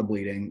stop the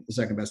bleeding. The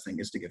second best thing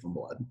is to give them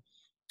blood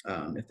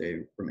if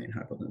they remain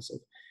hypotensive.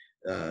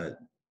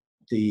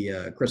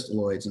 The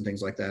crystalloids and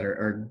things like that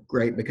are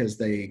great because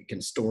they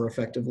can store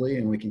effectively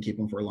and we can keep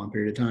them for a long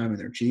period of time and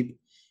they're cheap,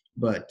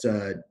 but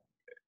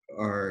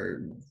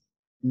are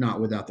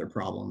not without their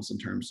problems in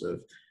terms of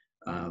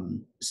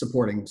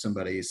supporting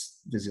somebody's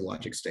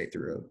physiologic state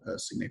through a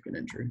significant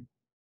injury.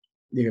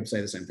 You could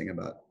say the same thing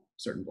about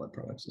certain blood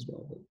products as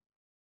well, but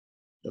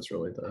that's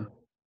really the...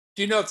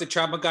 Do you know if the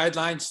trauma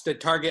guidelines, the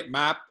target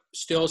MAP,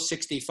 still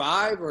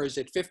 65 or is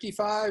it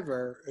 55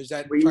 or is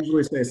that? We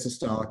usually say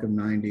systolic of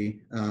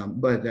 90,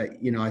 but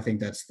I think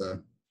that's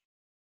the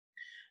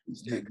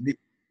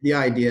the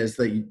idea is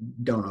that you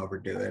don't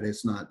overdo it.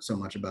 It's not so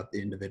much about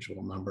the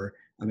individual number.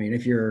 I mean,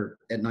 if you're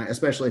at night,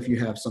 especially if you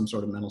have some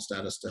sort of mental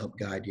status to help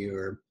guide you,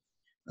 or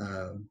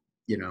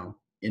you know,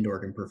 end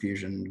organ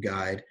perfusion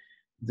guide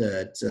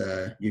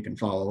that you can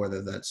follow,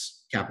 whether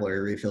that's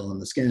capillary refill in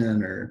the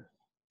skin or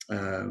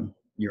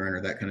urine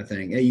or that kind of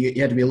thing.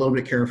 You have to be a little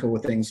bit careful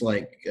with things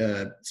like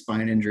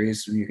spine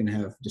injuries, and you can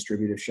have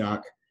distributive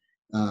shock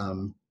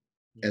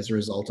as a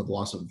result of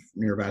loss of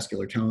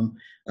neurovascular tone.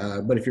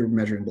 But if you're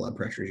measuring blood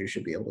pressures, you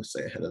should be able to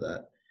stay ahead of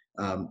that.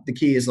 The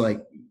key is,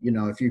 like, you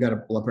know, if you got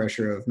a blood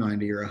pressure of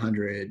 90 or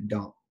 100,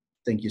 don't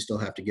think you still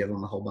have to give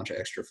them a whole bunch of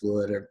extra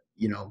fluid. Or,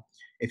 you know,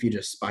 if you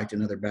just spiked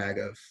another bag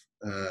of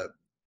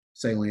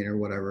saline or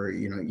whatever,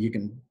 you know,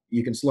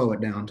 you can slow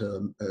it down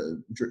to a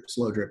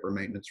slow drip or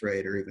maintenance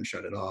rate, or even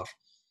shut it off.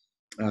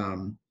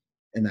 And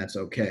that's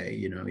okay.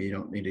 You know, you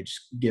don't need to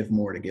just give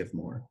more to give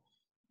more.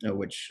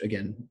 Which,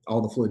 again,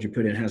 all the fluid you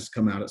put in has to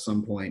come out at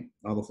some point.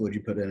 All the fluid you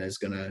put in is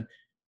going to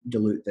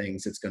dilute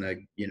things. It's going to,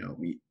 you know,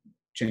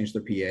 change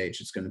their pH.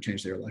 It's going to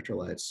change their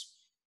electrolytes.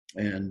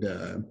 And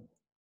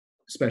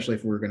especially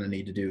if we're going to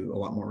need to do a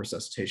lot more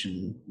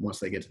resuscitation once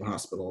they get to the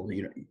hospital,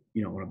 you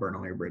don't want to burn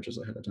all your bridges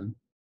ahead of time.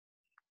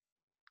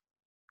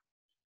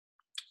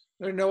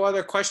 There are no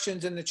other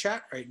questions in the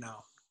chat right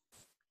now.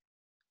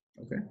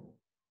 Okay.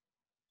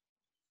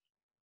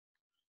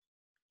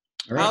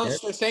 All right,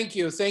 Alistair, thank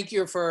you. Thank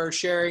you for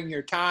sharing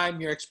your time,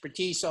 your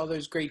expertise, all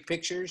those great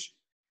pictures.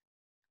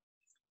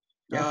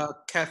 Yeah.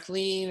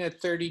 Kathleen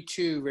at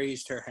 32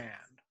 raised her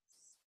hand.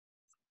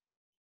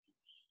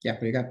 Yeah,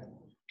 what do you got? Let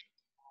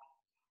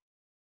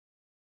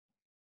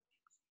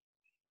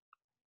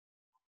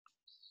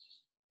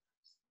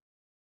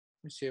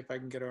me see if I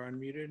can get her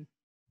unmuted.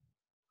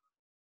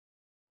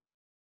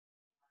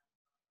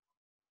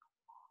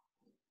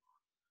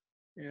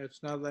 Yeah,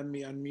 it's not letting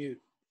me unmute.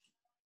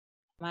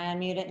 Am I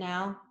unmuted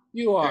now?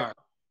 You are.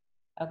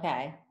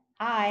 Okay.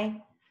 Hi.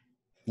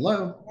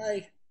 Hello.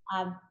 Hi.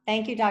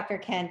 Thank you, Dr.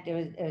 Kent.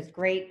 It was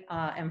great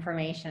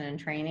information and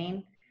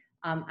training.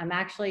 I'm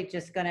actually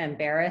just going to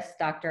embarrass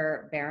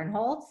Dr.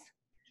 Barinholtz.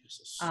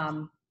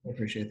 I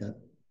appreciate that.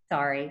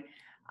 Sorry.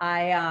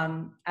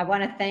 I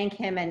want to thank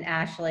him and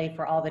Ashley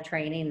for all the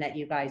training that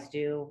you guys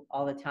do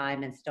all the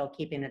time and still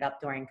keeping it up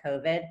during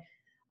COVID.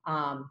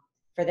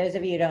 For those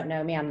of you who don't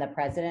know me, I'm the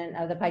president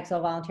of the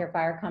Pikesville Volunteer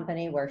Fire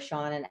Company, where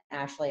Sean and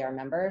Ashley are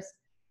members.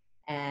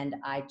 And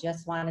I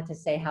just wanted to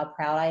say how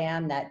proud I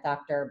am that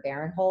Dr.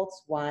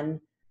 Barinholtz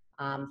won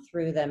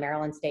through the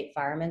Maryland State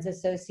Firemen's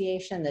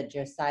Association, the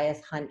Josiah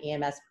Hunt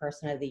EMS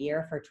Person of the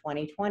Year for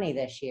 2020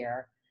 this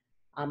year.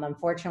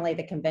 Unfortunately,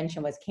 the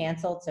convention was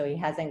canceled, so he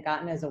hasn't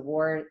gotten his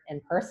award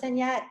in person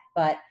yet,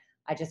 but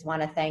I just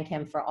want to thank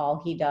him for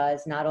all he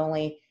does. Not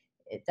only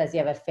does he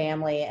have a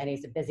family and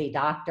he's a busy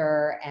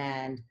doctor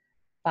and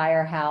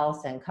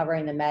firehouse and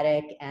covering the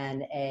medic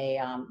and a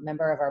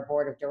member of our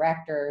board of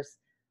directors,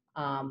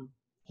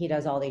 he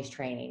does all these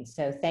trainings.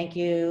 So thank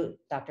you,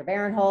 Dr.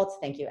 Barinholtz.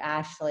 Thank you,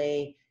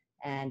 Ashley,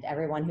 and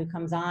everyone who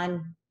comes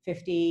on,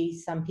 50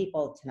 some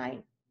people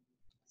tonight.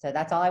 So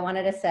that's all I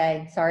wanted to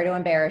say. Sorry to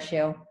embarrass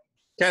you.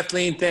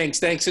 Kathleen, thanks.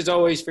 Thanks as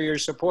always for your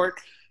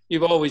support.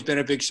 You've always been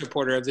a big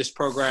supporter of this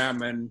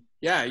program, and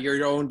yeah,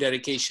 your own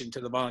dedication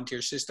to the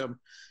volunteer system.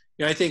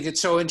 You know, I think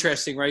it's so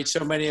interesting, right?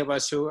 So many of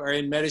us who are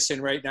in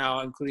medicine right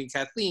now, including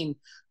Kathleen,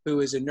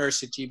 who is a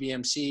nurse at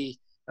GBMC,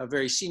 a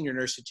very senior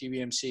nurse at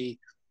GBMC.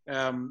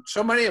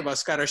 So many of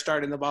us got our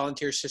start in the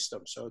volunteer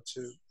system. So it's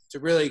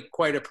really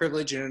quite a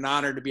privilege and an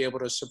honor to be able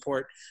to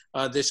support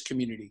this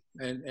community.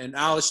 And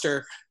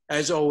Alistair,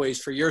 as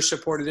always, for your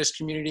support of this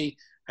community.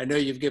 I know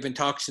you've given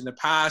talks in the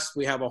past.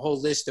 We have a whole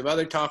list of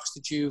other talks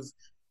that you've,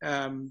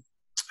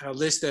 a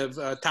list of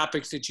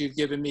topics that you've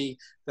given me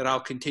that I'll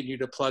continue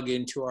to plug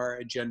into our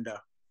agenda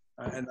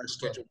and our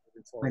schedule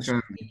moving forward. So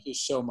thank you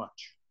so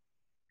much.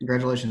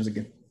 Congratulations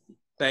again.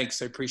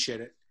 Thanks, I appreciate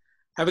it.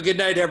 Have a good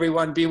night,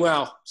 everyone. Be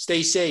well.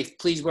 Stay safe.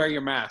 Please wear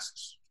your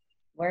masks.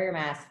 Wear your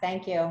mask.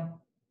 Thank you.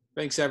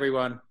 Thanks,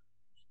 everyone.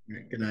 All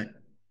right, good night.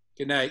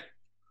 Good night.